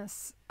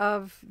lightness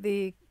of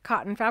the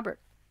cotton fabric.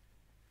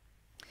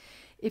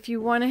 If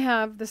you want to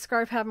have the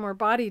scarf have more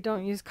body,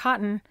 don't use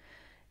cotton.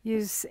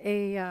 Use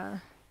a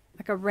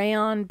like a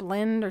rayon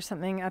blend or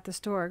something at the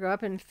store. Go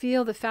up and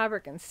feel the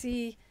fabric and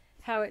see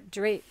how it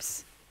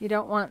drapes. You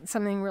don't want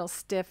something real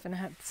stiff and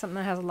something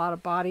that has a lot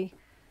of body.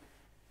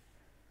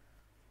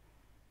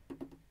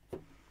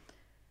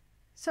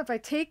 So if I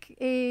take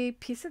a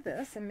piece of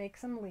this and make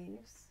some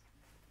leaves,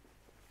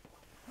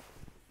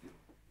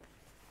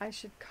 I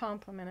should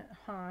complement it,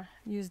 huh?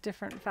 Use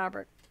different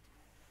fabric.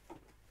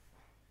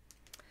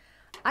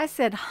 I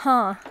said,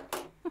 huh.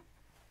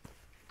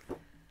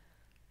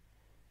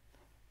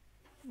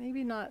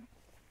 Maybe not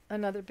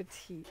another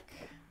batik.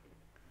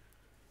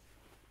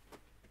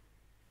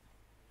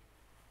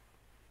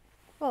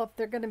 Well, if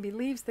they're going to be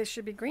leaves, they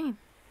should be green,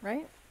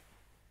 right?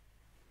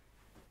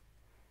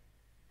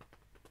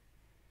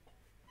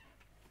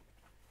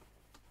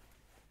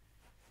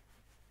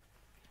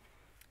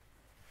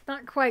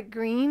 Not quite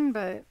green,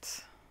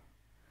 but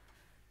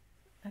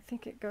I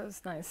think it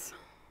goes nice.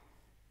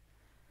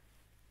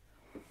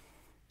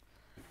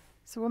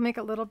 So we'll make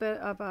a little bit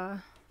of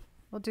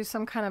we'll do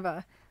some kind of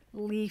a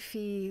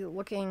leafy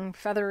looking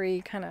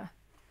feathery kind of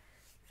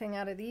thing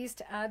out of these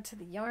to add to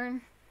the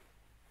yarn.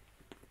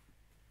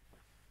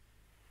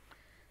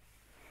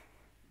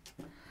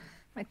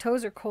 My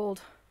toes are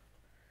cold.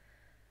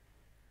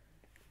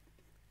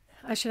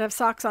 I should have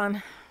socks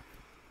on.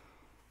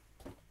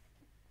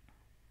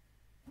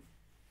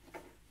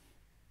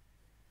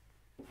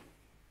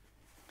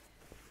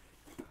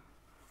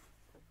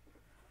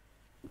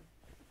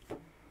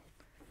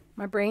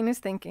 My brain is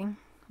thinking,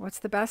 what's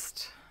the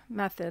best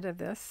method of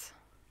this?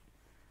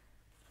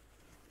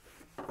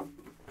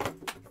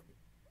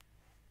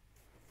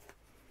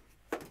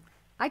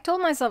 I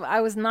told myself I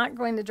was not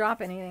going to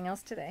drop anything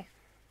else today.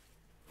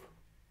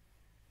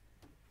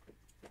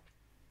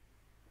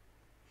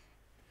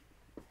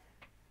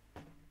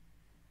 I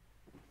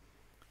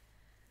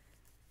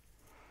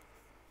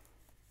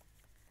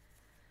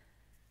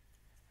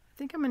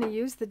think I'm going to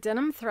use the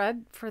denim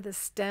thread for the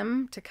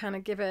stem to kind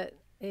of give it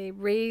a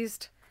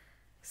raised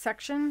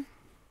section.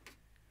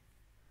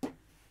 It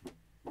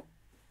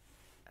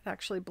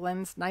actually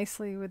blends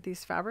nicely with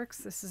these fabrics.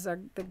 This is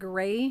the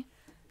gray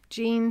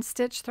jean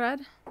stitch thread.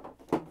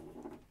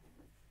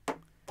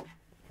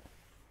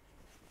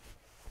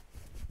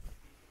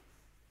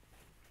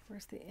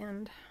 Where's the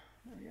end?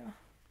 There we go.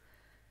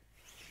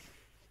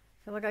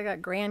 I feel like I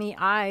got granny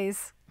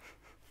eyes.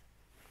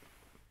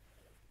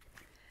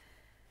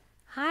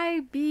 Hi,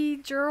 B.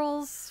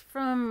 Girls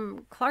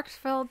from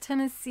Clarksville,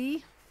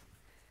 Tennessee.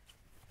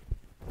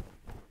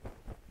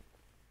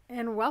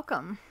 And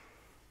welcome.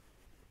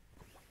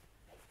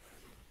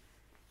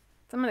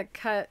 So I'm going to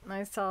cut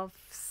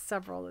myself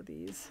several of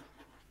these.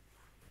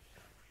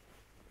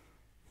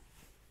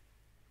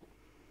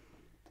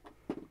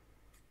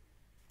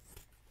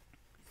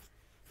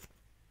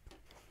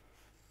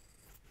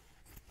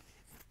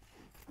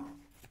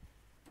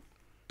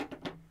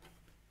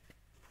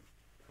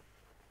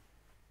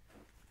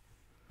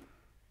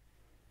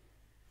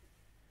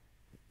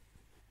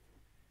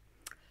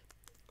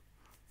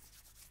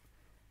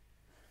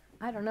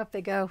 I don't know if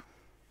they go.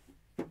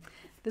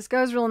 This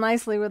goes real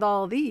nicely with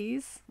all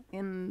these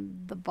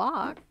in the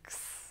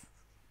box,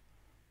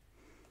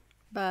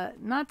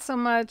 but not so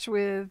much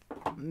with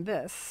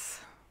this.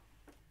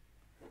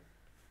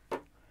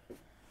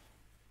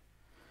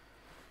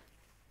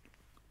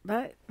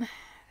 But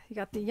you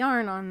got the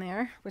yarn on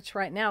there, which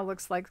right now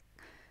looks like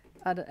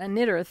a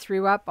knitter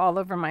threw up all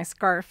over my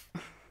scarf.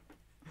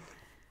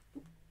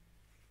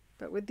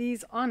 But with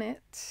these on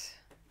it,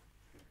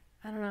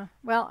 I don't know.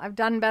 Well, I've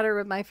done better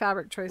with my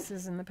fabric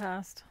choices in the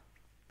past.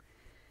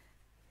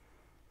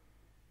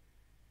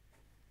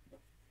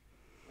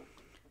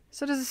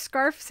 So does a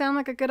scarf sound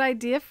like a good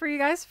idea for you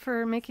guys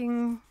for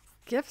making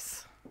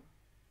gifts?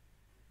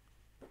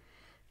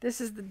 This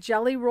is the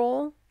jelly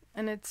roll,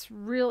 and it's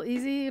real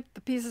easy.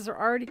 The pieces are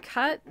already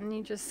cut, and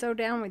you just sew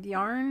down with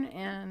yarn,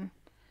 and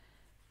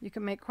you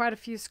can make quite a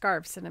few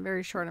scarves in a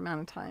very short amount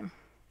of time,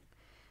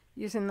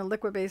 using the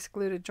liquid-based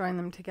glue to join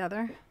them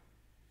together.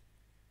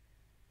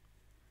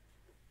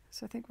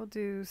 So I think we'll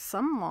do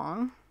some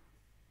long.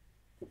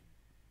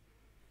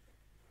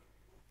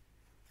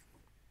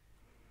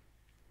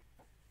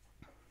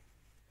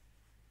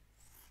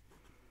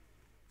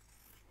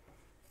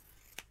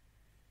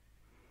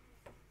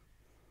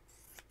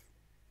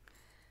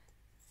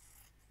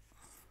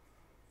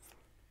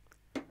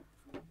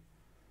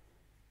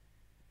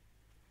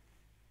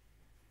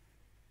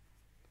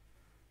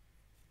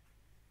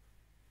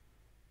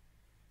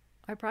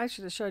 I probably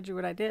should have showed you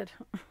what I did.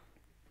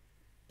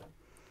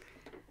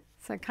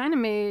 So I kind of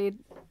made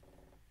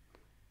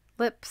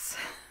lips.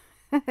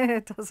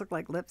 It does look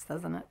like lips,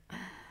 doesn't it?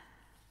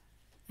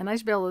 And I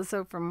should be able to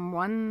sew from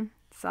one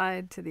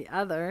side to the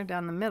other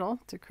down the middle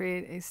to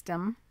create a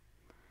stem.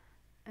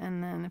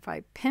 And then if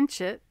I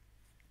pinch it,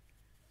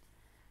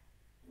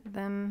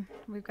 then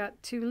we've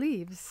got two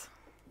leaves.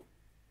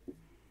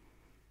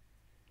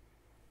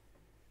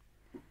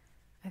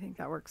 I think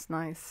that works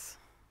nice.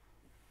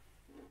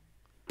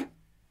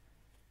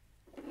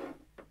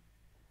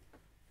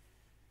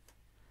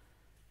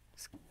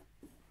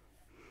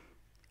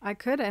 I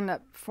could end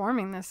up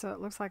forming this so it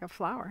looks like a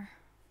flower.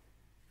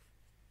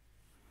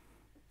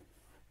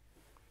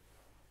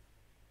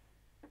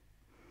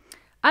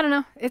 I don't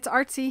know. It's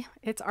artsy.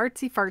 It's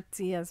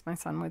artsy-fartsy, as my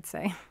son would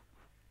say.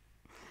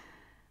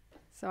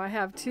 So I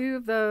have two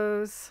of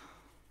those.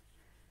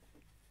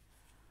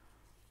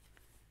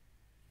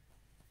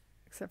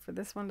 Except for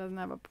this one doesn't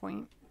have a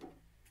point.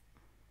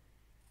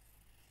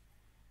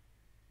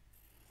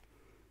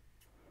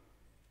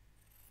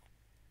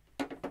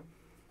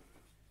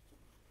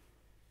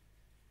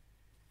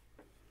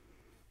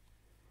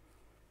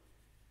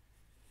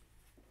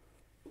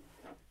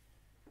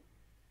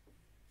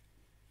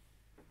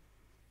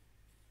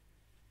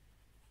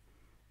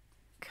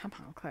 Come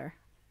on, Claire.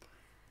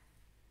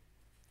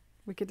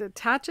 We could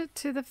attach it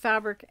to the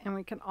fabric, and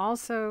we can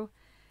also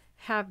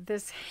have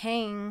this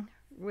hang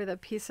with a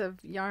piece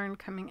of yarn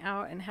coming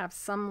out and have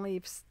some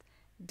leaves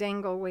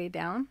dangle way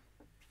down.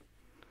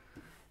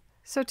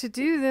 So to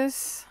do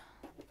this,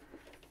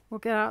 we'll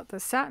get out the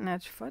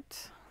Satinedge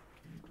Foot.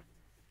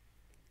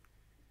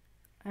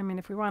 I mean,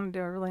 if we want to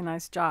do a really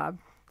nice job,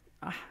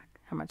 how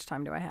much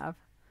time do I have?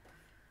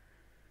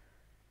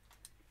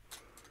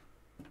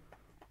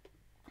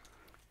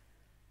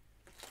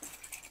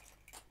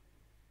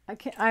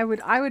 I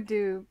would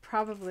do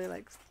probably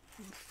like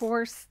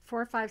four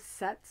or five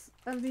sets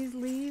of these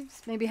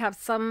leaves. Maybe have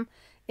some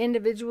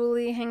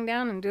individually hang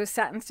down and do a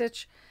satin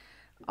stitch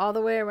all the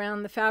way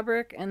around the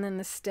fabric and then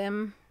the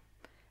stem.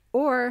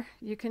 Or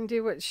you can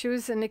do what she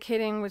was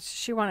indicating, which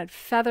she wanted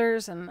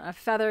feathers, and a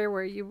feather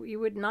where you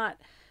would not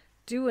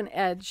do an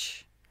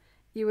edge.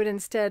 You would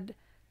instead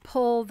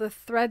pull the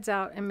threads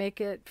out and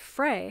make it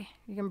fray.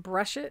 You can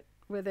brush it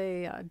with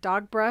a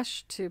dog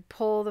brush to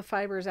pull the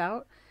fibers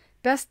out.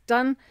 Best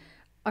done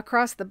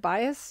across the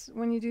bias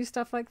when you do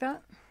stuff like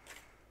that.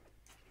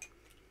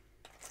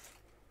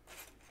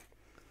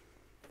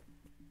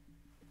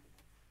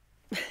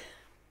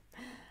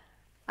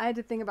 I had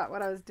to think about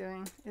what I was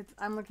doing.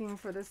 I'm looking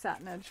for the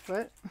Satinedge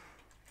Foot.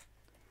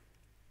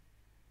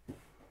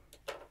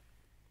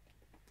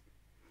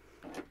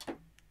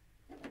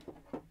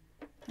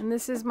 And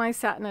this is my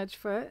Satinedge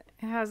Foot.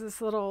 It has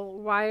this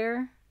little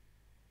wire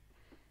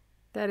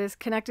that is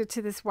connected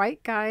to this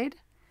white guide.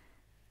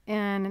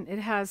 And it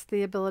has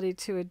the ability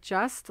to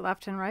adjust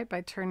left and right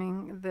by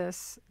turning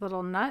this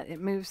little nut.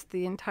 It moves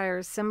the entire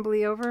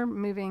assembly over,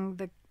 moving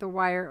the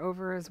wire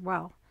over as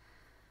well.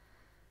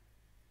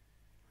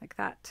 Like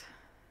that.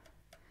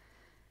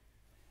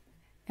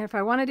 And if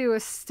I want to do a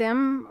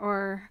stem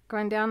or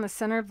going down the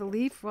center of the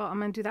leaf, well, I'm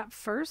going to do that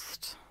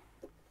first.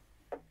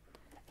 I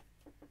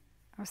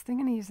was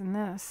thinking of using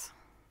this.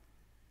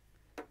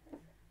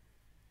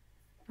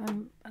 I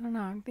don't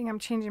know. I think I'm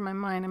changing my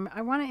mind.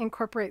 I want to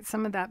incorporate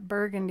some of that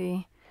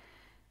burgundy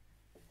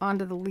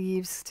onto the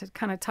leaves to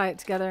kind of tie it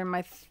together. And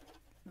my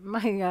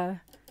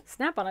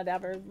snap-on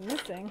adapter is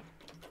missing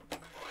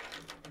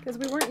because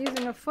we weren't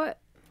using a foot.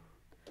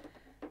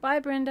 Bye,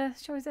 Brenda.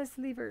 She always has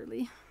to leave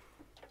early.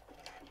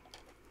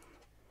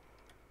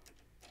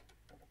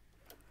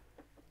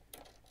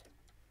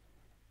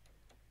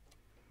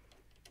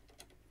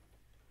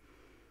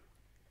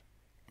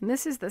 And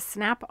this is the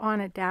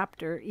snap-on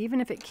adapter. Even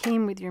if it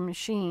came with your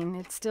machine,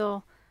 it's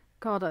still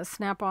called a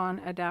snap-on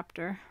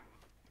adapter,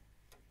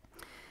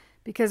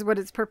 because what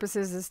its purpose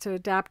is to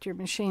adapt your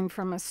machine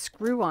from a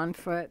screw-on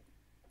foot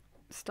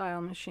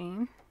style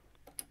machine.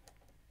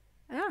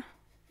 Ah,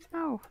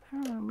 oh, I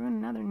don't want to ruin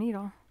another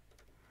needle.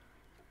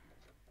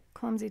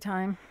 Clumsy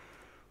time.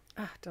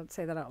 Ah, don't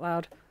say that out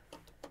loud.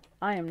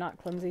 I am not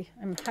clumsy.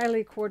 I'm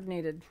highly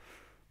coordinated.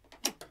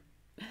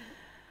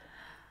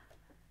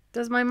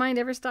 Does my mind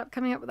ever stop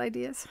coming up with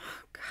ideas?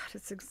 Oh, God,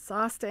 it's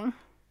exhausting.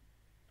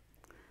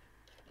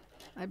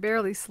 I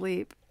barely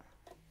sleep.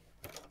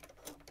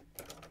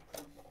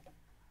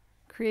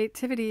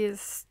 Creativity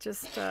is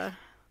just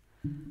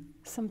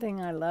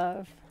something I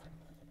love.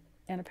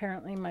 And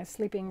apparently my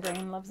sleeping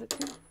brain loves it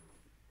too.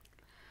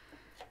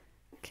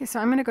 Okay, so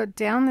I'm going to go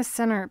down the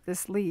center of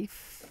this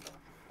leaf.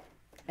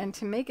 And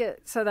to make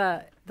it so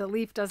that the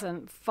leaf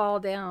doesn't fall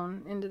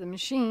down into the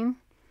machine,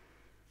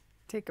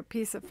 take a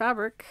piece of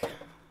fabric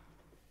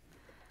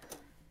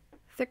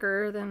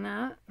thicker than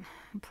that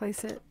and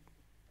place it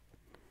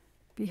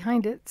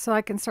behind it so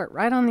I can start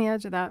right on the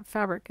edge of that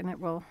fabric and it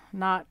will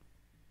not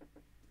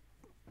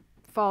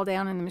fall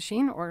down in the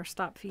machine or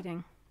stop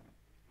feeding.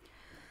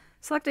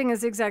 Selecting a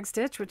zigzag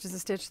stitch, which is a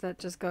stitch that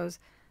just goes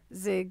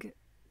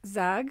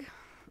zig-zag.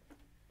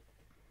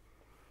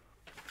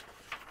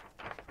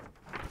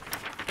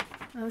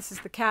 Oh, this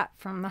is the cat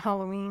from the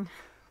Halloween.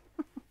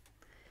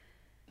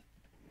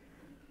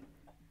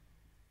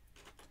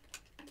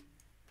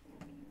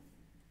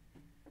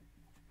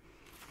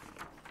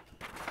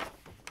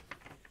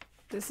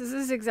 This is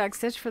a zigzag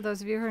stitch for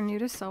those of you who are new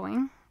to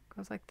sewing. It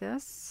goes like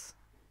this.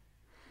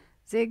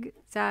 Zig,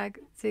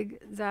 zag, zig,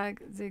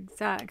 zag, zig,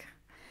 zag.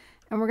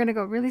 And we're going to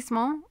go really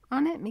small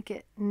on it, make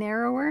it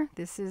narrower.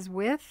 This is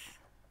width.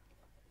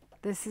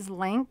 This is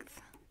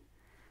length.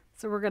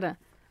 So we're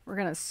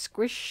gonna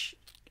squish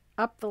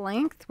up the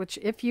length, which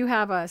if you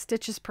have a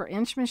stitches per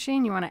inch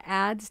machine, you want to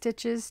add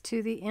stitches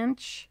to the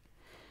inch.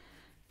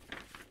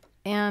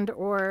 And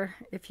or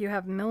if you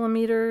have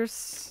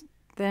millimeters,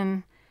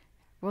 then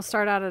we'll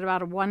start out at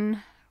about a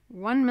 1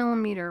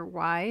 millimeter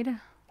wide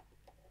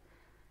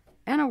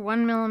and a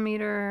 1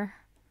 millimeter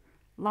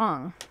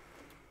long.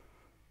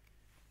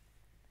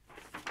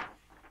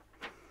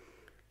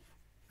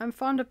 I'm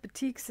fond of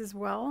batiks as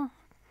well.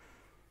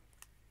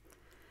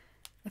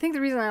 I think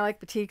the reason I like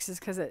batiks is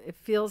because it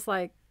feels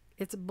like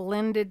it's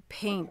blended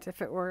paint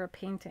if it were a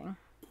painting.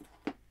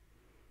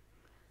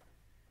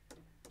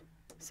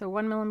 So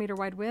 1 millimeter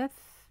wide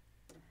width,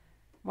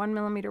 1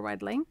 millimeter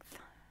wide length.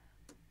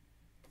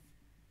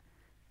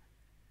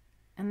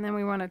 And then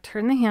we want to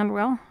turn the hand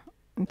wheel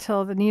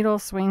until the needle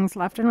swings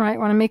left and right.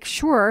 Want to make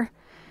sure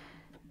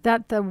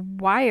that the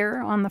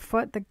wire on the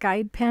foot, the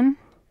guide pin,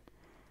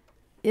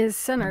 is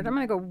centered. I'm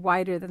going to go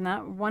wider than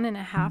that,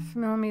 1.5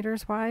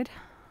 millimeters wide.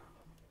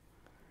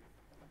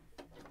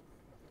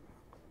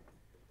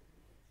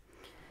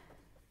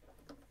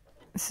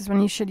 This is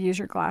when you should use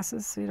your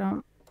glasses so you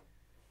don't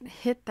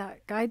hit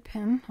that guide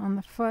pin on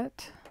the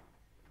foot.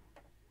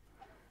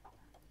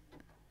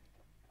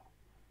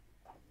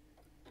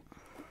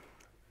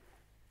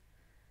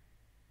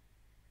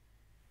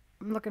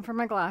 I'm looking for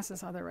my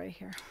glasses. Oh, they're right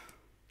here.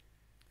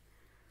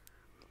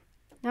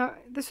 Now,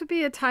 this would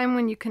be a time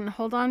when you can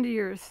hold on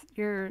to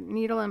your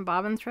needle and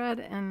bobbin thread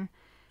and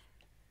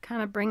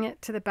kind of bring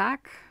it to the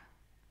back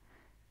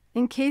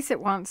in case it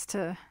wants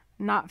to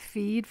not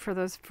feed for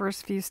those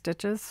first few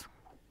stitches.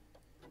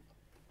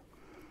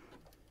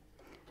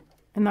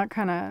 And that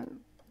kind of,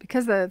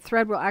 because the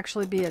thread will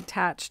actually be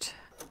attached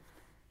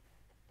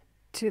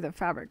to the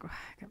fabric. I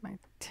got my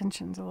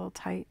tensions a little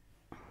tight.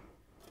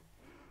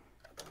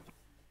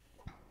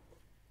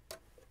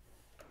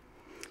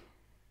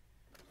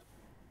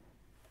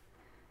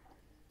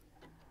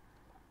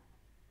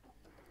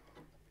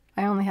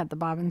 I only had the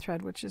bobbin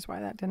thread, which is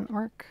why that didn't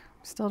work.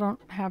 Still don't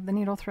have the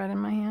needle thread in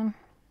my hand.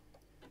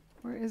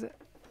 Where is it?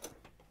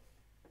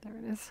 There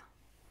it is.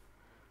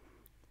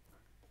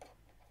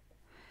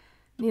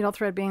 Needle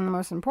thread being the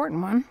most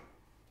important one.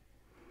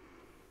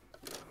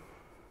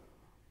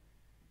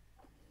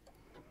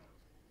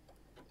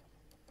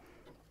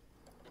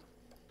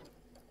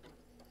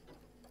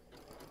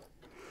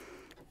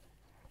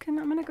 Okay,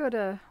 I'm going to go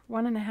to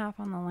 1.5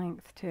 on the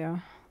length too.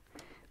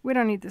 We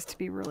don't need this to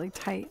be really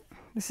tight.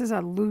 This is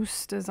a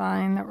loose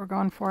design that we're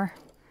going for.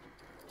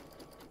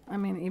 I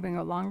mean, even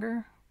go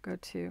longer. Go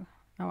to,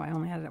 oh, I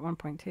only had it at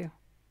 1.2.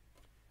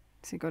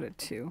 So go to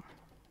 2.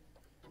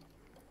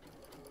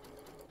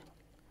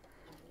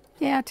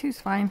 Yeah, 2's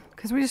fine,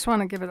 because we just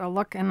want to give it a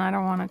look and I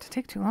don't want it to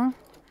take too long.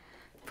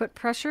 Foot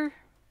pressure.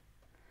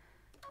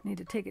 Need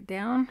to take it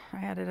down. I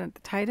had it at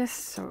the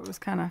tightest, so it was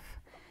kind of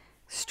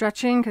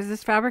stretching, because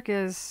this fabric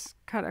is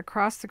cut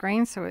across the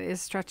grain, so it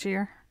is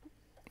stretchier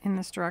in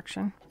this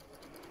direction.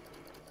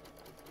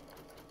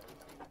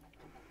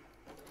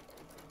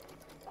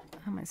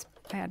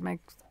 I had my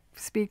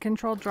speed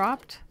control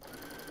dropped.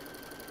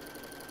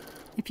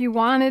 If you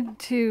wanted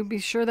to be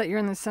sure that you're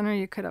in the center,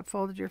 you could have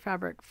folded your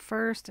fabric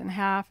first in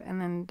half and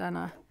then done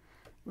a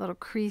little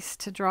crease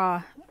to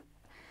draw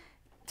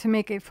to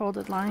make a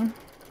folded line.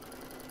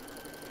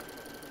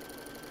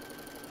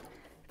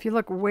 If you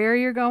look where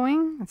you're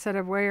going instead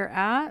of where you're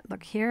at,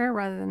 look here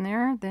rather than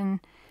there,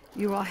 then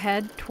you will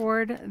head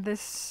toward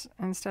this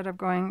instead of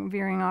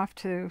veering off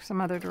to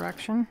some other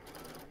direction.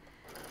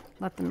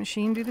 Let the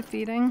machine do the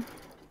feeding.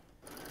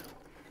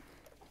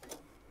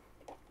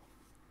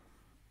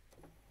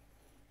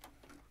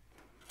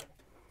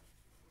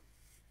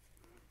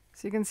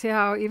 So you can see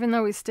how even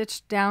though we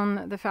stitched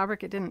down the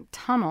fabric, it didn't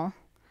tunnel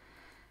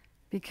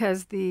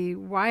because the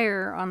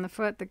wire on the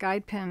foot, the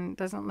guide pin,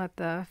 doesn't let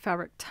the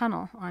fabric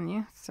tunnel on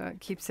you. So it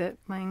keeps it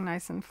laying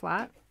nice and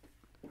flat.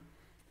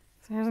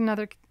 So here's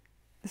another,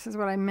 this is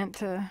what I meant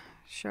to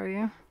show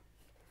you.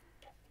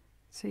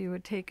 So you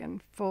would take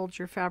and fold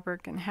your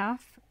fabric in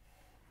half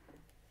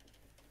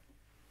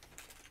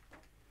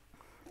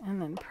and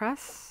then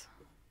press.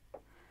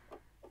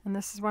 And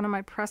this is one of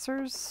my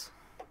pressers.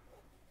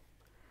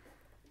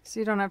 So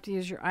you don't have to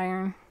use your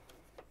iron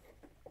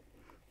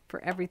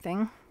for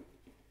everything.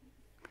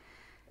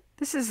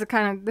 This is the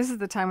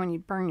time when you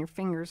burn your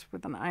fingers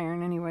with an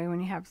iron anyway,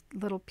 when you have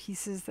little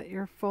pieces that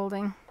you're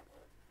folding.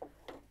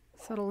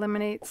 So it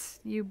eliminates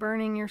you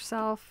burning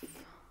yourself.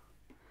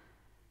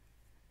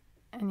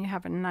 And you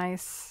have a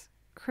nice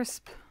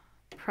crisp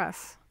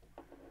press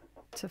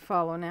to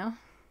follow now.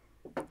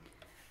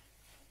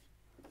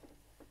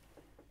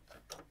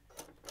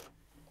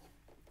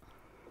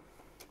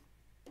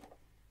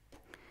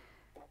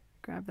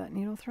 Grab that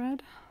needle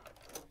thread.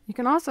 You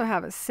can also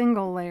have a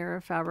single layer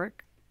of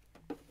fabric,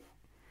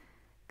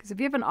 because if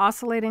you have an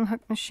oscillating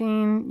hook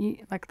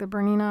machine, like the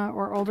Bernina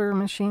or older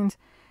machines,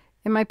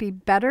 it might be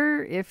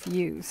better if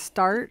you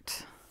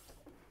start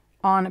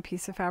on a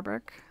piece of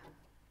fabric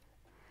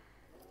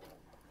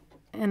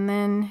and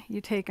then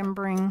you take and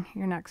bring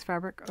your next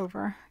fabric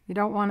over. You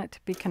don't want it to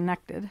be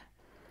connected,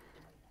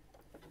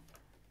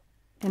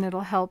 and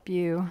it'll help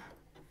you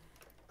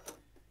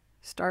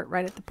start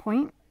right at the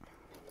point.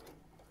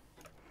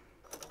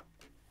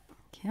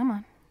 Come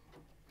on.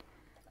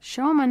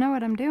 Show them I know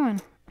what I'm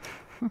doing.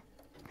 Well,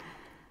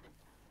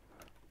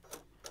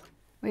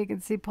 you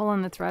can see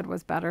pulling the thread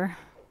was better.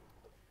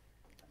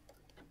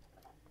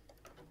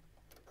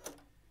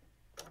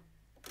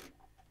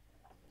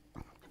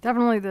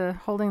 Definitely the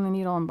holding the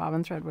needle and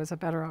bobbin thread was a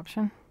better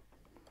option.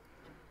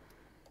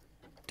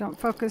 Don't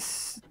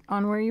focus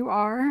on where you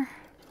are.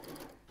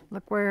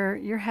 Look where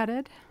you're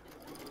headed.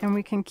 And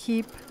we can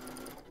keep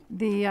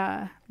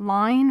the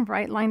line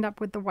right lined up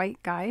with the white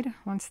guide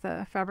once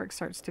the fabric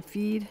starts to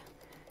feed.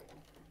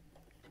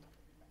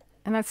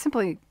 And that's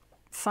simply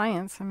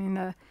science. I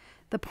mean,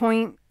 the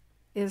point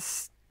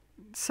is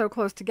so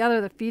close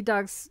together, the feed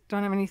dogs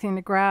don't have anything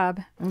to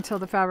grab until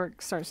the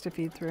fabric starts to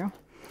feed through.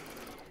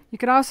 You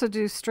could also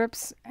do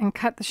strips and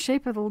cut the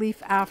shape of the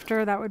leaf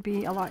after. That would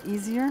be a lot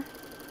easier.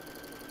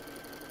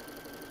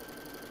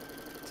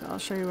 So I'll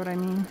show you what I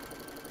mean.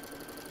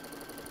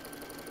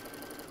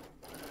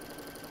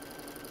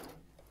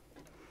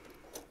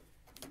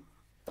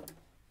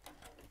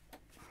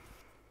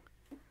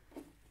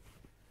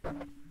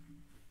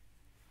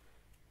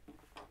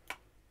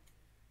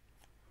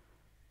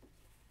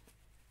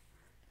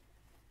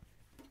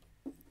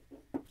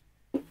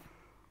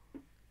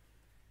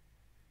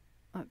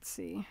 Let's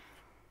see.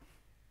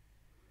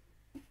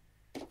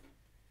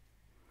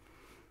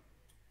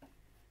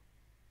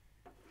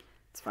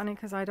 It's funny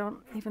because I don't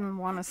even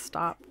want to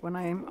stop when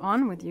I'm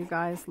on with you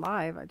guys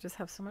live. I just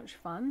have so much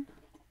fun.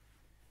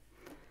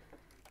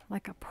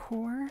 Like a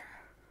pour.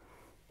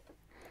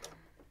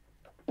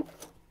 I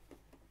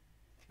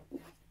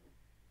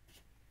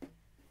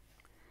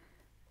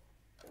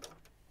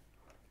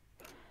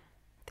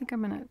think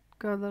I'm going to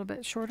go a little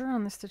bit shorter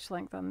on the stitch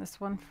length on this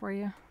one for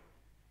you.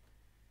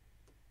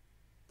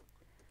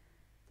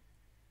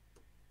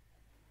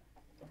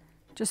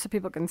 Just so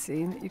people can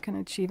see that you can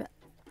achieve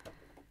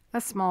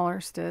a smaller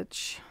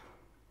stitch.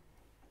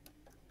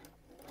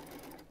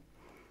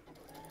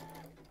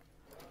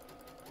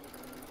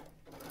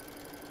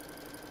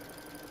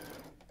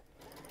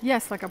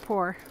 Yes, like a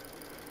pour.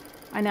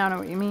 I now know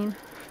what you mean.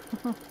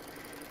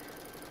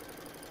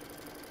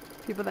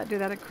 People that do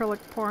that acrylic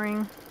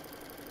pouring,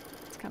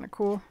 it's kind of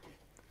cool.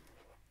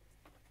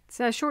 It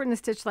says shorten the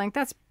stitch length.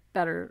 That's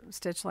better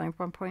stitch length.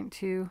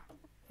 1.2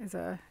 is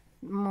a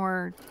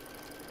more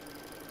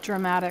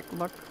dramatic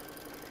look.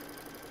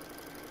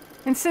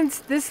 And since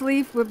this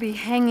leaf would be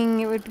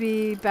hanging, it would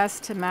be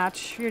best to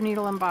match your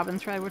needle and bobbin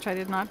thread, which I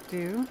did not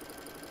do.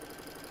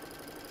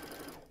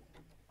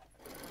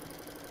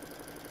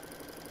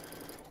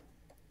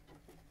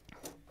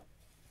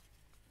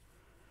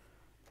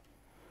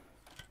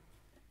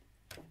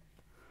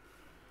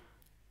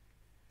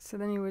 So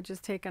then you would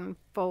just take and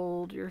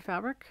fold your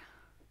fabric.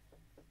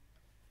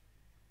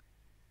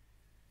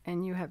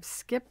 And you have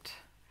skipped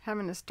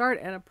having to start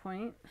at a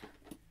point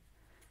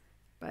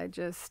by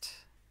just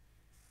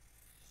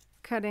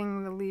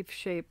cutting the leaf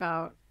shape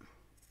out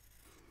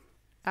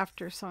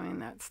after sewing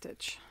that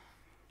stitch.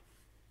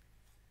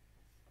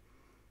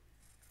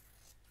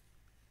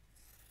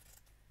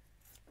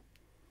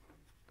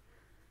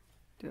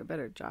 do a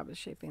better job of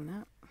shaping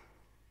that.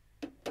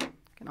 You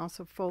can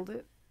also fold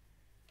it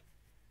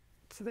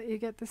so that you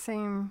get the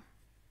same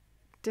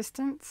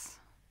distance,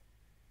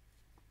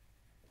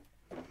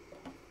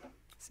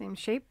 same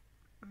shape.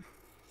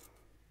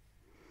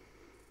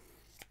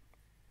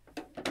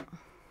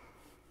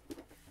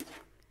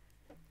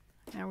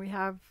 Now we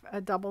have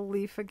a double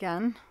leaf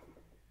again.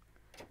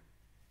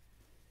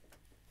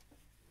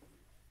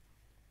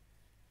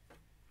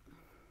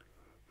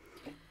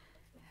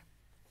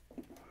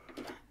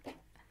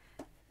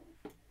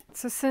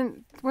 So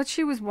since what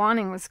she was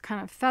wanting was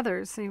kind of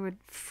feathers, so you would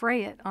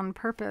fray it on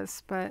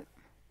purpose, but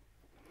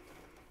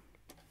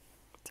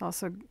it's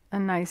also a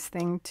nice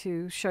thing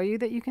to show you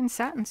that you can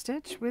satin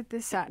stitch with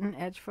this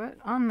Satinedge foot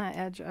on the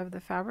edge of the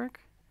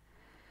fabric.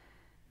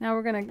 Now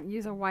we're going to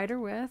use a wider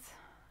width,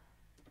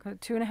 got a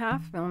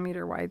 2.5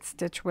 millimeter wide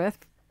stitch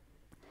width.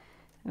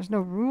 There's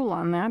no rule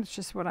on that, it's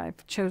just what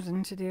I've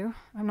chosen to do.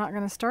 I'm not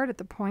going to start at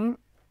the point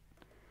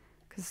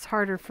because it's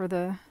harder for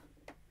the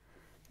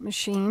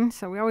machine,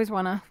 so we always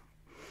want to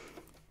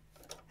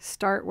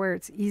start where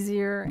it's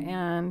easier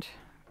and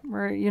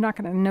where you're not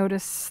going to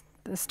notice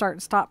the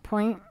start stop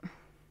point.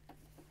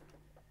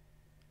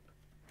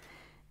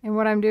 And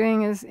what I'm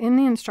doing is in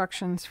the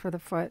instructions for the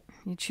foot,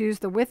 you choose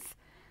the width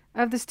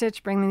of the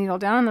stitch, bring the needle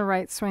down on the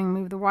right swing,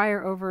 move the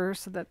wire over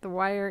so that the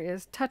wire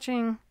is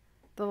touching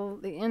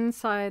the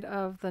inside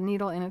of the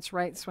needle in its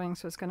right swing,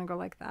 so it's going to go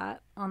like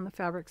that on the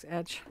fabric's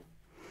edge.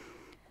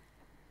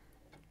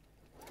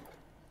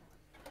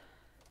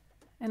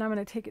 And I'm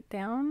going to take it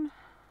down.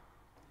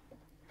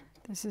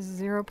 This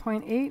is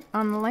 0.8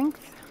 on the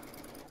length.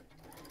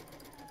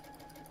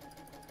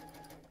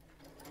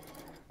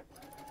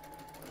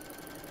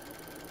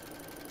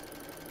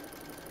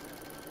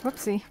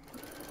 Whoopsie.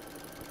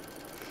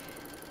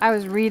 I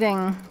was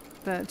reading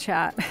the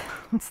chat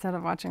instead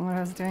of watching what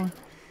I was doing.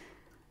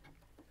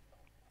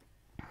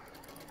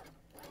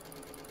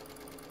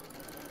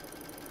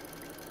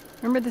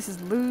 Remember, this is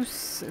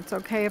loose. It's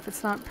okay if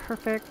it's not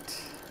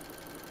perfect.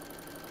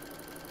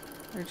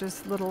 They're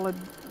just little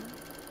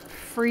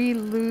free,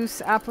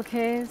 loose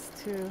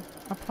appliques to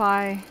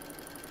apply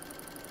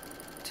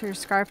to your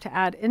scarf to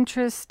add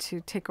interest,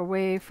 to take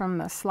away from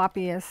the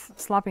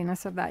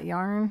sloppiness of that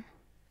yarn.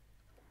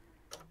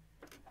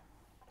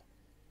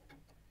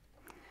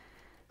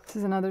 This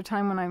is another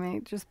time when I may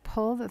just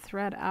pull the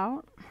thread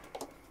out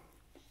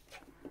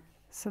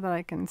so that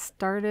I can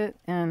start it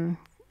and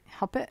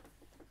help it.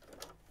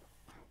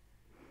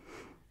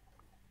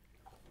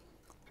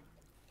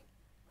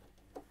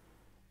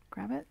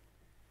 Grab it.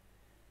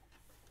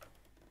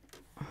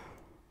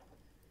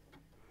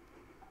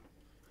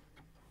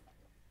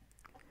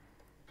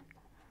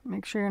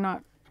 Make sure you're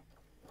not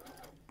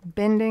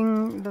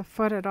bending the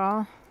foot at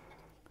all.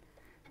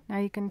 Now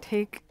you can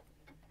take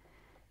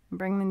and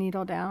bring the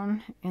needle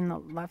down in the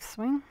left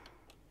swing.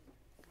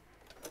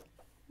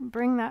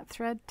 Bring that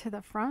thread to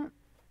the front.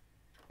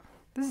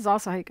 This is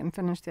also how you can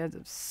finish the edge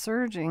of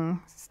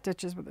serging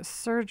stitches with a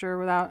serger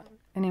without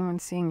anyone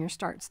seeing your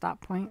start-stop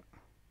point.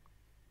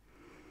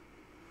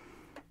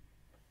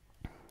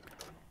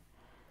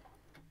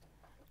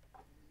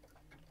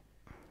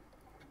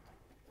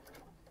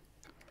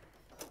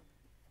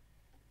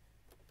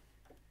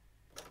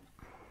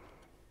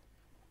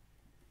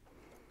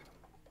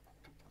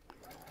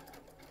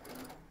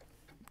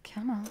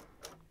 Come on.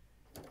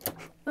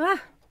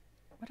 Ah!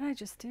 What did I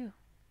just do?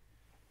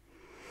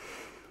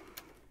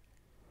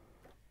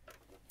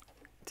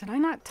 Did I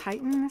not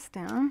tighten this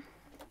down?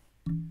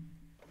 I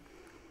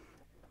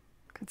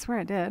could swear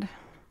I did.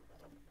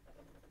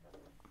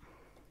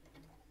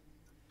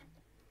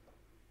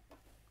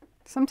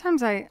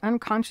 Sometimes I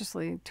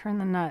unconsciously turn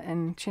the nut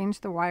and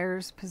change the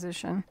wire's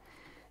position.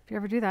 If you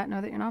ever do that,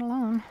 know that you're not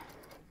alone.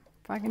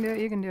 If I can do it,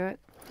 you can do it.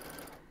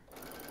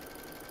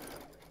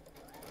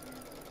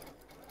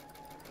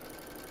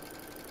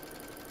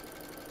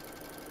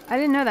 I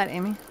didn't know that,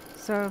 Amy.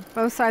 So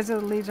both sides of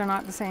the leaves are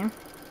not the same.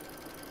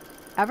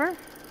 Ever?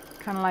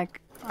 Kind of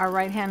like our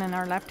right hand and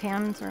our left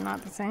hands are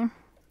not the same.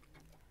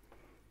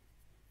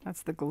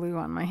 That's the glue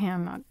on my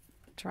hand, not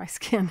dry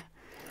skin.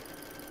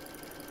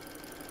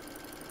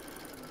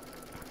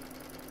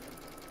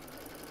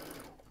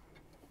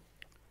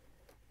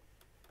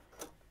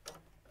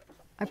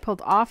 I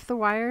pulled off the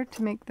wire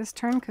to make this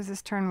turn because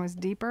this turn was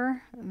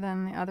deeper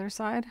than the other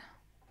side.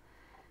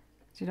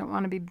 So you don't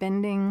want to be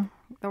bending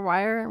the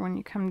wire when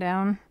you come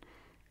down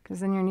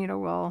because then your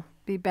needle will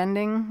be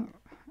bending.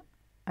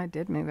 I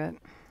did move it,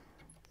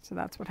 so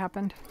that's what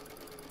happened.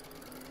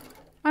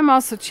 I'm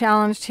also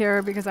challenged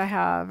here because I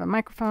have a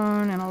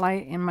microphone and a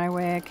light in my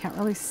way. I can't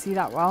really see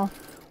that well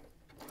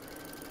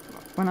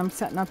when I'm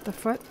setting up the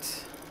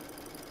foot.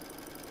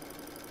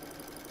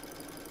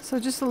 So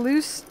just a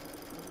loose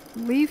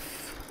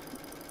leaf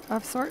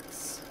of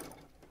sorts.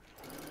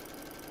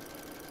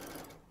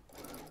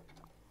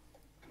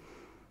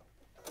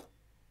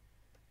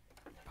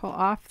 Pull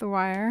off the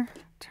wire,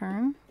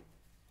 turn.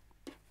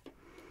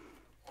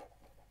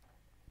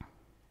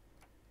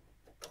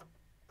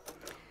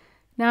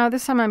 Now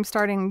this time I'm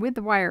starting with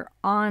the wire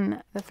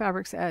on the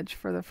fabric's edge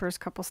for the first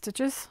couple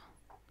stitches.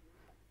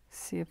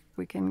 See if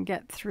we can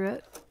get through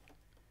it.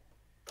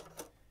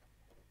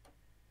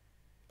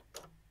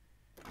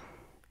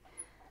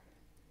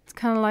 It's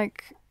kind of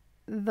like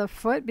the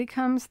foot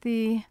becomes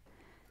the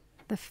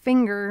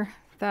finger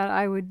that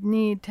I would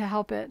need to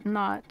help it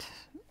not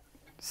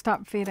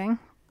stop feeding.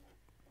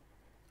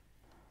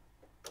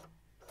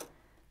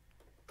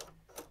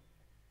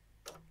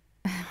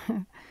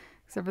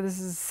 Except for this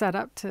is set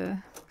up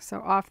to so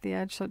off the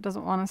edge, so it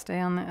doesn't want to stay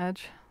on the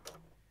edge.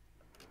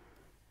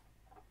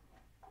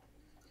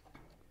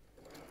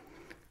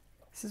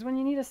 This is when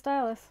you need a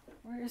stylus.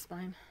 Where is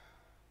mine?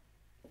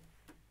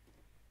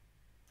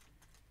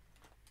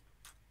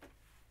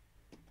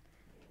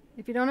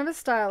 If you don't have a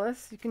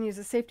stylus, you can use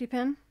a safety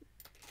pin.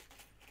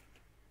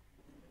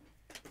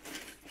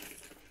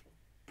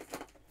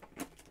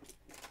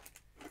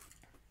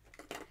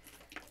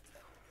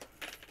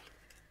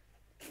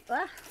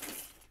 Ah,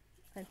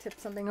 I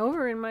tipped something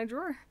over in my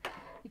drawer.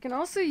 You can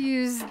also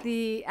use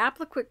the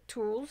Appliquick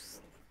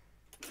tools.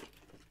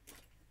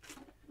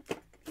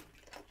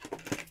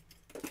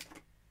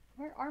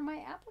 Where are my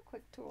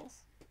Appliquick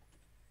tools?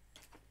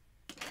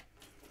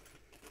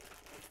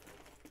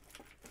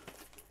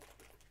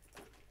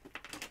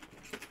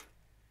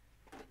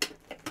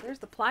 There's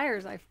the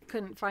pliers I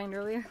couldn't find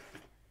earlier.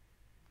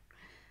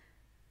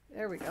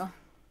 There we go.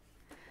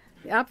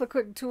 The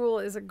Appliquick tool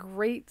is a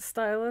great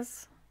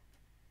stylus.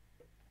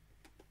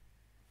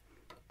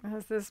 It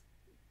has this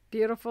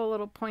beautiful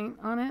little point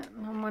on it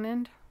on one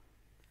end.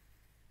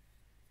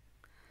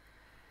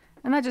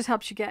 And that just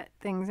helps you get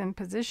things in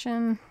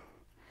position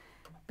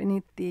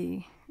beneath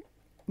the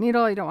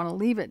needle. You don't want to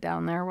leave it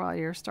down there while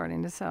you're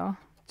starting to sew.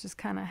 It just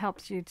kind of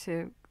helps you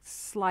to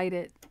slide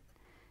it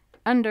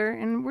under.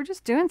 And we're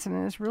just doing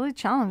something that's really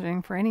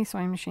challenging for any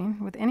sewing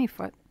machine with any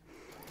foot.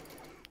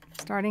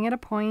 Starting at a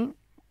point,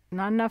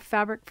 not enough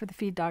fabric for the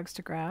feed dogs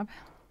to grab.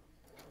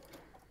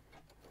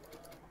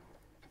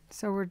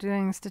 So we're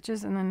doing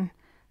stitches and then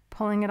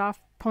pulling it off,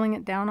 pulling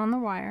it down on the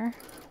wire.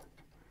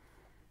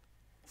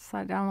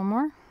 Slide it down a little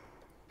more.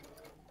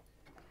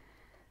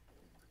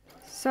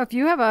 So if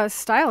you have a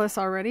stylus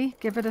already,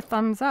 give it a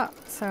thumbs up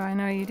so I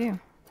know you do.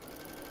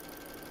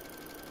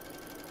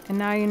 And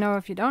now you know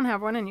if you don't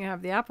have one and you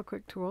have the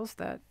Appliquick tools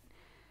that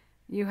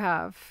you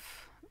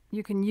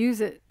can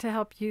use it to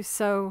help you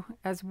sew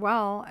as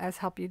well as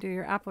help you do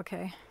your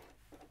applique.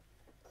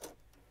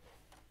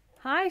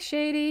 Hi,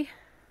 Shady.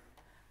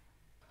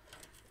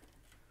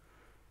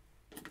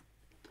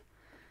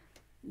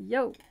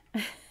 Yo.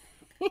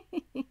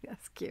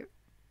 That's cute.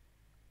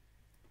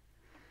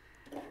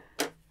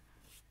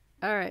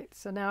 All right,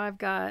 so now I've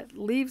got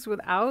leaves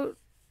without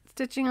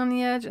stitching on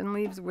the edge and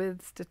leaves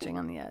with stitching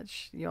on the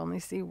edge. You only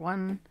see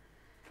one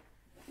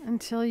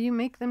until you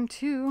make them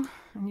two,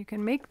 and you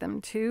can make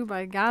them two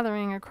by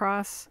gathering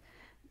across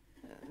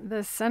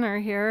the center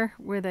here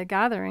with a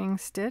gathering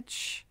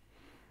stitch,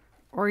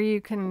 or you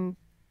can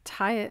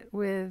tie it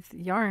with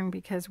yarn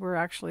because we're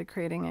actually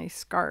creating a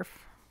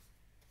scarf.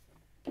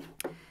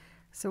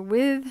 So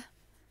with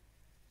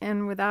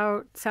and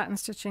without satin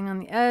stitching on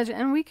the edge,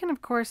 and we can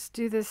of course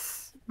do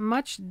this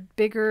much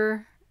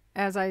bigger,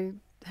 as I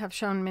have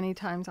shown many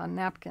times on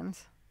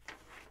napkins.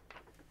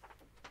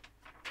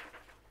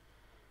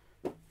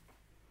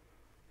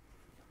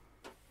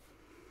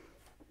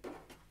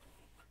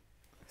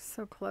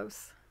 So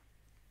close,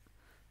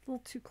 a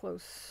little too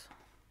close,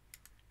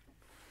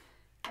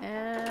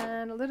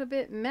 and a little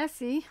bit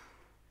messy.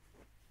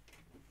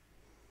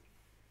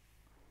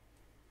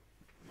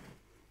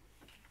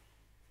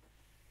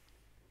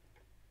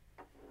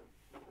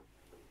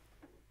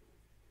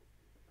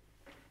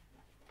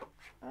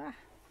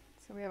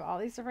 So we have all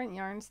these different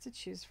yarns to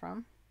choose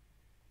from.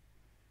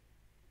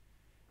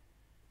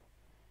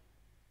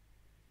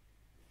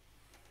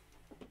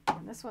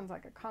 And this one's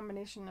like a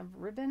combination of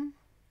ribbon.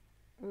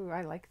 Ooh,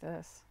 I like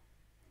this.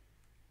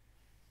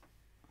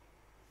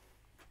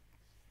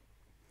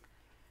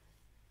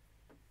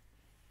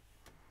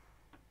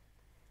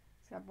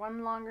 It's got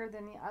one longer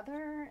than the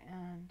other,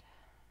 and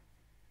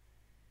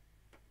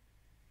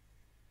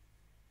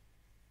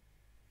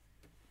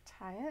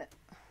tie it.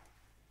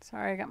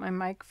 Sorry, I got my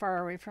mic far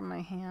away from my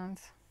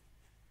hands.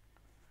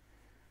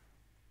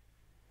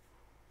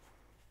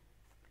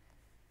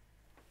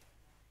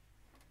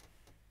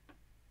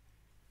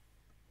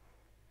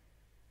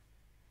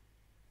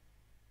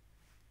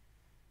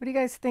 What do you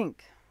guys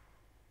think?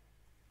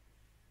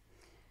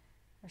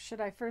 Or should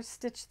I first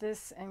stitch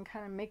this and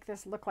kind of make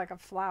this look like a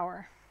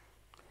flower?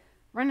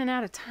 Running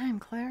out of time,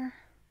 Claire.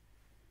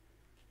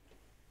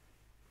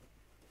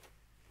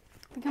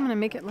 I think I'm going to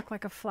make it look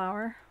like a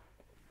flower.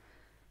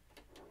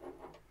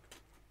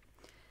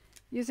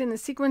 Using the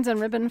Sequins and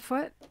ribbon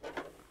foot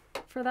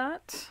for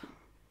that.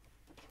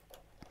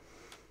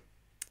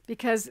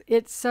 Because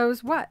it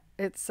sews what?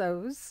 It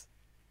sews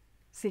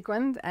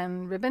sequins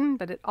and ribbon,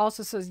 but it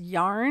also sews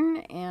yarn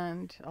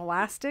and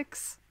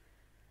elastics.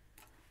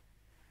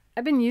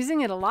 I've been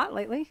using it a lot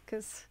lately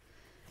because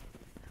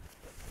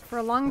For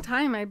a long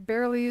time, I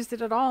barely used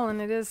it at all, and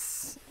it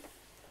is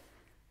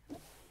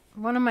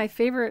one of my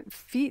favorite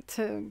feet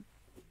to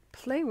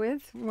play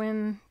with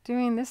when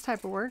doing this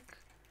type of work.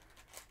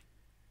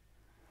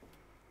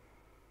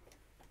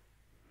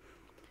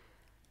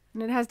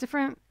 And it has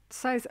different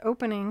size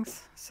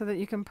openings so that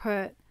you can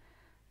put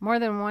more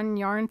than one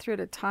yarn through at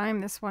a time.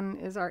 This one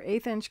is our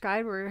 1/8 inch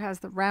guide where it has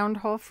the round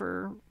hole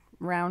for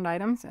round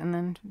items and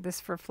then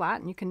this for flat,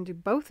 and you can do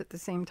both at the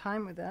same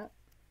time with that.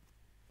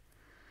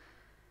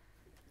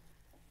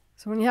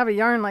 So when you have a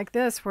yarn like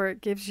this where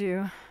it gives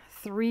you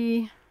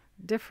 3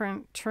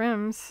 different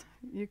trims,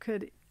 you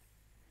could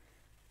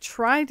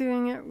try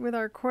doing it with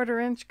our 1/4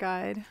 inch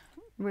guide,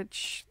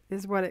 which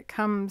is what it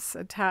comes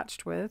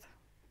attached with.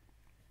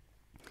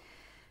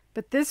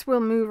 But this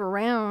will move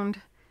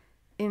around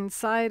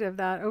inside of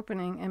that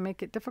opening and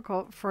make it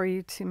difficult for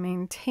you to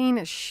maintain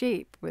a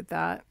shape with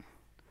that. I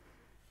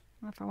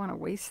don't know if I want to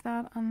waste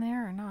that on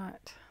there or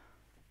not.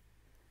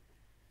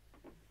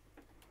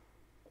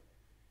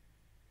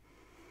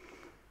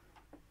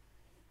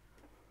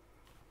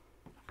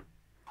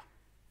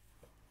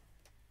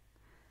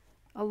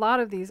 A lot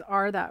of these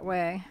are that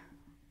way.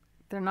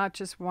 They're not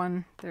just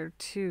one, they're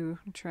 2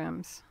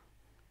 trims.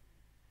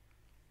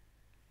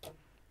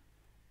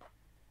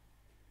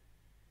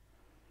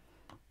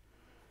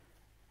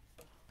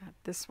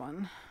 This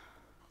one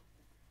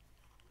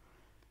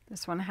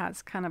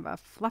has kind of a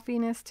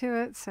fluffiness to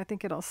it, so I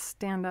think it'll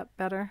stand up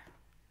better.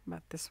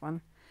 About this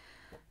one.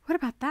 What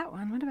about that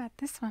one? What about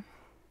this one?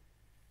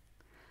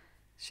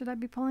 Should I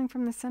be pulling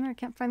from the center? I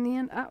can't find the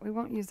end. Oh, we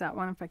won't use that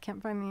one if I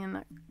can't find the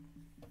end.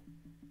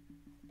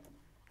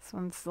 This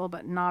one's a little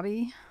bit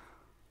knobby.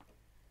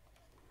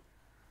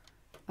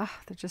 Oh,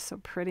 they're just so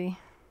pretty.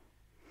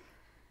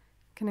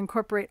 Can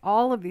incorporate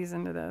all of these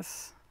into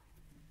this.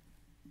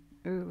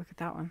 Ooh, look at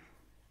that one.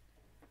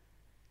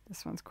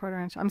 This one's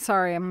 1/4 inch. I'm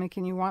sorry, I'm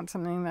making you want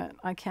something that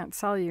I can't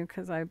sell you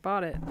because I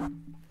bought it.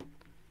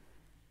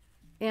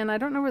 And I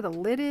don't know where the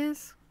lid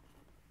is.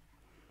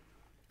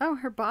 Oh,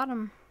 her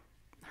bottom.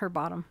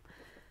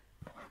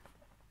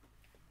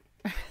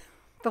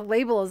 The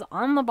label is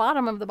on the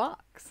bottom of the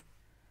box.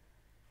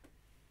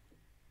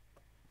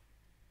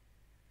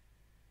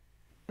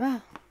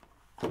 Well,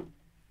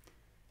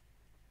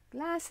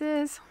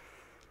 glasses.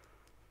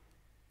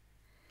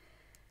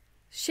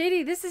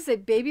 Shady, this is a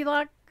Baby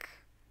Lock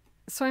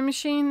sewing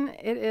machine.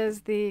 It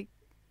is the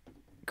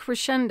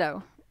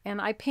Crescendo,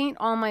 and I paint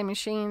all my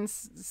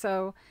machines,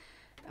 so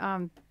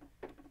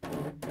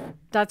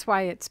that's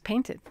why it's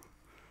painted.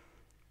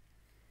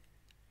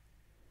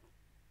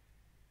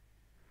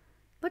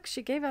 Look,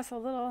 she gave us a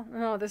little,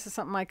 no, this is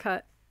something I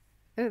cut.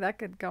 Ooh, that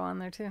could go on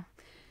there too.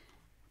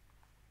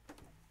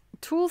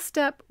 Tool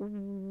Step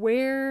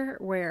Wear,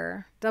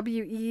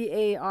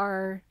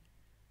 WEARWARE.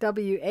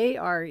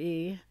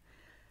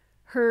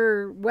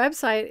 Her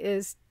website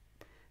is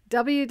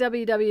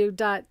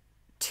www.toot,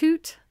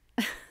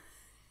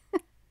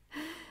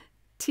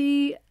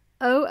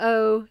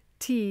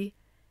 TOOT,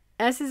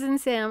 S as in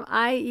Sam,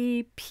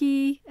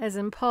 IEP as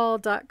in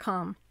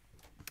Paul.com.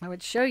 I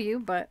would show you,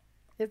 but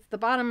it's the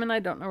bottom and I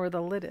don't know where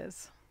the lid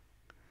is.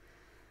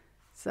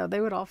 So they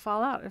would all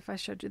fall out if I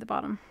showed you the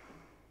bottom.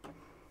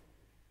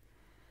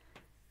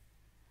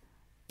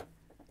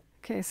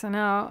 Okay, so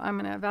now I'm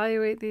going to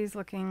evaluate these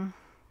looking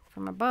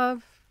from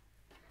above.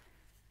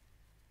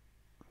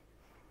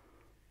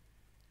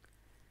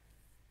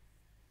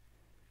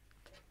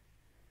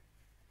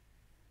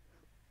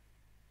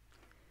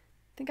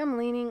 I think I'm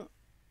leaning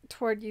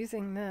toward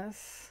using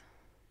this.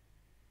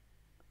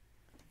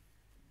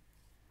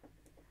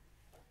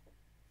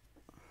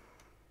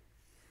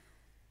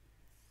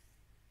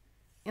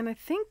 And I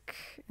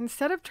think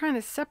instead of trying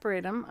to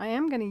separate them, I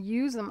am going to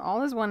use them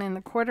all as one in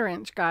the 1/4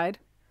 inch guide.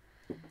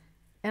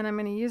 And I'm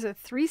going to use a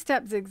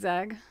 3-step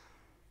zigzag.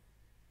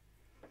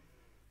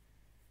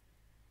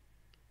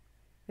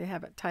 They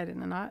have it tied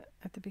in a knot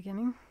at the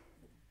beginning.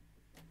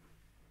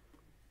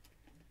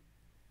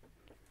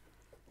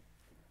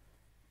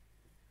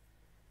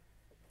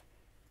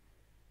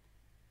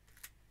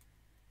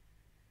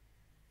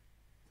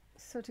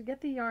 So to get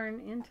the yarn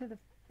into the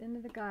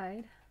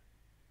guide,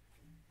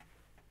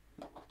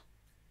 I'm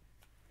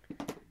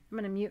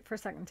going to mute for a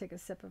second and take a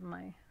sip of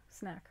my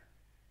snack.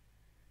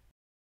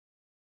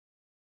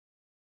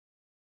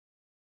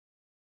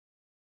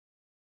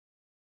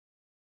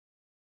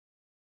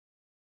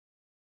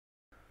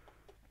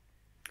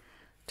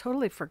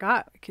 Totally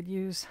forgot we could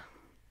use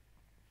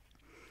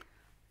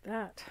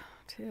that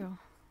too.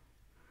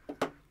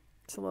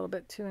 It's a little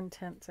bit too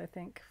intense, I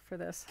think, for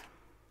this.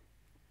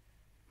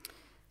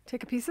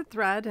 Take a piece of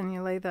thread and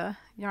you lay the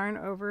yarn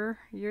over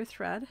your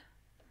thread.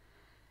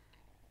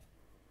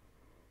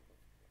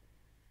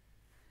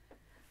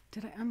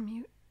 Did I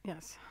unmute?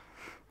 Yes.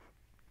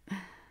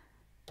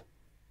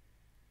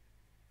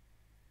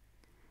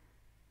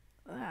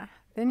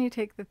 Then you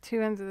take the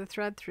 2 ends of the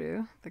thread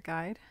through the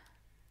guide.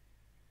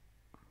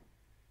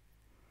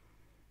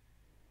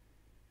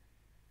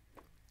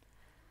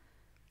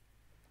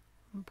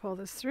 And pull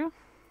this through.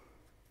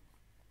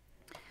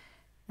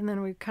 And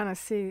then we kind of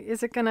see,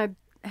 is it going to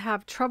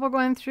have trouble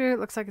going through? It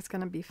looks like it's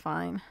going to be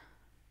fine.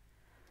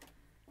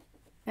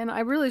 And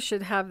I really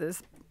should have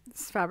this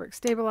fabric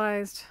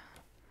stabilized,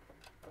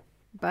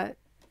 but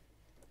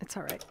it's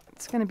all right.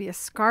 It's going to be a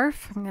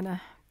scarf. I'm going to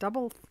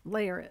double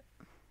layer it,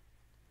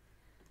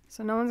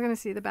 so no one's going to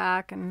see the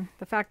back, and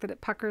the fact that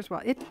it puckers,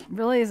 well, it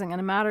really isn't going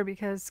to matter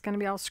because it's going to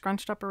be all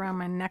scrunched up around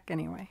my neck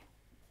anyway.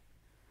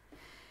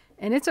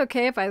 And it's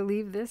okay if I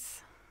leave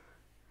this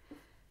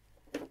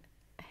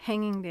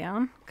hanging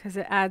down because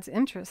it adds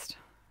interest,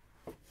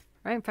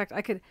 right? In fact,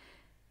 I could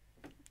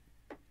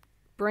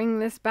bring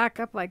this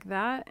back up like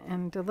that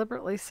and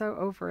deliberately sew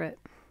over it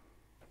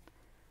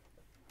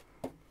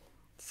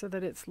so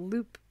that it's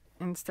loop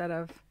instead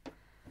of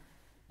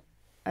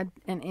a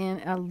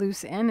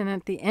loose end. And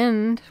at the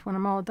end, when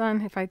I'm all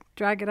done, if I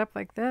drag it up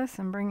like this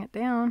and bring it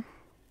down,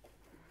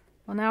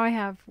 well, now I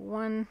have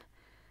one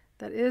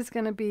that is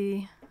going to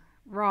be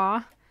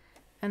raw,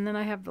 and then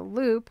I have the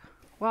loop.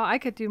 Well, I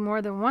could do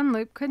more than one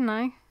loop, couldn't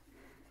I?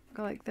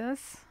 Go like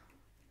this.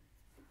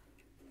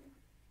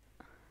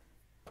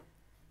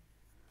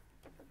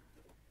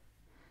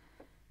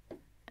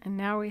 And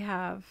now we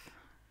have,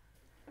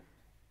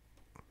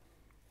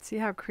 see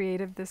how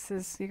creative this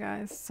is, you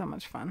guys? So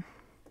much fun.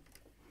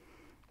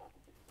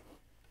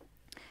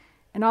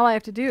 And all I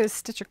have to do is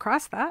stitch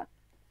across that,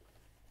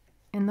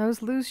 and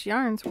those loose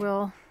yarns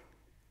will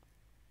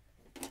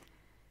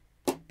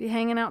be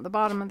hanging out the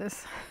bottom of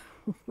this.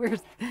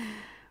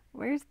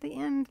 Where's the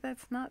end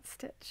that's not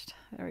stitched?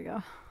 There we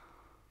go.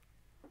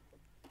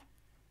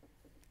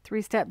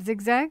 3-step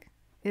zigzag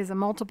is a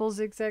multiple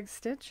zigzag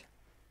stitch.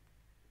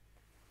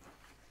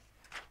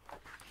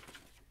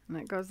 And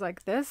it goes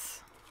like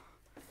this.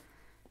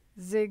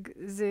 Zig,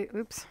 zig,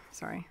 oops,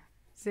 sorry.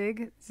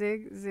 Zig,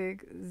 zig,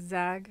 zig,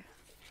 zag,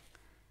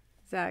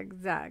 zag,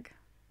 zag.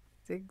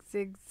 Zig,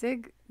 zig,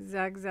 zig,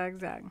 zag, zag,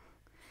 zag.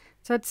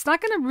 So it's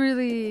not going to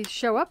really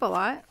show up a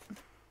lot.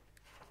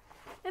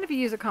 And if you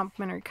use a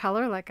complementary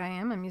color like I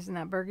am, I'm using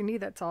that burgundy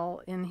that's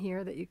all in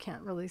here that you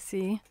can't really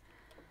see.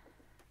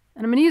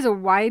 And I'm going to use a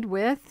wide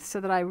width so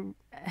that I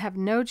have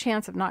no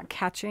chance of not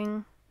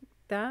catching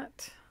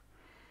that,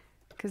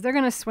 because they're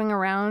going to swing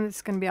around.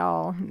 It's going to be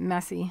all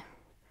messy.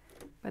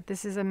 But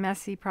this is a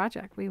messy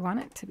project. We want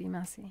it to be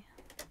messy.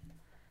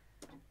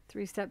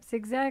 3-step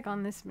zigzag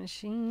on this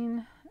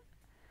machine.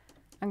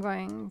 I'm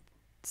going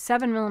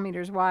 7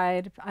 millimeters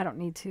wide. I don't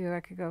need to. I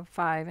could go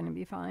 5 and it'd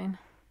be fine.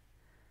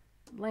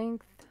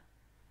 Length.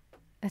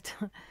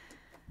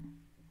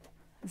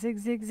 Zig,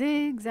 zig,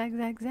 zig, zag,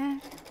 zag,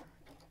 zag.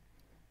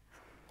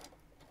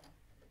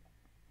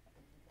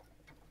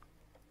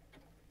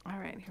 All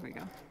right, here we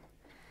go.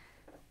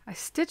 I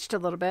stitched a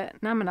little bit.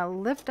 Now I'm going to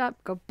lift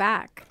up, go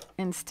back,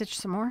 and stitch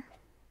some more.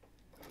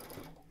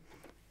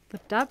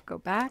 Lift up, go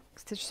back,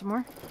 stitch some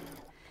more.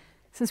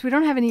 Since we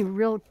don't have any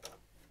real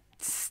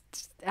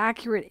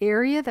accurate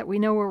area that we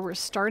know where we're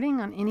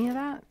starting on any of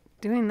that,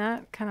 doing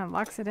that kind of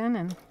locks it in,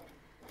 and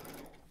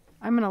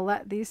I'm going to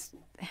let these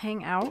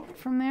hang out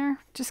from there.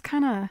 Just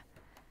kind of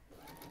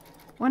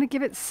want to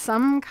give it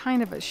some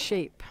kind of a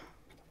shape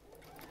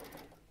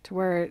to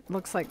where it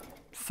looks like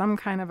some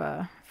kind of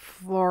a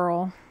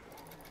floral.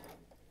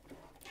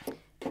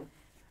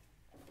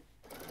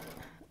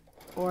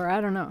 Or I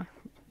don't know,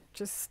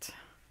 just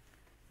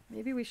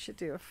maybe we should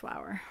do a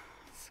flower.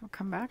 So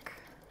come back.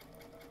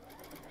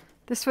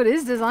 This foot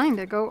is designed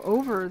to go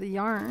over the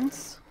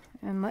yarns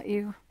and let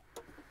you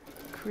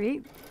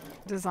create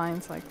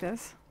designs like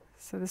this.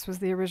 So this was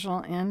the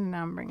original end.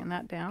 Now I'm bringing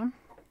that down.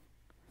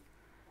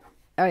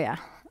 Oh yeah,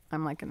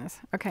 I'm liking this.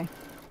 Okay.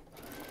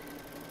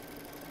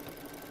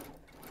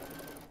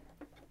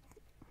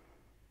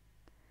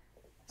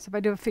 So if I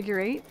do a figure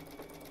 8,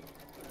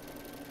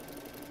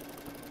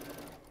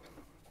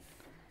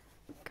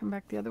 come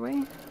back the other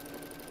way.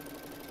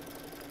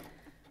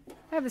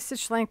 I have the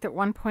stitch length at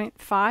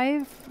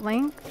 1.5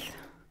 length.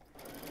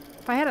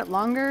 If I had it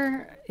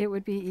longer, it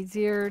would be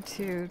easier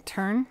to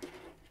turn.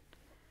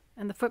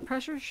 And the foot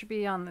pressure should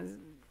be on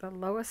the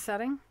lowest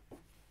setting.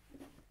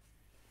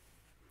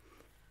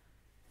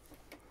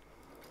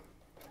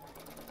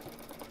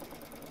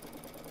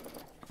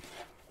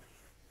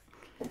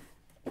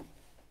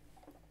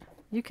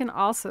 You can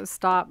also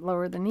stop,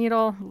 lower the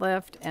needle,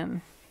 lift,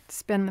 and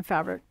spin the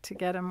fabric to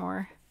get a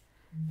more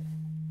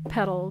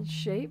petal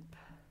shape.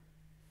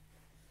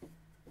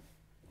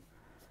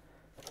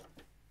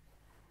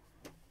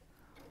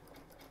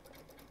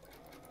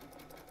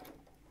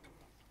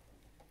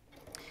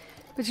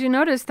 But you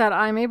notice that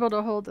I'm able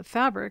to hold the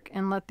fabric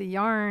and let the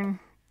yarn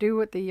do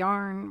what the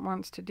yarn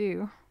wants to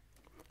do.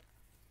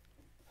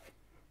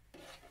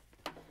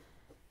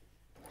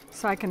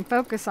 So I can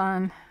focus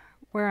on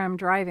where I'm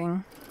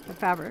driving the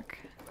fabric.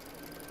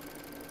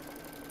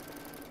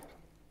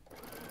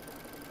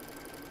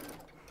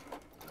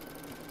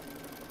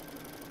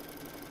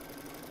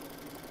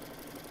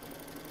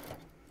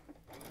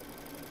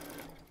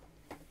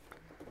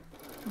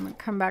 I'm going to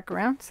come back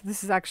around. So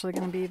this is actually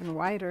going to be even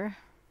wider.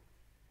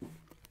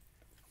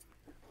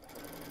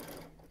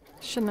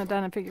 Shouldn't have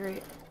done a figure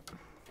 8.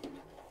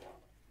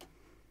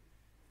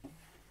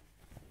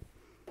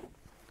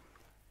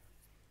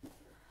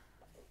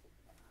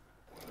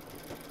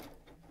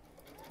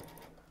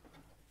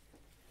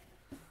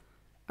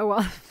 Oh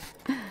well.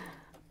 I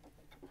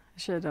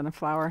should have done a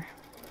flower.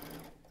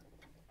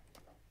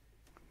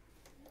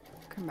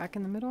 Come back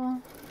in the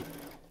middle.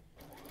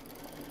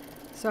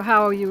 So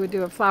how you would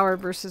do a flower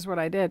versus what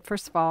I did.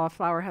 First of all, a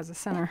flower has a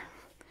center.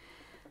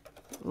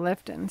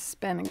 Lift and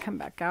spin and come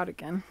back out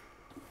again.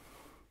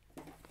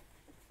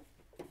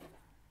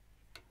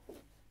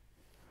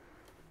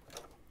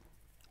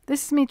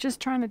 This is me just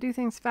trying to do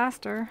things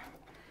faster.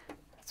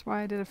 That's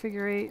why I did a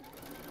figure 8.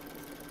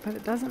 But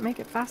it doesn't make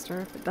it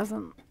faster if it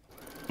doesn't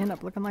end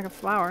up looking like a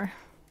flower.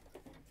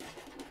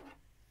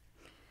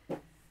 Why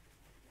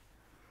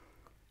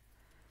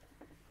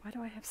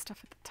do I have stuff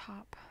at the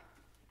top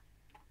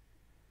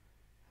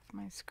of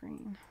my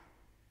screen?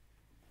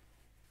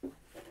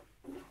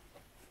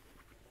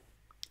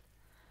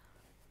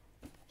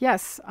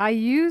 Yes, I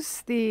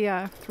use the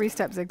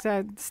 3-step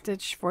zigzag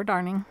stitch for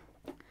darning.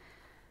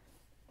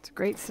 It's a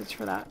great stitch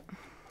for that.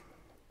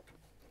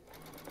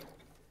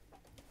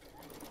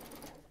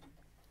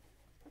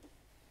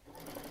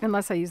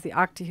 Unless I use the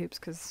Octi-Hoops,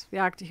 because the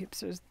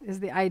Octi-Hoops is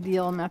the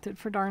ideal method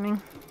for darning.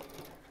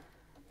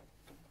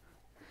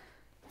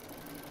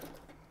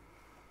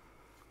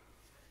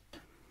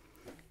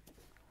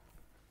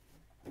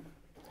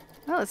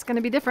 Well, it's going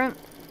to be different.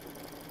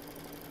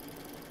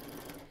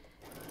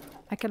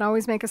 I can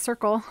always make a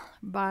circle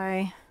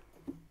by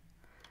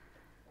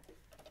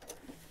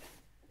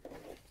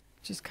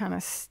just kind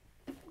of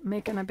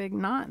making a big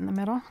knot in the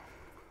middle,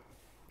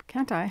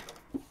 can't I?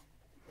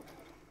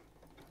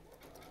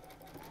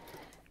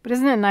 But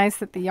isn't it nice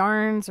that the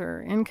yarns are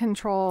in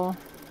control?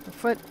 The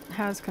foot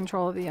has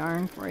control of the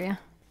yarn for you.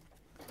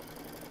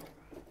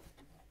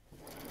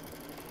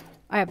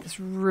 I have this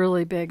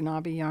really big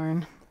knobby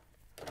yarn.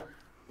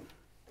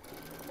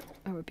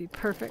 It would be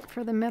perfect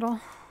for the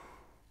middle.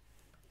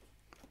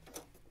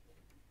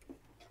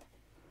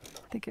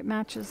 I think it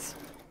matches.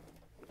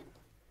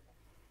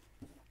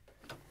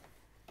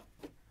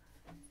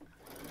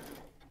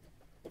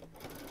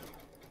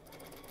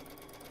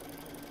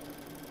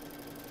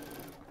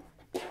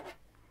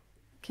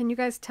 Can you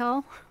guys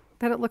tell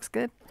that it looks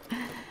good?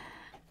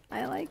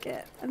 I like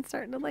it. I'm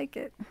starting to like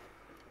it.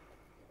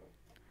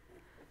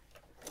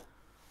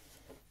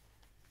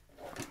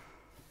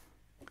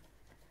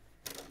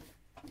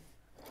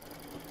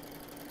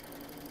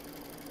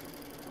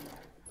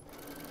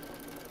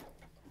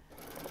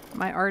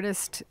 My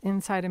artist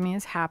inside of me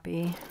is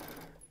happy.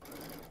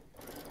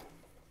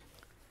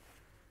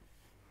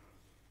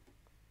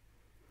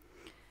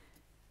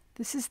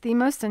 This is the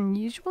most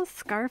unusual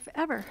scarf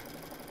ever.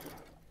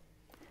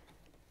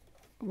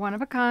 One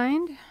of a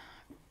kind.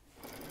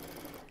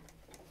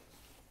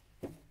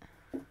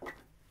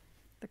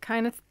 The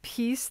kind of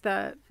piece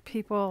that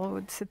people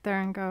would sit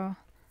there and go,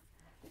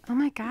 oh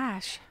my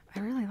gosh, I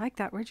really like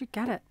that. Where'd you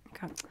get it?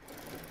 God.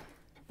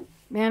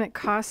 Man, it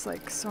costs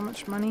like so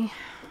much money.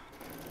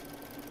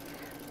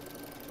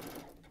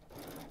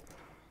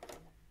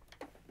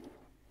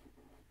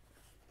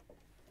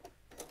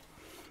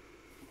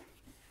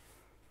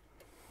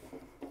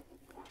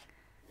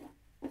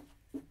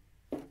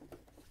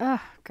 Oh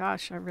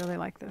gosh, I really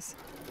like this.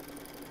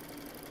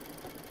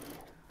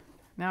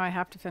 Now I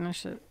have to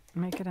finish it,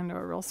 make it into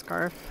a real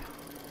scarf.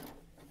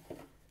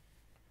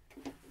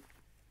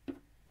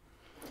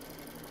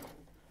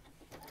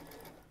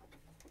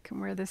 Can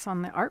wear this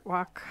on the art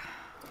walk.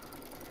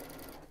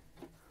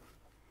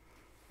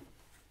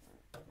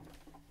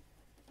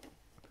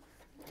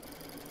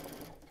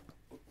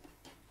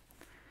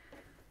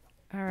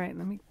 All right,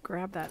 let me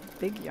grab that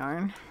big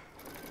yarn.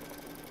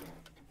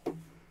 I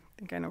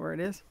think I know where it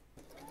is.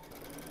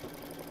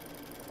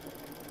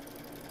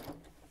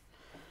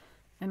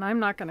 And I'm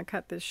not going to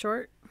cut this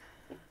short.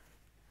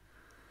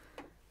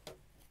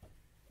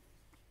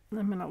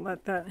 I'm going to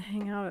let that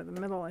hang out at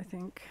the middle, I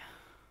think.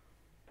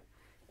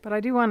 But I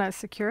do want to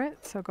secure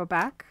it, so go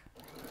back,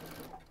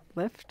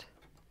 lift,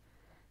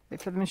 wait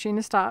for the machine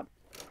to stop,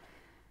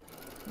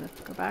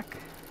 lift, go back.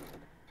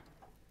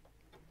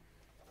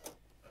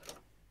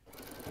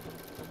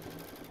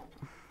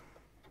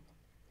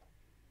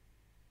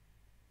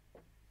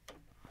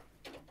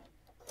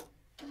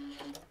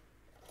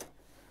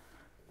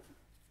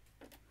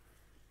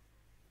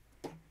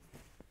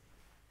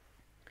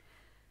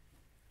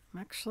 I'm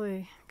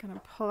actually going to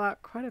pull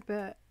out quite a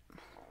bit.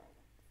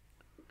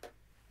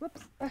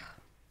 Whoops. Ugh.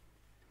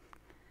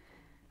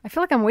 I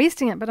feel like I'm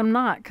wasting it, but I'm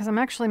not, because I'm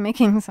actually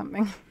making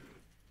something.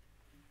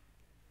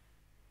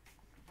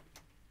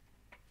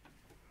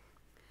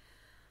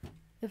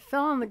 It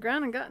fell on the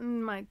ground and got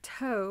in my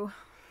toe.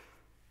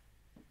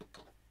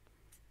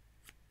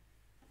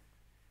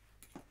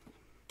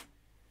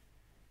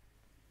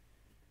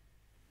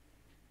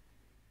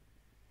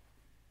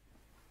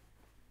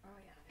 Oh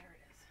yeah, there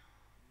it is.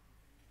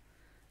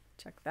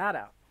 Check that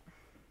out.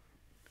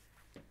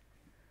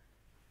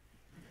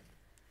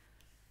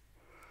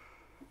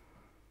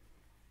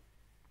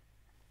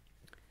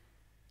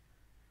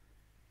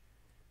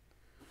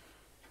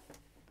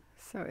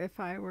 So if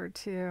I were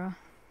to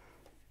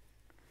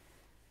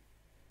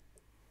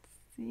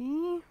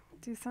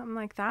do something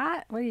like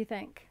that, what do you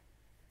think?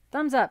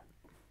 Thumbs up.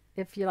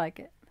 if you like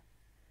it.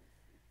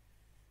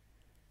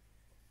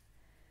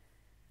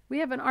 We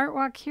have an art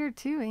walk here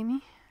too,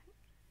 Amy,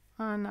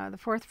 on the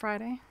 4th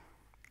Friday.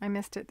 I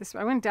missed it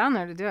I went down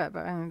there to do it,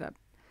 but I ended up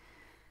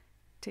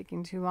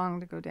taking too long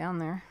to go down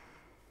there.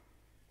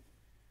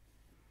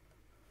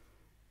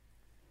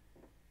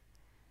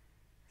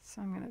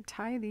 So I'm going to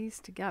tie these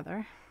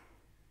together.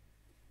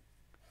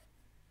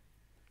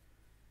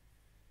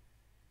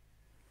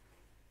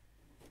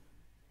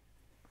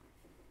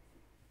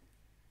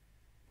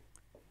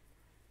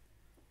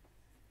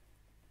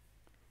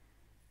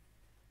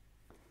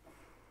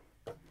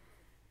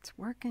 It's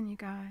working, you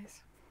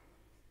guys.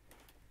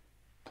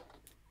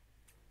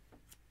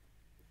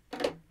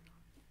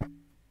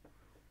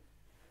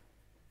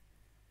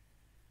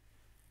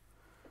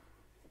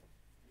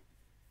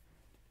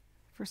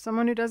 For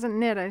someone who doesn't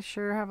knit, I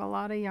sure have a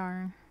lot of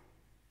yarn.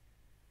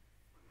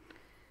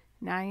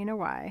 Now you know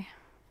why.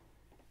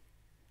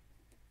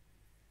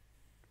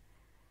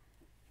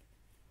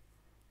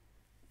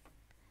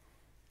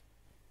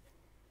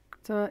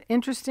 It's an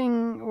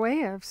interesting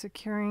way of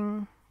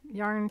securing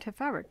yarn to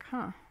fabric,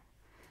 huh?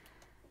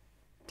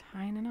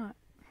 Tying a knot.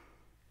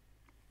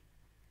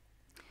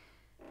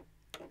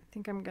 I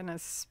think I'm gonna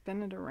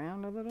spin it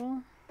around a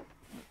little.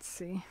 Let's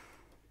see.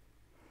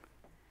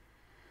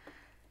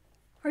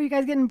 Are you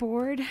guys getting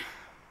bored?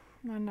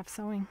 Not enough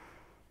sewing.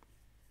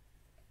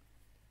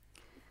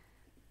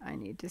 I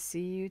need to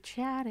see you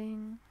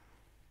chatting.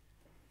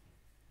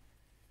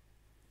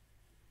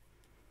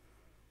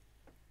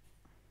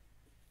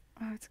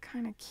 Oh, it's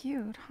kind of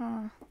cute,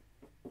 huh?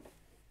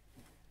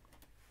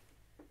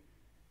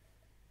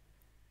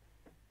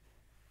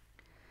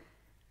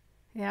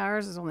 Yeah,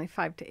 ours is only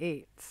 5 to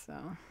 8,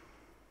 so.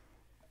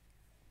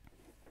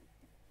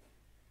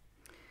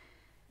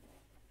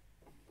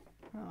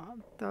 Well,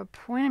 the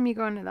point of me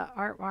going to the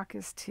art walk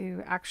is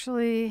to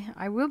actually,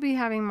 I will be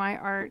having my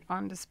art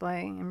on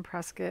display in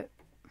Prescott.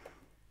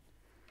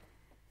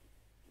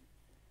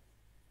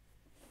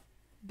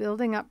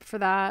 Building up for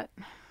that.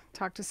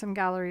 Talked to some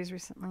galleries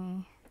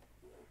recently.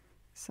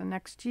 So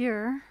next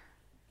year,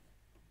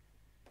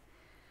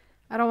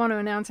 I don't want to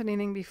announce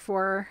anything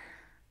before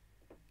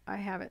I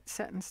have it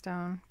set in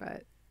stone,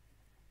 but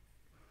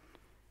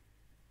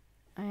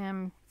I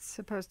am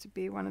supposed to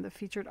be one of the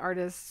featured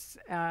artists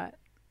at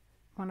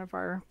one of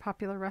our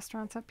popular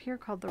restaurants up here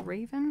called The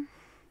Raven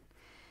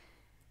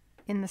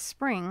in the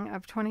spring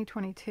of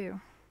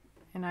 2022.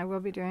 And I will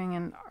be doing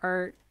an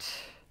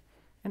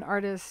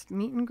artist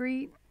meet and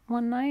greet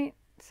one night.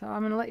 So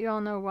I'm going to let you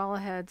all know well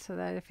ahead so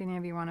that if any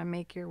of you want to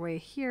make your way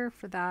here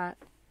for that,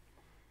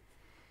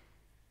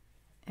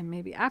 and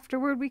maybe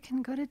afterward we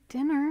can go to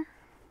dinner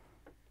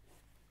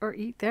or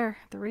eat there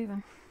at The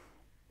Raven.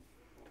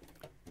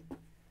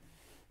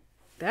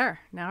 There,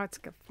 now it's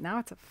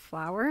a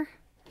flower.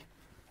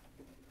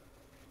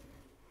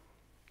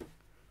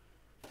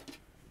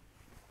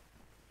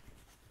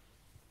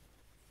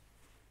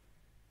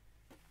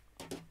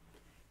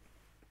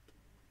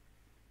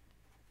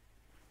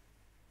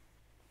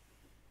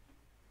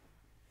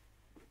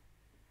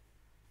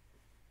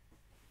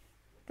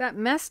 That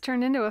mess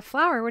turned into a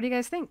flower. What do you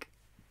guys think?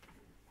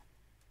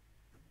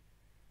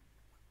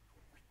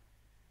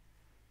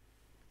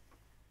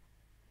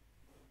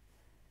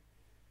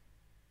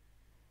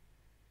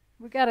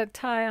 We got to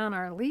tie on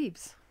our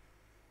leaves.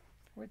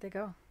 Where'd they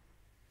go?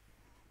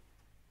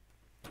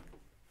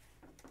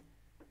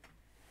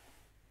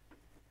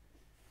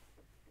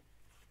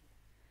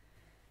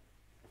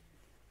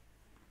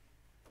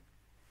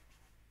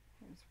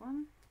 Here's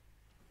one.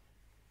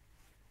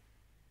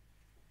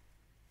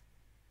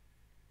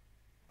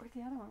 Where'd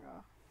the other one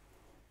go?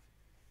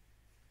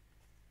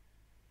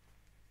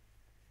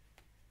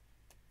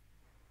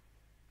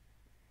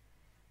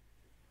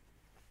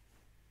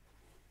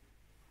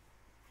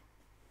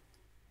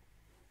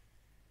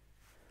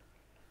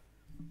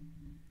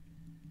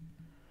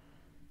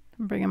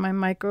 I'm bringing my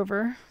mic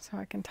over so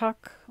I can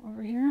talk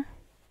over here.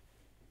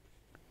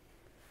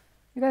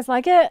 You guys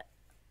like it?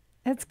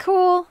 It's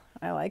cool.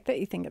 I like that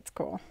you think it's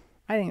cool.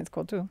 I think it's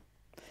cool too.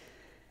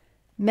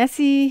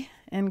 Messy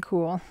and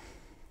cool.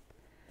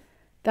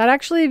 That'd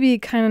actually be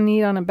kind of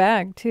neat on a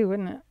bag too,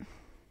 wouldn't it?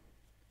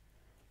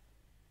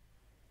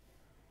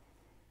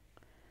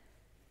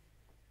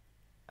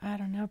 I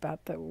don't know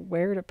about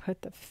where to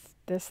put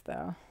this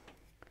though,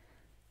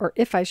 or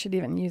if I should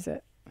even use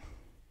it.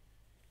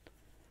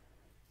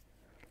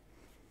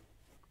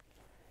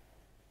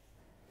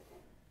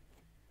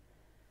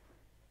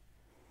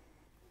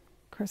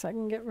 Of course, I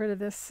can get rid of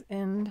this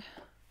end.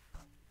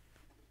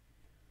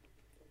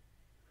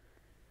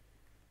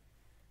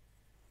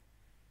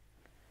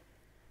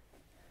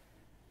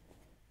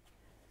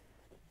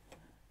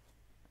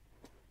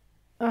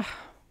 Ugh,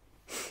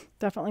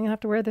 definitely gonna have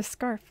to wear this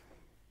scarf.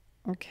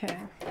 Okay.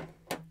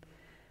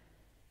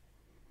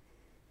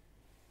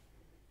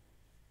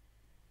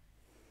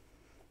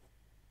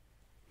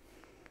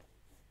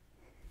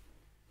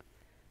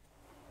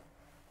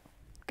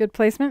 Good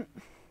placement.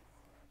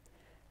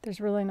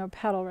 There's really no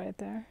petal right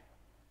there.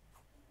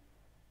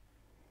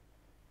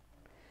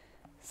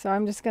 So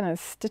I'm just going to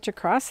stitch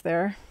across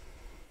there.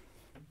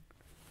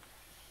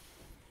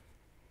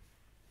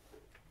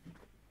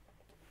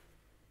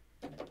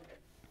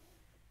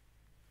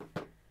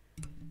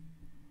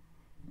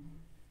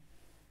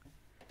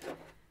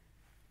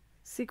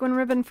 Sequin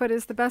ribbon foot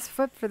is the best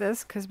foot for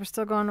this because we're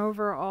still going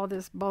over all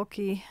this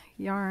bulky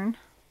yarn.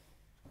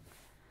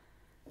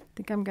 I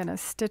think I'm going to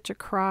stitch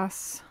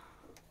across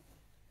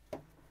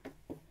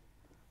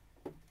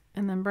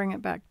and then bring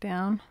it back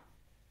down.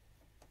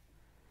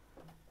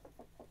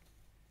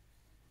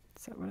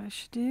 Is that what I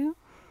should do?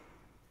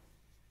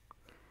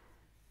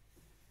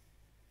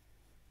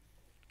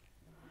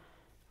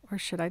 Or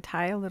should I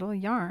tie a little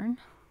yarn?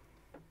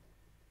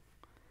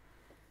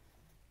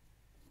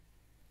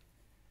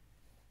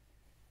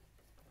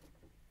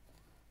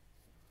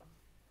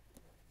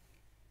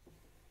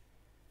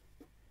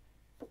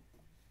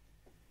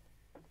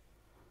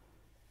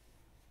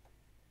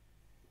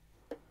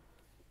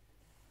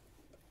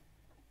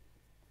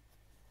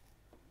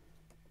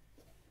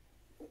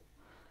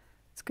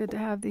 It's good to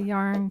have the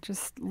yarn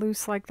just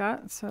loose like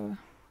that, so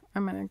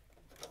I'm going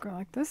to go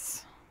like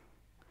this.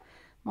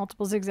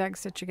 Multiple zigzag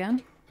stitch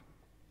again.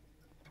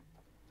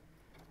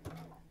 You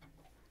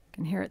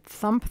can hear it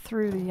thump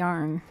through the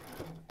yarn.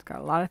 It's got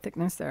a lot of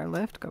thickness there.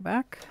 Lift, go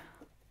back.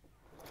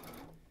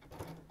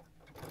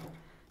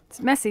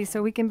 It's messy,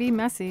 so we can be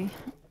messy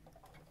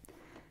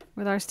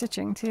with our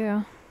stitching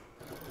too.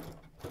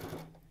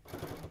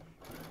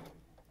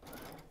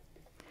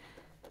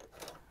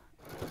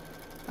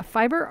 A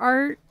fiber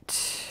art.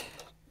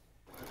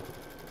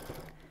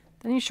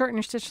 Then you shorten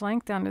your stitch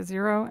length down to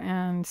 0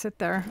 and sit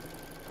there,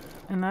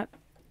 and that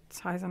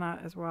ties a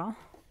knot as well.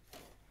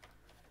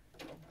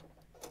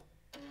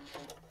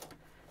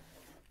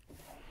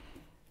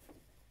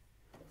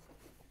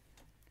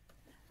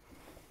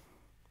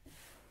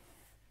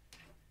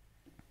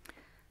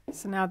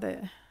 So now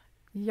the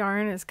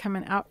yarn is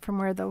coming out from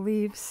where the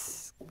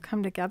leaves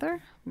come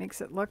together.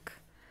 Makes it look,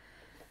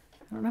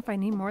 I don't know if I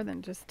need more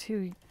than just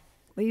 2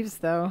 leaves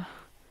though,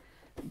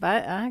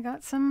 but I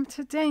got some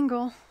to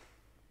dangle.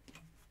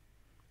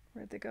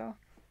 Where'd they go?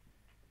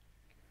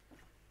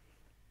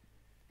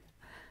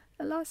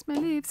 I lost my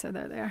leaves, so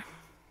they're there.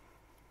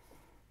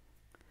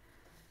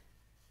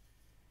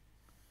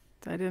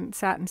 So I didn't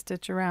satin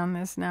stitch around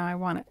this. Now I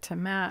want it to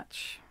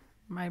match.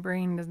 My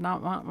brain does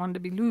not want one to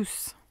be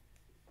loose.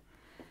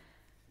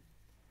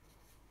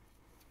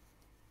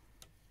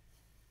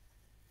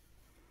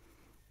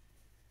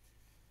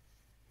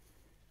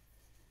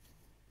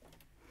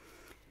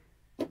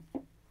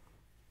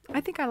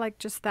 I think I like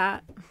just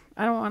that.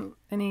 I don't want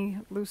any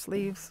loose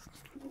leaves.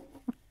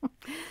 I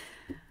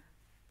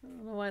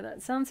don't know why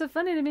that sounds so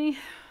funny to me.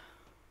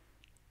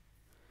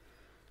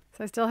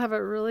 So I still have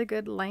a really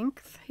good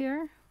length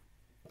here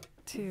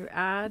to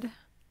add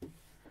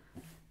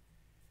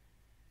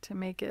to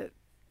make it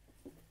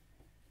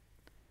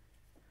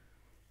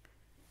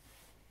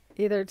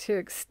either to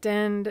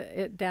extend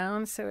it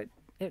down so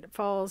it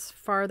falls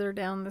farther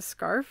down the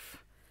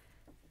scarf.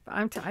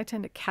 But I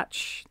tend to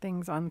catch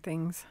things on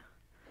things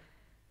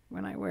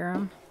when I wear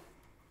them.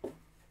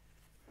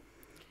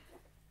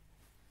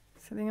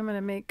 So I think I'm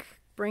going to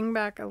bring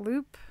back a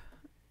loop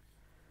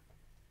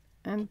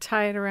and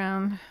tie it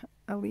around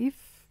a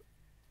leaf.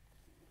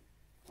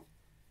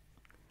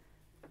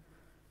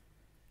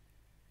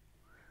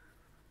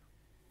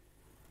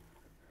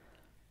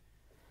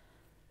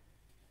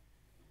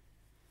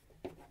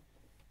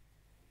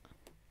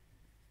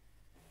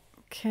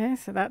 Okay,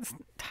 so that's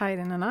tied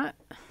in a knot.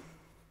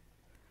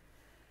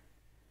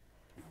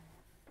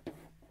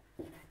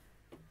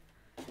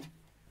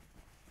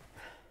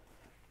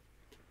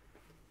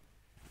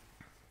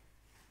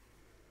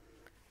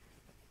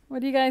 What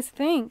do you guys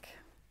think?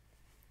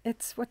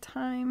 It's what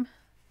time?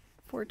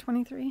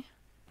 4:23.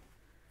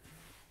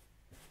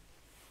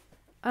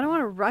 I don't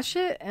want to rush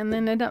it and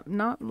then end up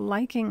not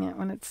liking it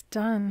when it's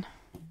done.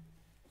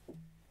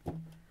 Let's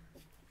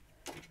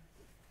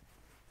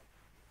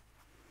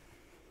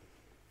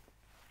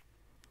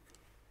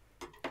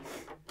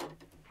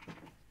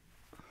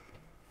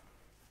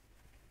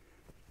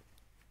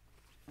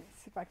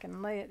see if I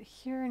can lay it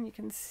here and you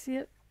can see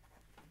it.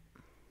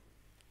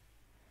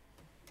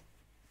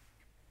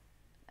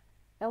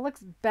 It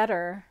looks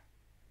better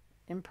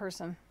in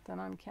person than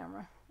on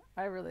camera.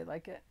 I really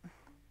like it.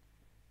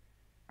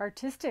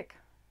 Artistic.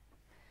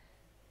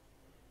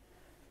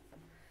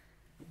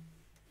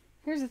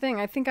 Here's the thing.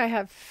 I think I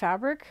have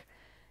fabric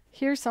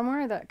here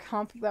somewhere that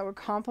would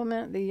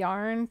complement the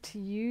yarn to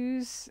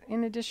use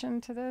in addition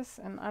to this,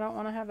 and I don't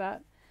want to have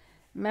that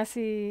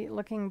messy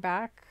looking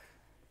back.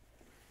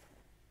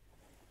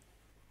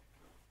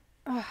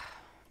 Oh,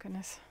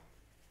 goodness.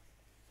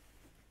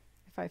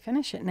 If I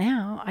finish it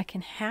now, I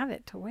can have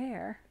it to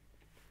wear.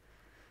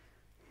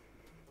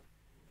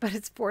 But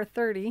it's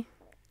 4:30,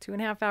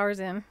 2.5 hours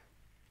in.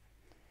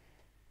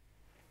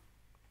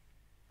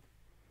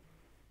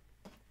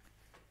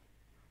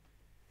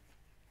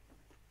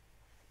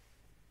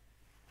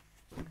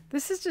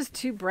 This is just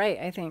too bright,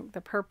 I think,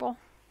 the purple.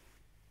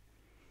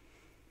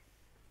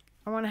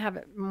 I want to have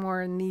it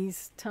more in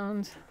these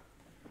tones.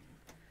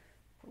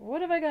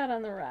 What have I got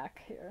on the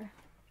rack here?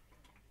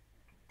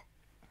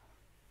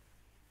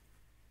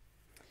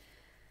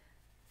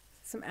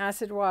 Some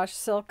acid wash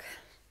silk.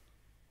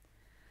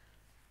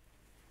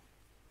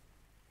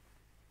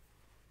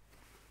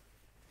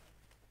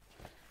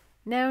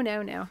 No,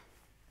 no, no.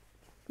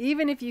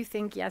 Even if you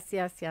think yes,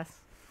 yes, yes.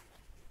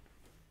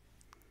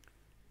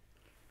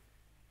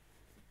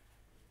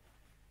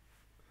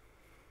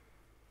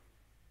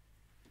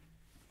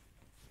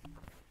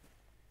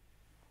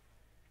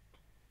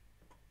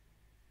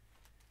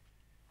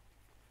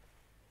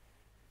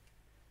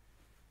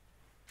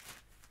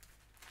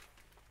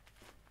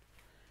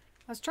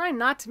 I was trying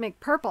not to make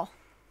purple.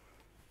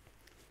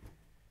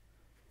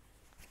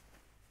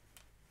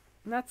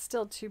 And that's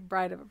still too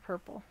bright of a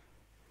purple.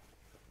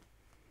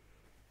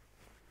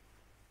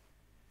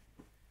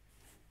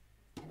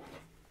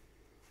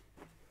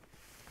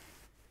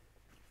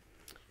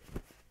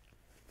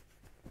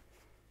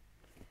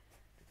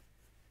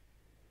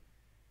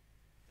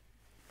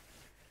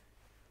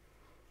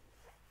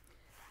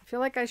 I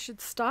feel like I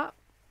should stop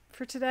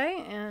for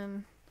today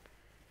and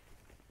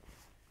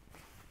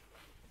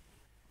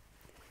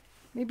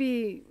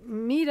maybe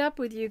meet up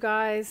with you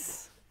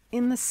guys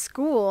in the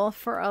school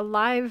for a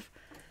live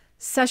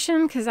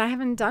session, because I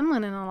haven't done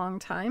one in a long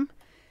time.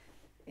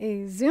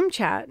 A Zoom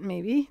chat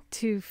maybe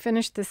to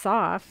finish this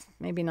off.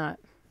 Maybe not.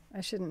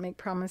 I shouldn't make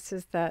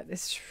promises that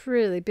it's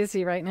really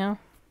busy right now.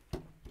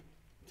 Let's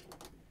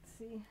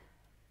see.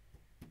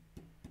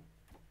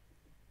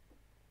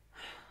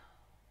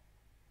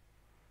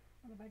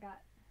 What have I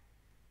got?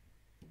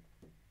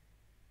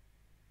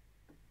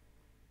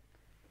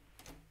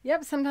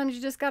 Yep, sometimes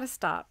you just got to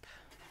stop.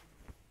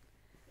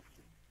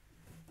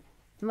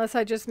 Unless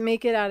I just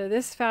make it out of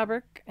this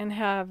fabric and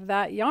have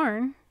that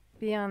yarn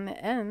be on the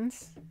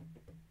ends.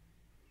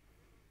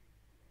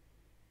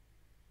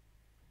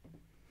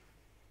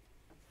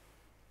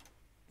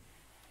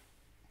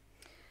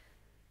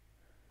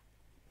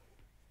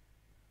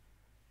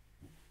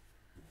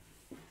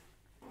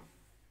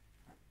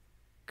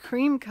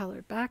 Cream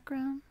colored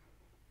background.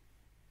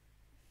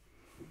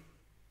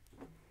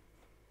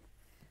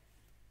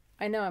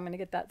 I know I'm going to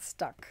get that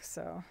stuck,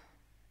 so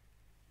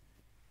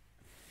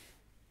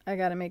I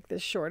got to make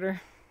this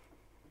shorter.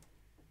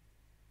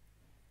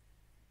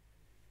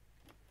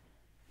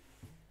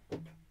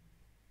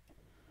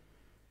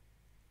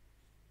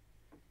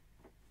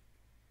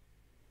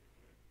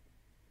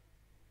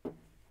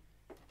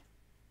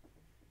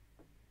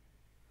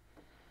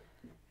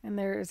 And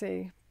there is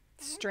a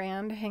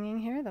strand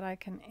hanging here that I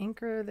can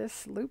anchor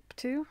this loop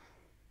to.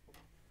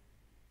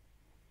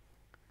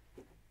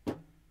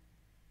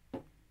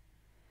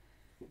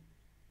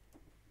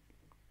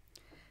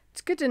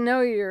 It's good to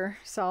know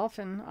yourself,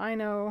 and I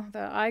know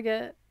that I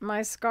get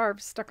my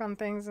scarves stuck on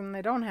things and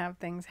they don't have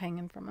things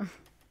hanging from them.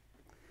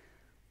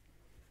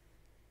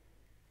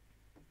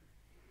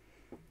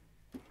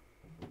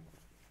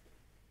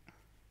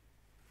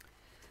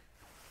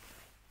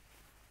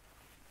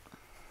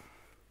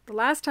 The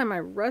last time I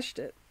rushed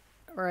it,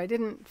 or I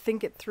didn't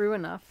think it through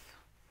enough.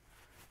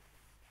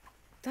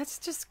 That's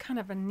just kind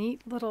of a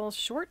neat little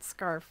short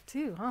scarf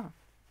too, huh?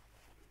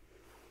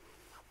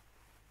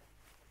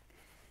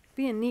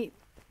 Be a neat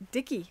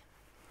dickie.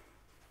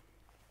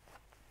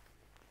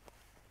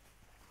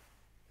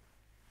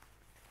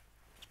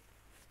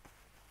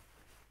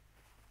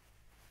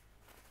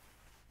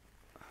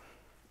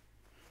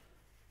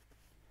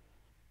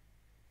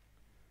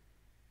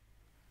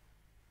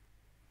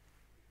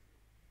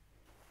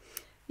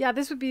 Yeah,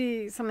 this would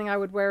be something I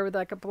would wear with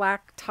like a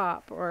black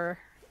top, or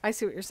I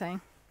see what you're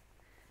saying.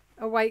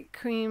 A white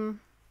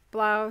cream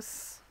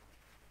blouse.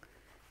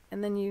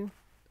 And then you,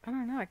 I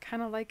don't know, I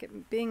kind of like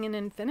it being an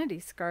infinity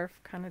scarf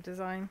kind of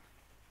design.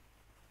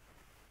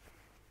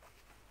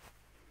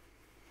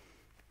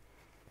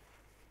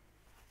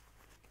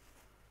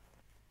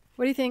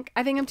 What do you think?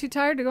 I think I'm too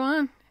tired to go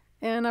on.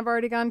 And I've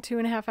already gone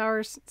 2.5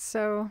 hours,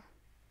 so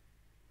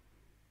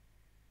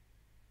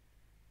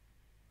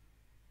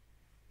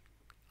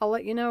I'll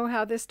let you know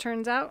how this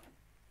turns out.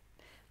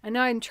 I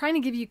know I'm trying to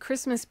give you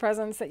Christmas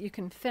presents that you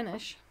can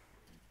finish.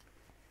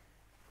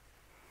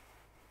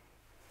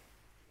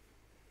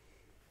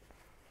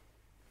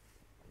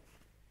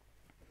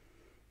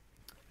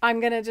 I'm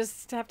going to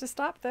just have to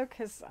stop though,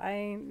 because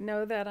I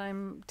know that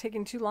I'm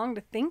taking too long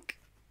to think.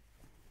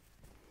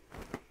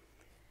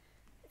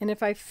 And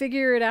if I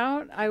figure it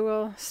out, I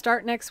will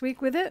start next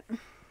week with it.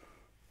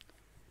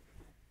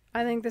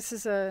 I think this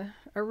is a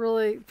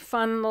really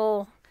fun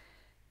little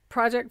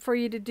project for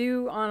you to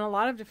do on a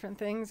lot of different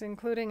things,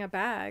 including a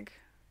bag.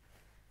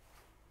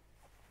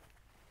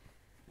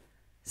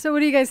 So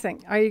what do you guys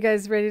think? Are you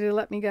guys ready to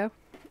let me go?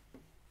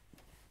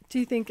 Do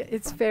you think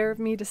it's fair of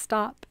me to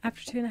stop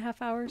after 2.5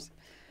 hours?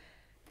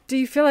 Do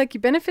you feel like you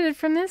benefited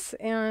from this?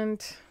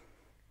 And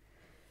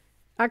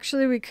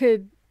actually we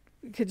could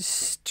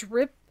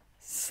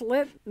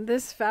slit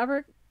this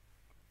fabric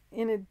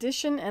in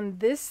addition, and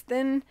this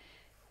then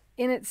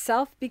in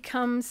itself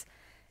becomes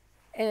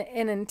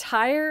an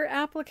entire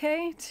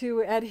applique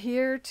to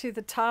adhere to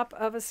the top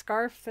of a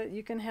scarf, that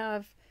you can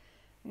have,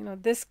 you know,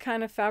 this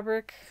kind of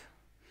fabric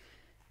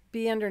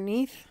be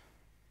underneath,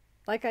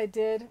 like I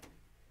did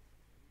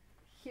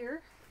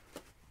here,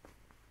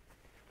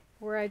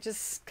 where I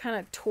just kind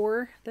of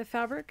tore the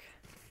fabric.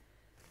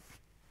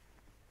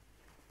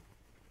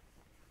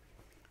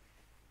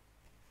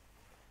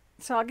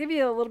 So I'll give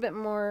you a little bit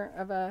more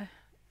of a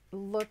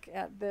look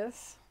at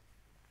this.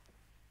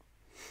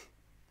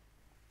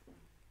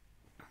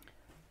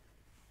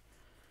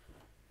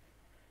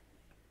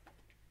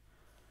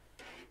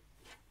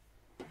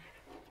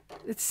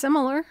 It's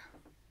similar.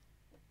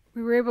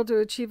 We were able to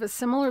achieve a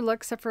similar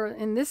look, except for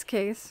in this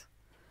case,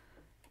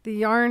 the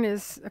yarn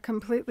is a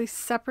completely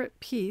separate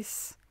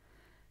piece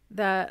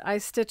that I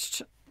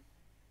stitched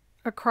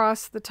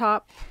across the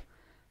top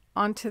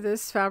onto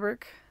this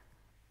fabric,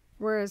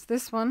 whereas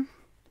this one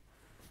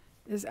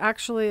is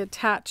actually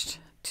attached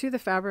to the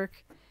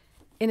fabric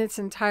in its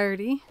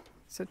entirety.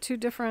 So two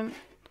different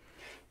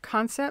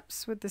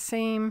concepts with the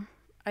same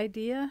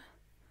idea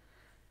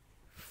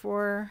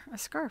for a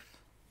scarf.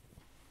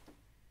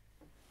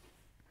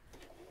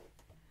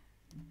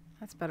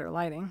 That's better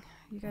lighting.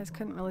 You guys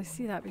couldn't really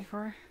see that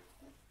before.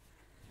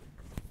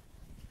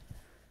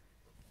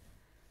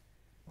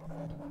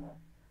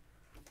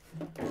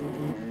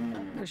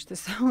 Push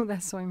this, oh,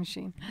 that sewing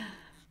machine.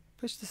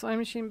 Push the sewing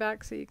machine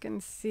back so you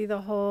can see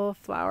the whole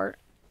flower.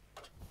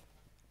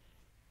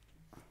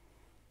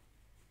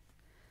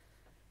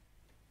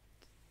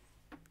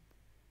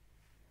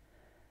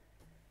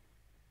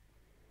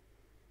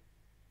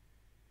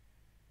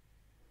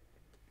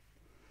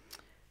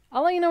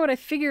 I'll let you know what I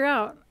figure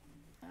out.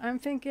 I'm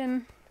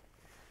thinking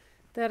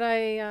that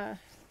I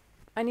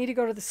need to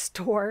go to the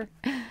store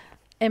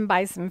and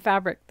buy some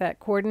fabric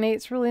that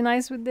coordinates really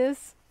nice with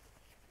this.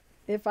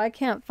 If I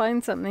can't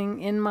find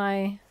something in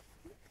my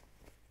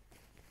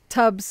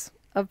tubs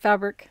of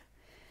fabric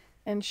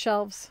and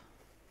shelves.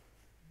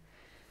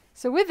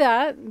 So with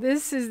that,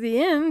 this is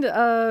the end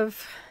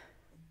of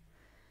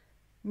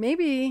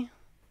maybe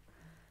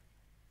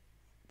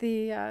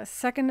the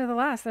second to the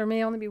last. There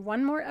may only be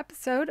one more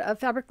episode of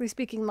Fabrically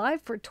Speaking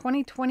Live for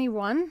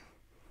 2021,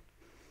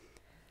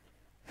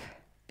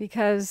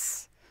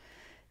 because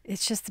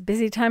it's just a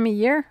busy time of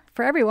year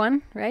for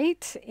everyone,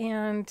 right?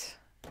 And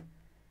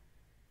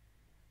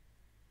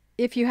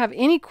if you have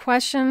any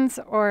questions,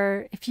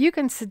 or if you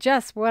can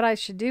suggest what I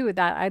should do with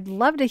that, I'd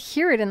love to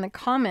hear it in the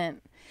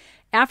comment.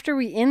 After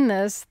we end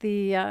this,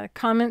 the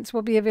comments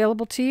will be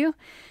available to you,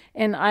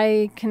 and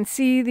I can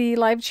see the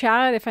live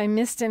chat if I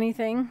missed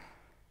anything.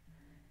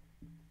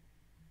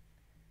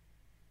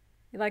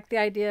 You like the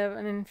idea of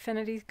an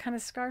infinity kind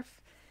of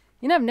scarf?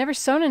 You know, I've never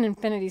sewn an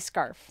infinity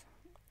scarf,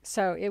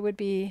 so it would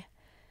be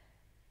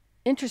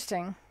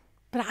interesting.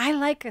 But I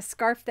like a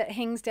scarf that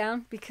hangs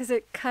down because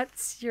it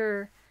cuts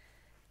your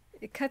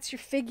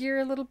figure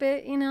a little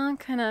bit, you know,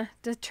 kind of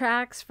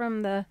detracts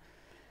from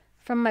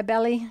my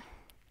belly.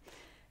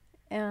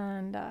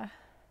 And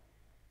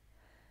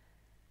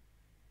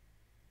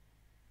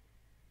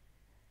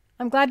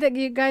I'm glad that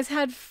you guys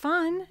had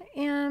fun,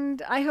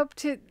 and I hope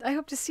to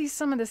see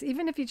some of this,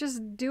 even if you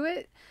just do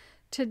it,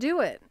 to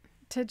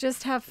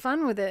just have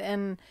fun with it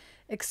and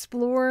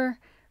explore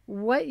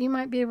what you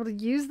might be able to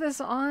use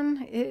this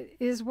on. It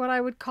is what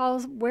I would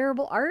call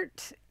wearable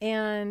art,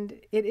 and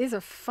it is a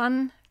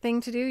fun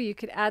thing to do. You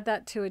could add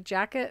that to a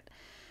jacket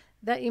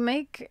that you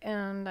make,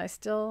 and I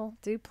still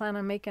do plan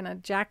on making a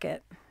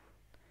jacket.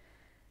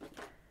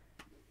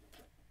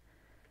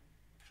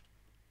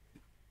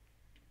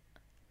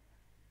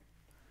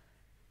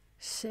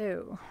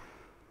 So,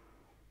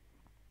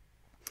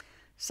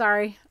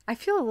 sorry, I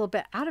feel a little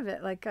bit out of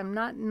it, like I'm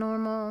not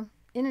normal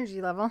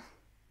energy level.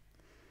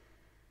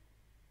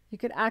 You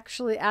could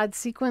actually add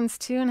sequins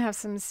too and have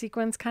some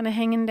sequins kind of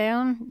hanging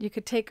down. You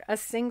could take a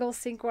single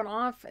sequin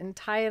off and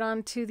tie it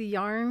onto the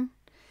yarn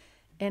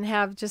and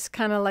have just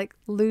kind of like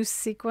loose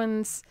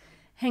sequins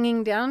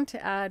hanging down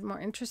to add more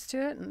interest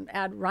to it, and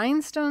add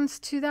rhinestones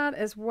to that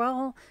as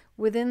well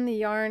within the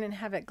yarn and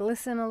have it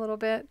glisten a little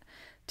bit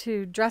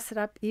to dress it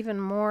up even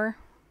more.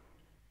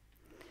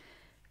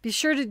 Be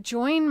sure to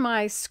join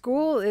my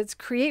school. It's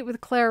Create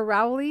with Clare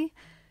Rowley,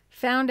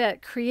 found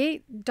at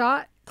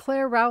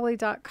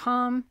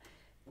create.clarerowley.com,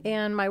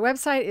 and my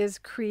website is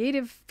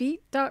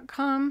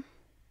creativefeet.com.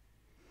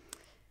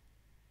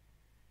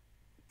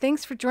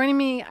 Thanks for joining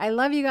me. I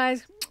love you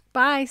guys.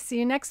 Bye. See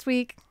you next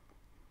week.